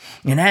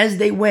 And as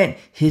they went,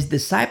 his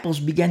disciples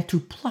began to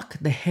pluck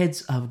the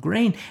heads of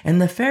grain.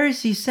 And the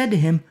Pharisees said to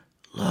him,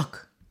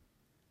 "Look,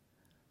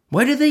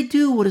 why do they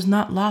do what is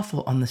not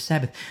lawful on the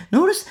Sabbath?"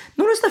 Notice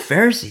the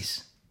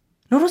Pharisees.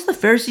 Notice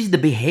the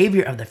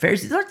behavior of the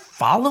Pharisees. They're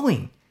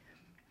following.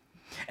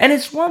 And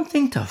it's one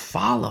thing to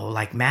follow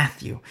like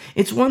Matthew.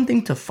 It's one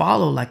thing to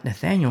follow like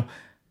Nathaniel.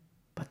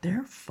 But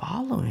they're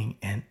following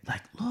and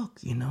like, look,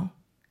 they're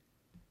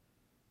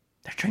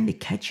trying to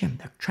catch him.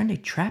 They're trying to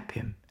trap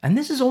him. And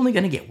this is only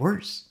going to get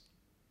worse.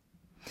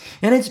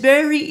 And it's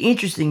very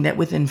interesting that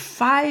within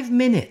 5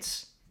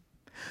 minutes,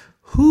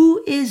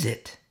 who is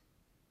it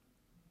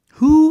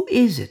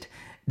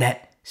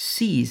that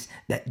sees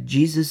that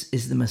Jesus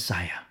is the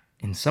Messiah?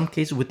 In some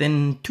cases,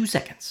 within 2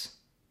 seconds.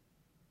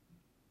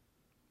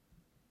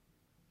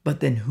 But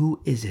then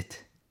who is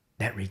it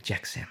that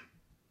rejects him?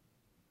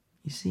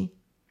 You see?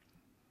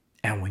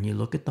 And when you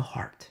look at the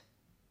heart,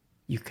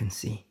 you can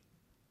see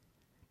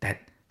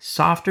that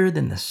softer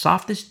than the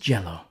softest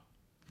jello,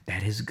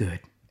 that is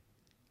good.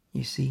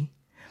 You see?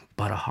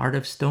 But a heart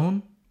of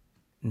stone,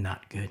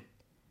 not good.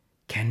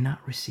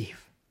 Cannot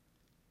receive.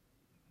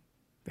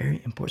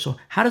 Very important. So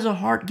how does a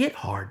heart get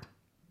hard?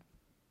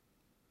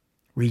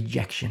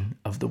 Rejection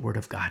of the word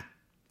of God.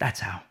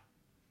 That's how.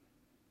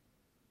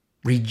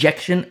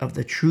 Rejection of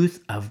the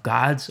truth of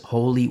God's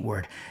holy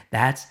word.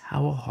 That's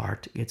how a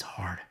heart gets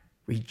hard.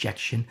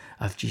 Rejection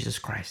of Jesus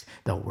Christ.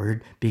 The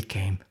word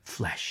became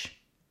flesh.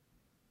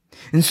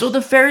 And so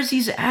the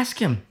Pharisees ask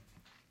him,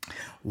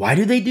 why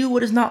do they do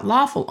what is not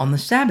lawful on the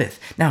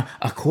Sabbath? Now,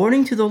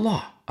 according to the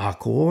law,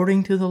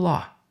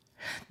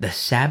 the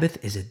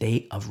Sabbath is a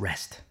day of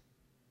rest.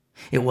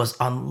 It was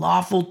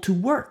unlawful to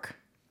work.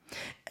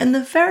 And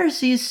the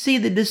Pharisees see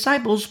the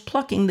disciples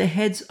plucking the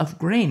heads of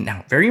grain.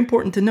 Now, very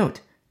important to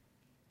note,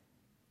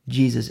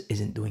 Jesus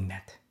isn't doing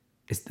that.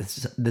 It's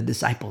the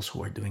disciples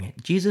who are doing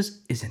it. Jesus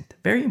isn't.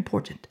 Very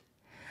important.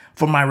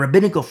 For my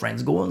rabbinical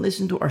friends, go and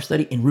listen to our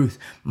study in Ruth,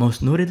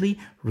 most notably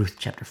Ruth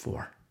chapter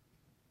 4.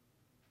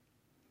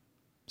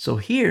 So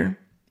here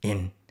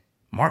in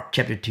Mark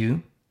chapter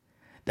 2,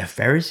 the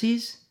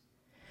Pharisees,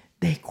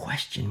 they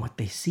question what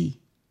they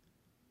see.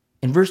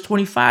 In verse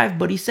 25,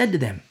 but he said to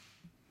them,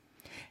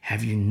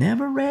 have you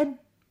never read?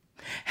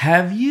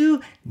 Have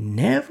you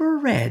never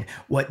read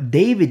what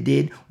David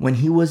did when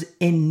he was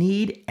in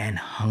need and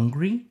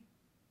hungry?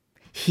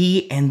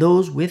 He and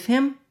those with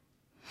him?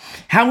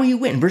 How he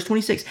went, in verse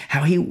 26,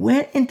 how he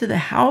went into the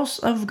house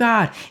of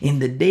God in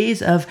the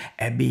days of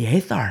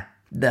Abiathar,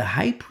 the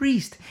high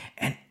priest,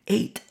 and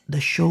ate the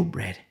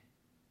showbread.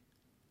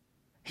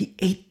 He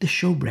ate the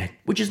showbread,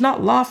 which is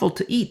not lawful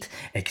to eat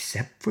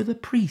except for the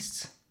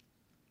priests,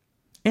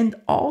 and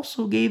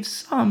also gave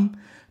some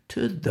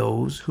to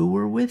those who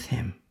were with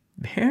him.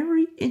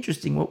 Very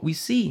interesting what we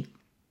see.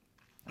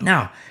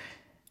 Now,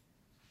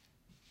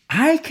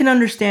 I can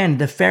understand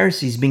the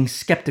Pharisees being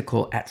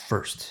skeptical at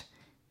first.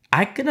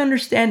 I can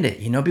understand it.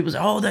 People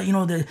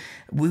say,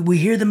 we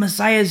hear the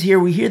Messiah's here.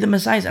 We hear the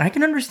Messiah's. And I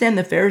can understand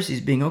the Pharisees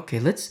being, okay,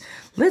 let's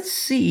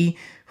see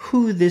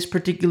who this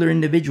particular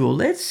individual,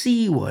 let's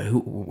see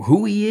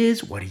who he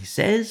is, what he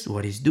says,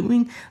 what he's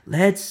doing.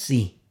 Let's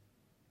see.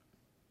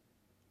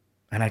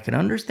 And I can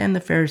understand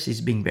the Pharisees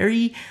being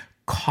very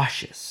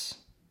cautious.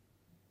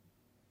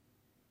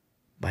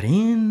 But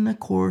in the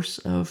course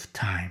of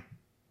time,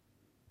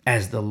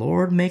 as the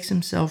Lord makes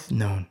himself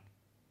known,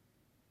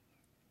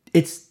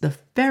 it's the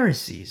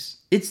Pharisees,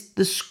 it's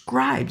the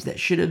scribes that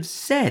should have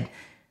said,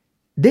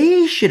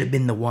 they should have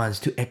been the ones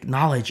to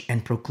acknowledge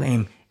and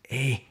proclaim,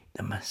 hey,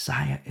 the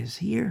Messiah is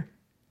here.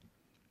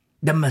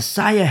 The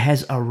Messiah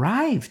has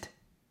arrived.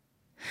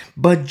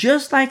 But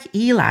just like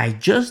Eli,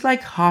 just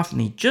like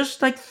Hophni,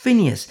 just like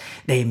Phinehas,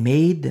 they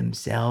made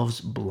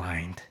themselves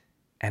blind.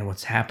 And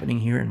what's happening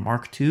here in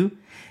Mark 2?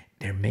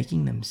 They're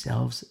making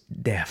themselves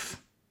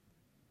deaf.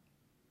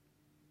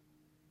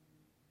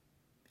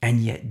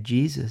 And yet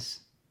Jesus,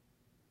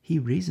 he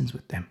reasons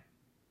with them.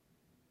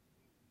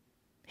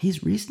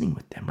 He's reasoning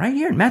with them. Right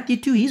here in Matthew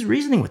 2, he's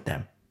reasoning with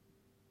them.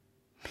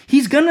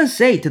 He's going to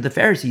say to the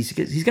Pharisees,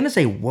 he's going to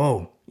say,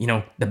 woe,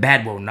 the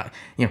bad woe, not,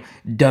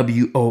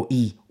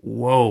 W-O-E,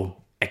 woe,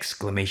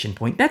 exclamation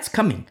point. That's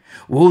coming.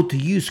 Woe to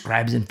you,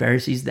 scribes and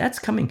Pharisees, that's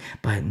coming.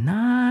 But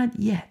not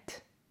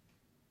yet.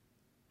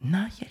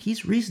 Not yet.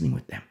 He's reasoning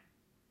with them.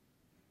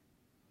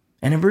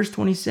 And in verse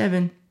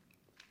 27,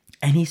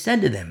 and he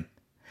said to them,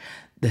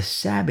 the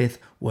Sabbath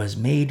was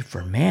made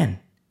for man,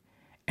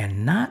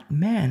 and not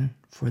man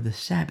for the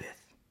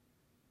Sabbath.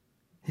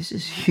 This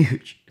is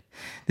huge.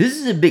 This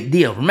is a big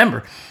deal.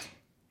 Remember,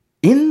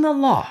 in the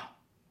law,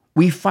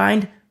 we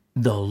find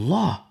the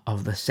law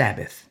of the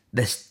Sabbath,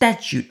 the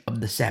statute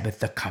of the Sabbath,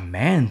 the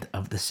command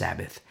of the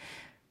Sabbath.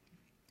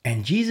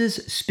 And Jesus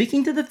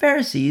speaking to the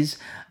Pharisees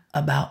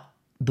about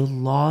the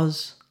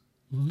law's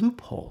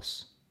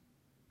loopholes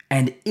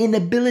and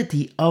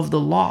inability of the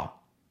law.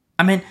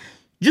 I mean,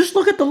 just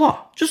look at the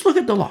law. Just look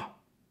at the law.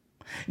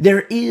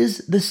 There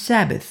is the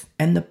Sabbath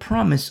and the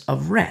promise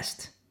of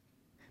rest.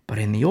 But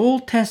in the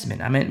Old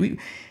Testament,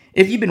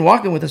 if you've been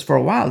walking with us for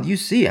a while, you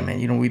see,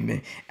 we've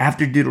been,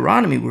 after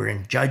Deuteronomy, we're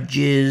in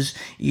Judges,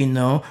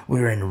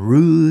 we're in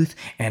Ruth,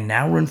 and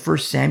now we're in 1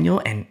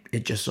 Samuel. And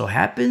it just so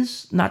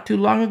happens, not too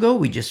long ago,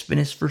 we just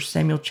finished 1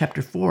 Samuel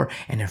chapter 4.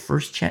 And in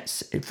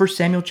 1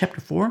 Samuel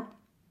chapter 4,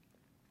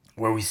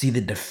 where we see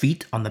the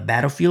defeat on the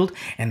battlefield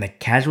and the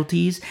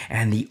casualties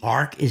and the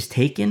ark is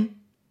taken,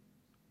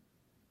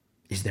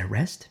 is there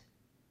rest?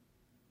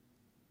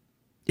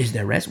 Is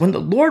there rest? When the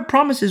Lord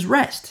promises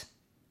rest.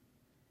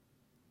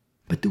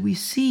 But do we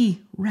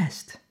see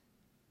rest?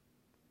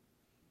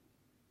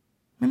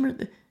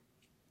 Remember,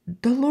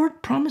 the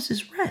Lord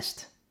promises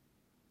rest.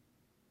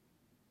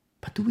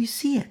 But do we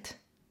see it?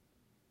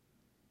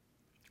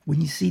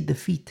 When you see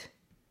defeat,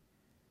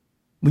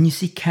 when you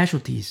see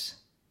casualties,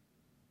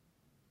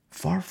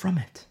 far from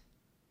it.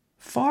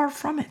 Far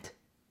from it.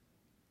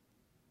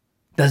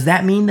 Does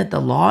that mean that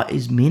the law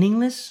is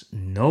meaningless?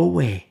 No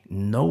way,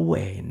 no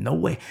way, no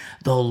way.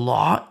 The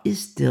law is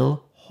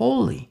still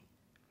holy.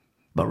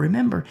 But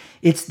remember,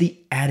 it's the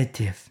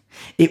additive.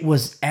 It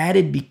was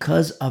added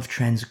because of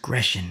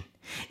transgression.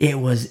 It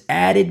was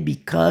added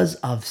because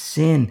of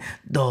sin.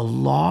 The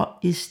law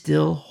is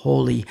still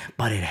holy,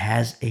 but it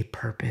has a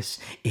purpose.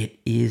 It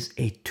is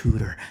a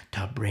tutor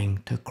to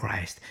bring to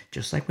Christ,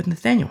 just like with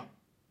Nathanael.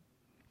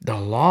 The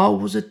law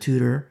was a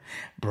tutor,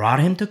 brought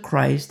him to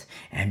Christ,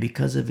 and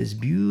because of his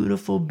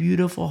beautiful,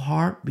 beautiful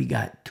heart, we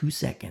got 2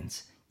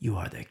 seconds. You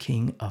are the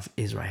King of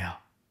Israel.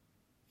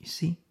 You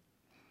see?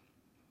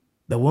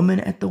 The woman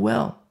at the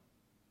well.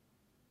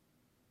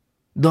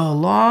 The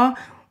law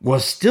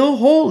was still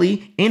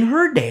holy in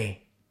her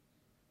day.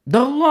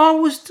 The law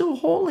was still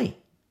holy.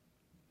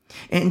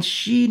 And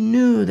she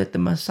knew that the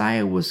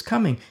Messiah was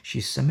coming.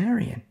 She's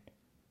Samaritan.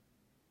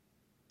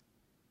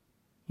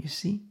 You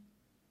see?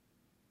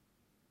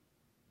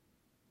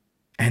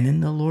 And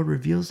then the Lord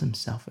reveals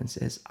himself and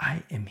says,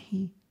 I am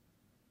he.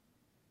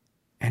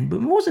 But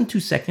it wasn't 2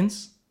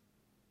 seconds.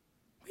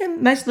 We had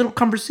a nice little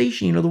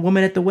conversation, the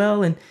woman at the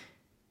well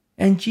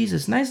and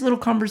Jesus. Nice little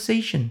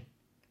conversation.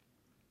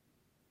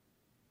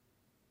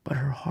 But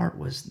her heart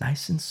was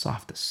nice and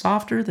soft,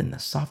 softer than the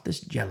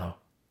softest jello.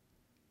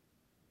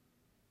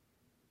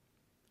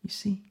 You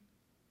see?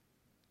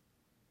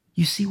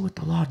 You see what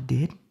the law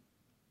did?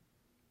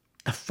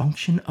 The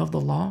function of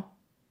the law?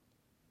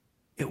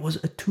 It was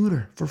a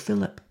tutor for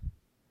Philip,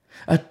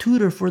 a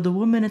tutor for the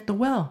woman at the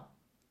well,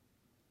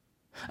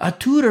 a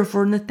tutor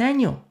for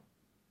Nathanael,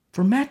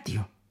 for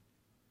Matthew,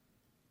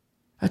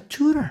 a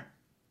tutor.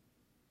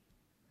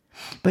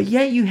 But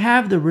yet you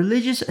have the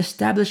religious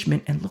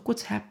establishment, and look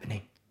what's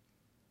happening.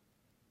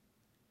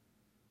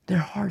 Their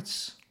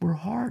hearts were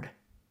hard.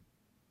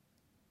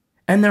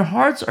 And their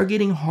hearts are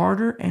getting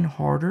harder and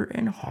harder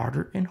and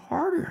harder and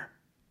harder.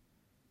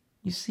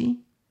 You see?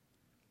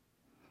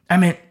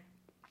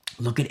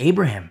 Look at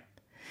Abraham.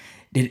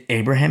 Did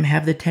Abraham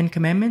have the 10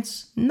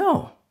 commandments?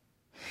 No.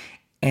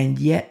 And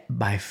yet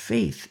by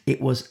faith it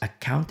was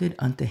accounted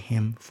unto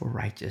him for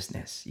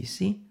righteousness. You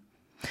see?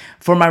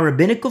 For my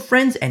rabbinical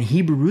friends and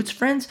Hebrew roots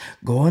friends,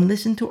 go and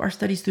listen to our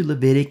studies through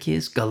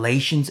Leviticus,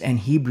 Galatians, and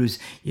Hebrews.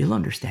 You'll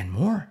understand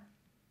more.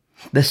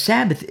 The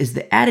Sabbath is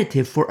the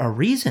additive for a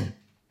reason.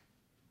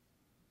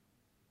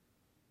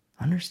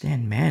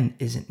 Understand, man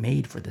isn't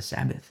made for the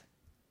Sabbath.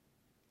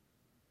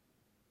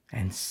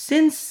 And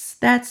since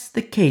that's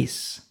the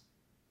case,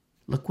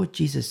 look what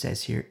Jesus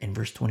says here in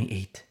verse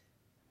 28.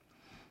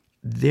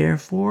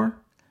 Therefore,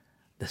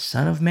 the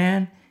Son of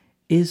Man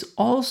is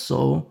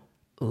also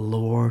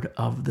Lord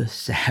of the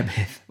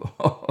Sabbath.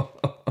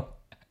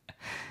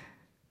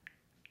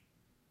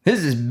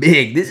 This is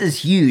big. This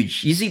is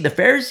huge. You see, the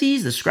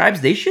Pharisees, the scribes,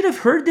 they should have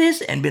heard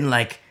this and been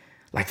like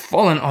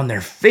fallen on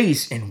their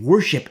face in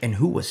worship and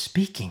who was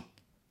speaking.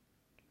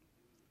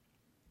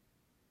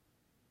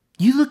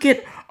 You look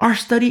at our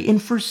study in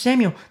 1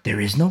 Samuel, there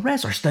is no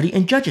rest. Our study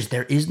in Judges,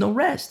 there is no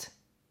rest.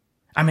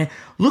 I mean,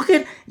 look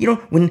at,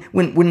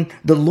 when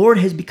the Lord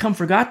has become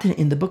forgotten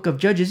in the book of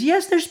Judges,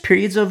 yes, there's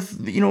periods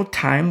of,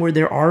 time where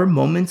there are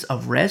moments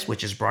of rest,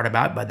 which is brought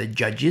about by the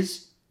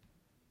judges.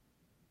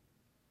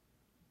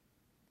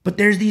 But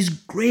there's these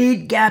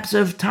great gaps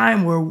of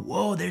time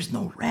where, there's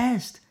no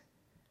rest.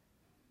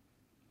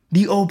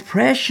 The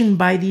oppression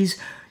by these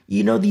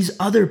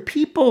other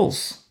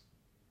peoples,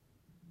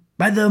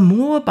 by the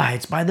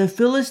Moabites, by the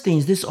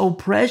Philistines, this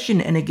oppression,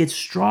 and it gets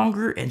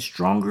stronger and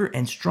stronger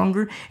and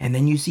stronger. And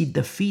then you see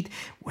defeat.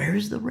 Where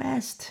is the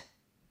rest?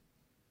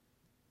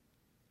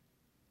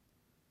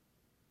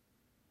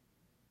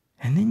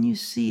 And then you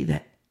see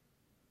that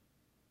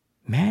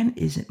man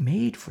isn't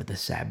made for the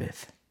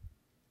Sabbath.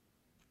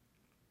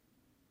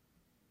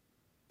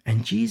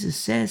 And Jesus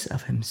says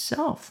of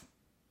himself,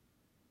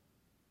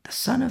 the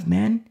Son of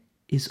Man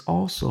is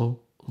also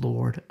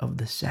Lord of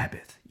the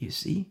Sabbath. You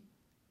see?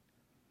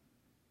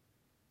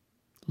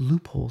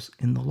 Loopholes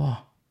in the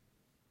law,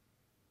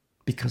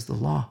 because the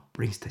law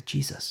brings to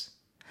Jesus.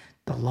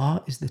 The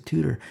law is the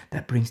tutor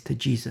that brings to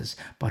Jesus,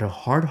 but a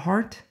hard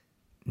heart,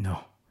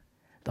 no.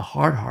 The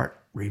hard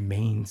heart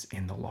remains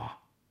in the law,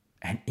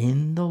 and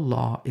in the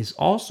law is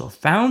also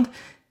found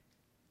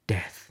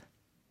death.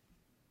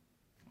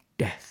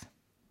 Death.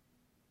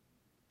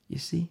 You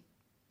see?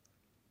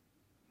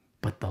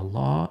 But the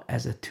law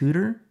as a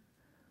tutor,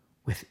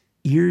 with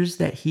ears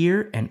that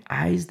hear and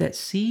eyes that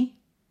see,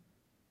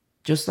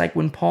 just like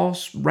when Paul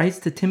writes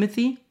to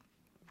Timothy,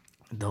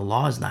 the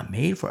law is not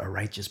made for a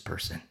righteous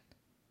person.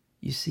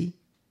 You see?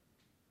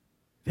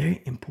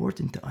 Very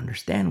important to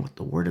understand what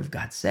the Word of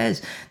God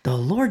says. The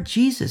Lord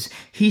Jesus,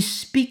 He's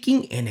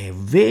speaking in a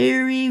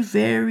very,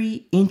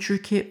 very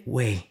intricate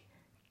way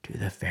to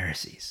the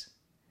Pharisees.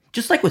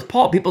 Just like with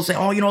Paul, people say,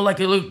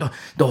 the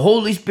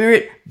Holy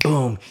Spirit,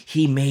 boom,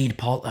 He made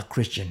Paul a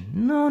Christian.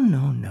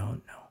 No.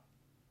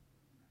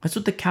 That's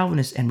what the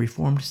Calvinists and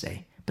Reformed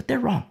say, but they're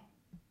wrong.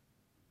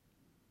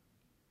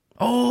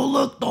 Oh,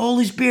 look, the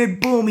Holy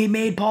Spirit, boom, He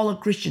made Paul a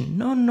Christian.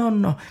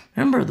 No.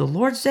 Remember, the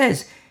Lord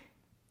says,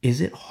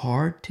 is it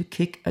hard to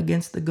kick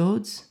against the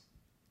goads?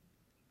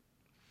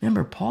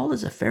 Remember, Paul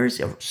is a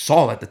Pharisee, or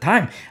Saul at the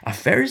time, a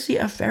Pharisee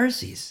of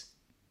Pharisees.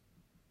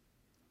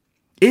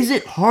 Is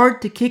it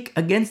hard to kick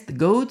against the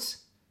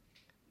goads?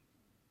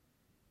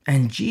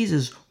 And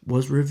Jesus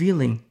was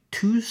revealing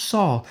to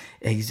Saul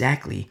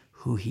exactly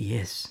who he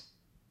is.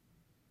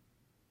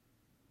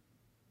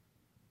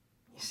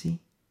 You see?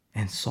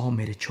 And Saul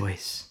made a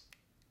choice.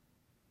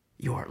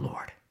 You are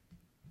Lord.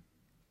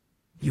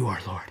 You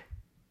are Lord.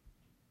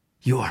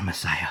 You are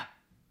Messiah.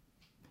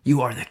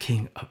 You are the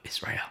King of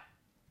Israel.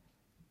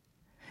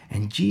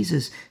 And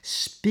Jesus,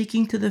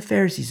 speaking to the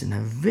Pharisees in a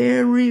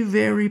very,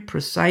 very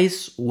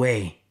precise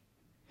way,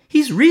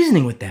 He's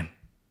reasoning with them,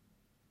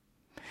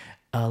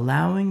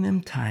 allowing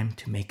them time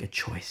to make a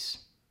choice.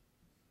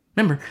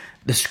 Remember,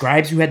 the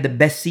scribes who had the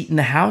best seat in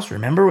the house,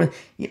 remember when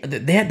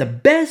they had the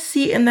best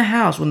seat in the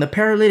house when the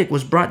paralytic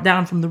was brought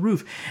down from the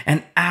roof,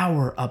 an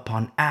hour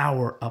upon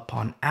hour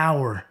upon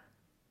hour.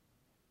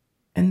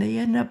 And they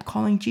ended up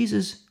calling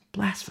Jesus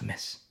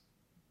blasphemous.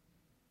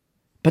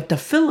 But to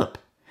Philip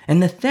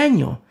and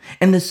Nathanael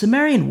and the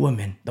Samaritan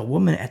woman, the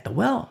woman at the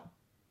well,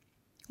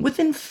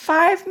 within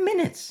 5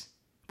 minutes,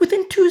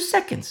 within 2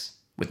 seconds,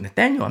 with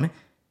Nathanael,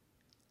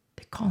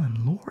 they call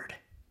him Lord.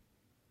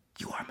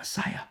 You are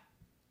Messiah.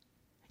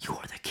 You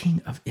are the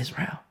King of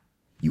Israel.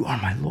 You are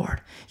my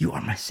Lord. You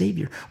are my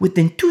Savior.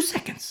 Within 2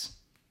 seconds.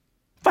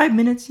 5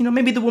 minutes,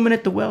 maybe the woman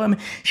at the well,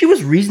 she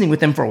was reasoning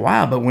with him for a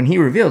while, but when he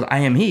revealed, I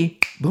am he,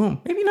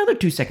 boom, maybe another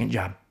 2-second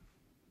job.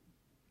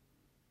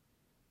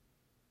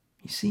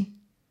 You see?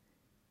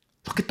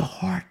 Look at the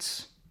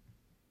hearts.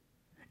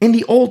 In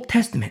the Old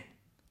Testament,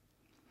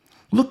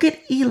 look at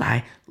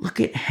Eli, look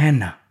at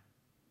Hannah.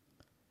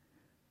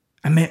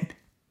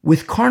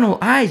 With carnal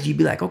eyes, you'd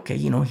be like, okay,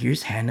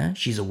 here's Hannah.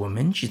 She's a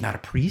woman. She's not a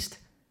priest.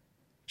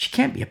 She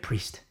can't be a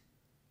priest.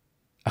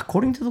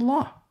 According to the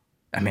law.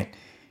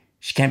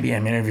 She can't be,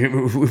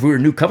 if we were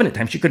New Covenant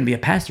time, she couldn't be a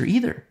pastor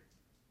either.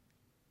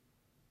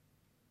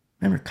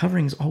 Remember,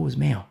 covering is always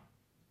male.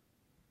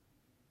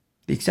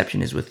 The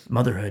exception is with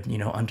motherhood,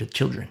 unto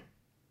children.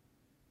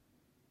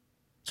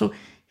 So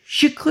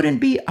she couldn't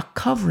be a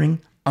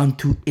covering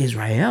unto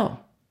Israel,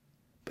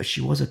 but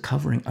she was a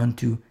covering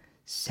unto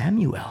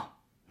Samuel.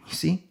 You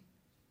see?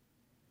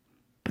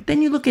 But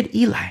then you look at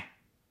Eli.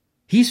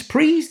 He's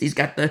priest. He's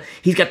got the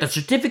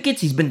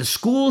certificates. He's been to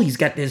school. He's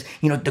got this,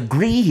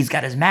 degree. He's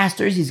got his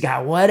master's. He's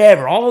got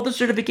whatever, all the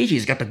certifications.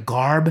 He's got the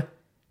garb.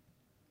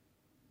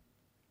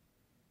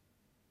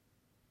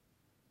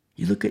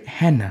 You look at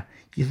Hannah.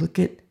 You look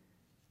at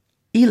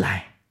Eli.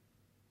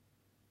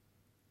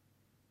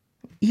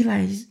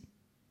 Eli's,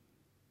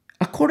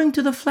 according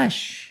to the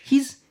flesh,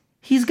 he's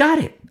got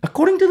it.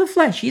 According to the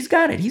flesh, he's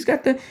got it. He's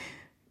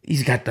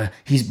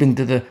been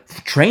to the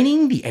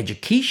training, the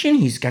education,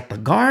 he's got the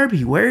garb,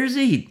 he wears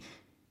it,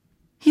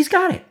 he's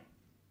got it.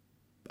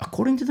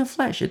 According to the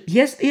flesh, he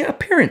has the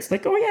appearance,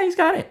 like, oh yeah, he's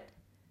got it.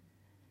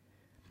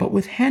 but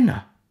with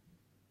Hannah,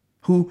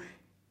 who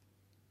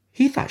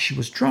he thought she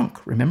was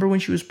drunk. Remember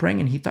when she was praying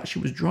and he thought she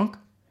was drunk?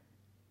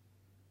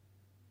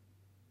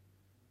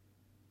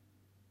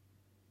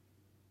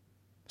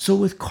 So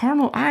with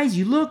carnal eyes,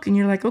 you look and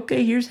you're like,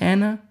 okay, here's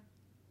Hannah.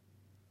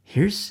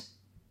 Here's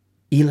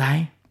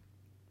Eli.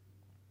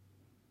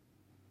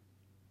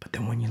 But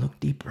then when you look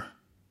deeper,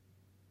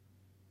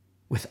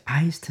 with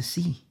eyes to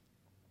see,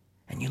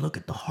 and you look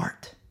at the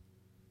heart,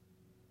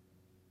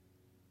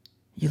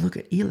 you look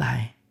at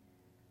Eli,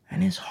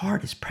 and his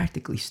heart is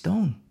practically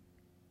stone.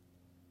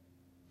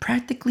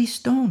 Practically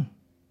stone.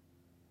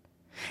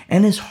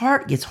 And his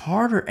heart gets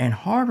harder and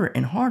harder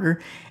and harder.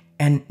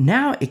 And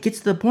now it gets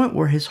to the point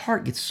where his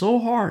heart gets so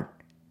hard,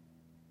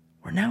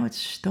 where now it's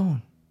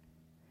stone.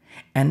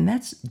 And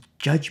that's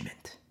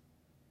judgment.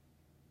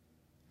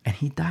 And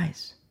he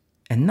dies.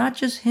 And not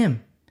just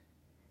him,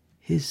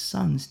 his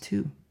sons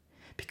too,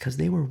 because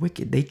they were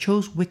wicked. They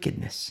chose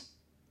wickedness,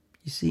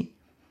 you see.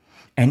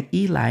 And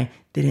Eli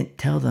didn't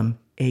tell them,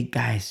 hey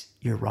guys,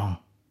 you're wrong.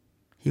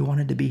 He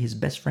wanted to be his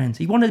best friends.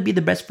 He wanted to be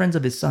the best friends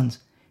of his sons.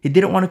 He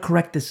didn't want to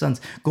correct his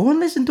sons. Go and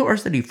listen to our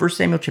study, 1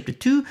 Samuel chapter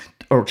 2,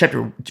 or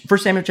 1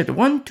 Samuel chapter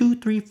 1, 2,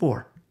 3,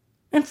 4,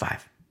 and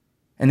 5.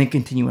 And then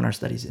continue in our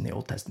studies in the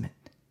Old Testament.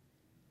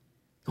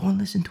 Go and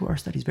listen to our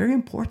studies. Very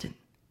important.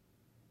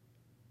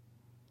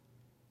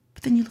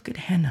 But then you look at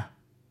Hannah.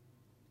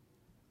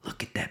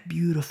 Look at that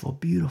beautiful,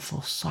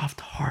 beautiful,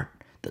 soft heart.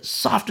 That's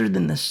softer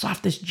than the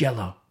softest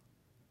jello.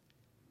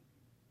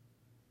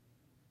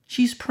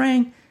 She's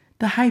praying.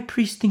 The high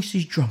priest thinks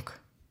she's drunk.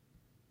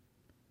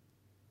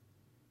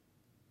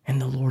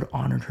 And the Lord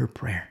honored her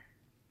prayer.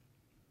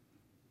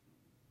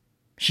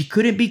 She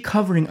couldn't be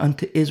covering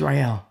unto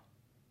Israel,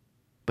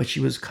 but she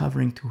was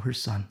covering to her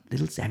son,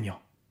 little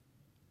Samuel.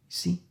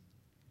 See?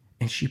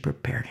 And she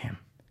prepared him,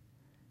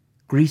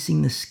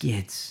 greasing the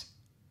skids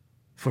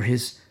for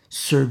his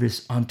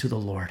service unto the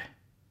Lord.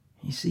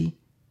 You see?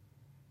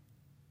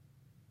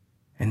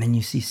 And then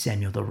you see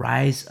Samuel, the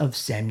rise of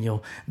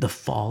Samuel, the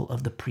fall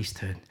of the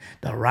priesthood.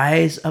 The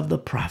rise of the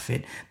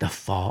prophet, the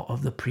fall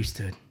of the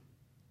priesthood.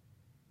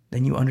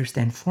 Then you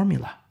understand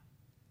formula.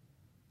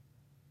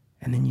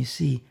 And then you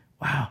see,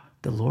 wow,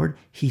 the Lord,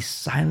 he's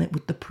silent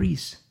with the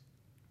priests,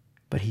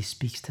 but he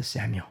speaks to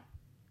Samuel.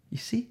 You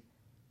see?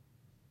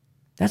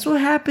 That's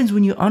what happens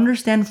when you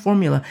understand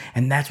formula,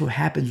 and that's what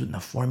happens when the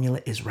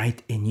formula is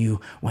right in you,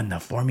 when the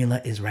formula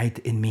is right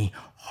in me.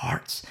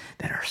 Hearts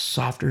that are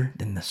softer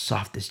than the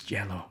softest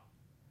jello.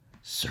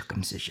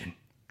 Circumcision.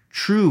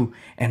 True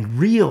and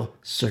real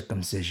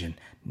circumcision,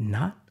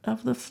 not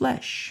of the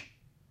flesh.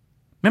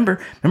 Remember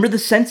the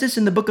census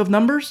in the book of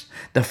Numbers?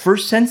 The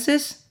first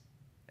census,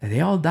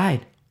 they all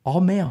died,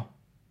 all male.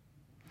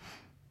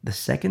 The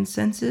second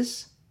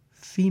census,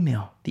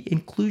 female, the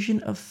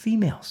inclusion of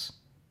females.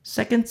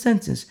 Second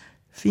census,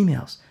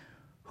 females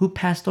who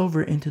passed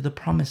over into the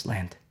promised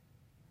land.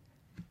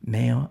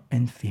 Male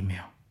and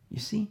female. You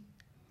see?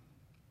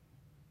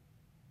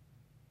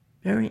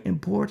 Very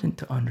important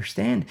to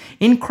understand.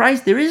 In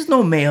Christ, there is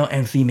no male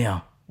and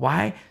female.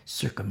 Why?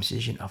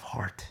 Circumcision of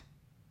heart.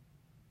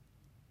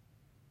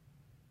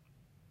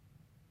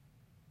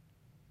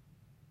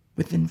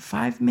 Within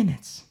 5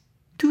 minutes,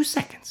 2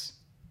 seconds,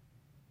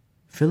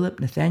 Philip,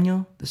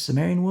 Nathanael, the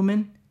Samaritan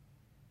woman,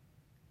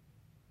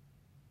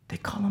 they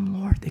call him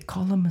Lord. They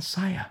call him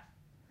Messiah.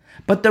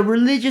 But the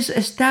religious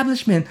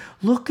establishment,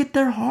 look at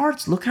their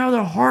hearts. Look how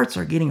their hearts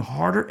are getting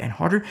harder and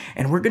harder.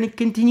 And we're going to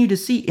continue to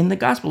see in the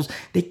Gospels,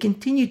 they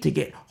continue to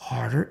get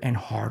harder and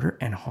harder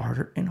and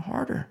harder and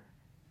harder.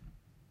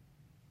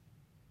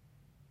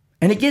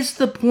 And it gets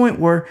to the point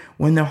where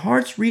when their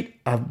hearts reach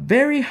a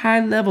very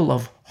high level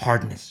of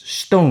hardness,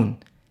 stone,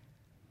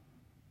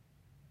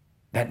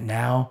 that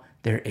now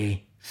they're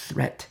a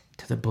threat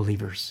to the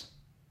believers.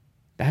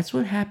 That's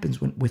what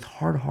happens with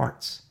hard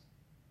hearts.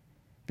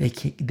 They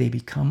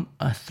become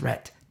a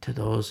threat to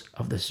those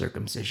of the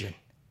circumcision.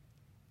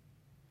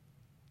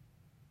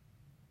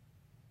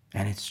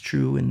 And it's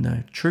true in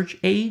the church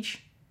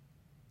age,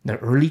 the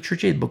early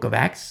church age, the book of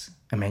Acts.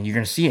 I mean, you're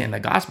going to see it in the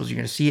Gospels. You're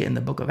going to see it in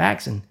the book of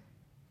Acts. And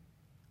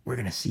we're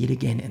going to see it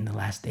again in the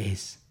last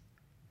days.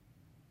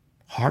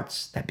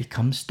 Hearts that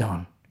become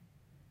stone.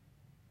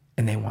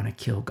 And they want to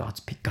kill God's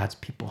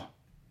people,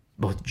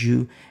 both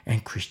Jew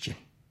and Christian.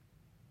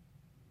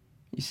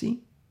 You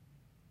see?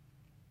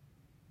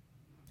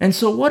 And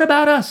so what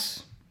about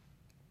us?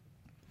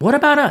 What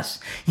about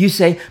us? You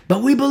say,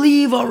 but we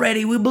believe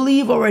already. We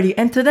believe already.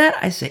 And to that,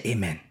 I say,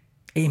 amen.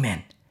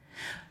 Amen.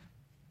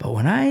 But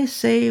when I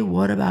say,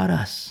 what about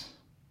us?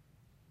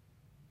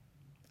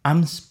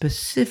 I'm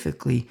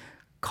specifically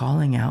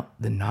calling out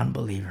the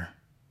non-believer.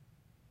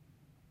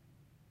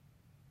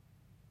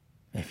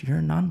 If you're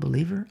a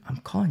non-believer, I'm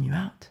calling you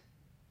out.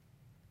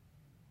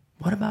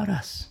 What about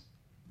us?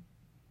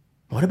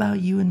 What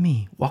about you and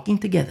me walking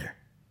together?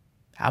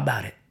 How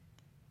about it?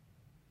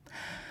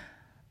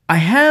 I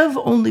have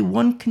only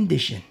one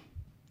condition.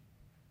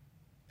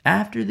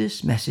 After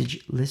this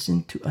message,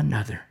 listen to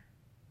another.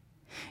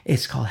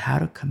 It's called How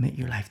to Commit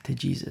Your Life to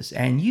Jesus.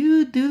 And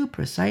you do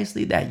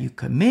precisely that. You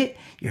commit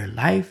your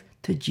life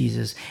to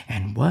Jesus.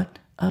 And what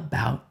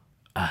about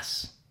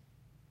us?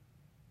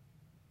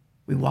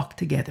 We walk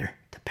together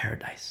to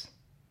paradise.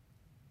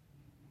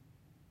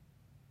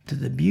 To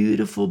the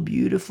beautiful,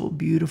 beautiful,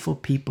 beautiful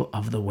people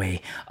of the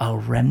way, a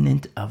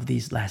remnant of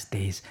these last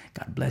days.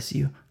 God bless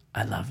you.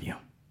 I love you.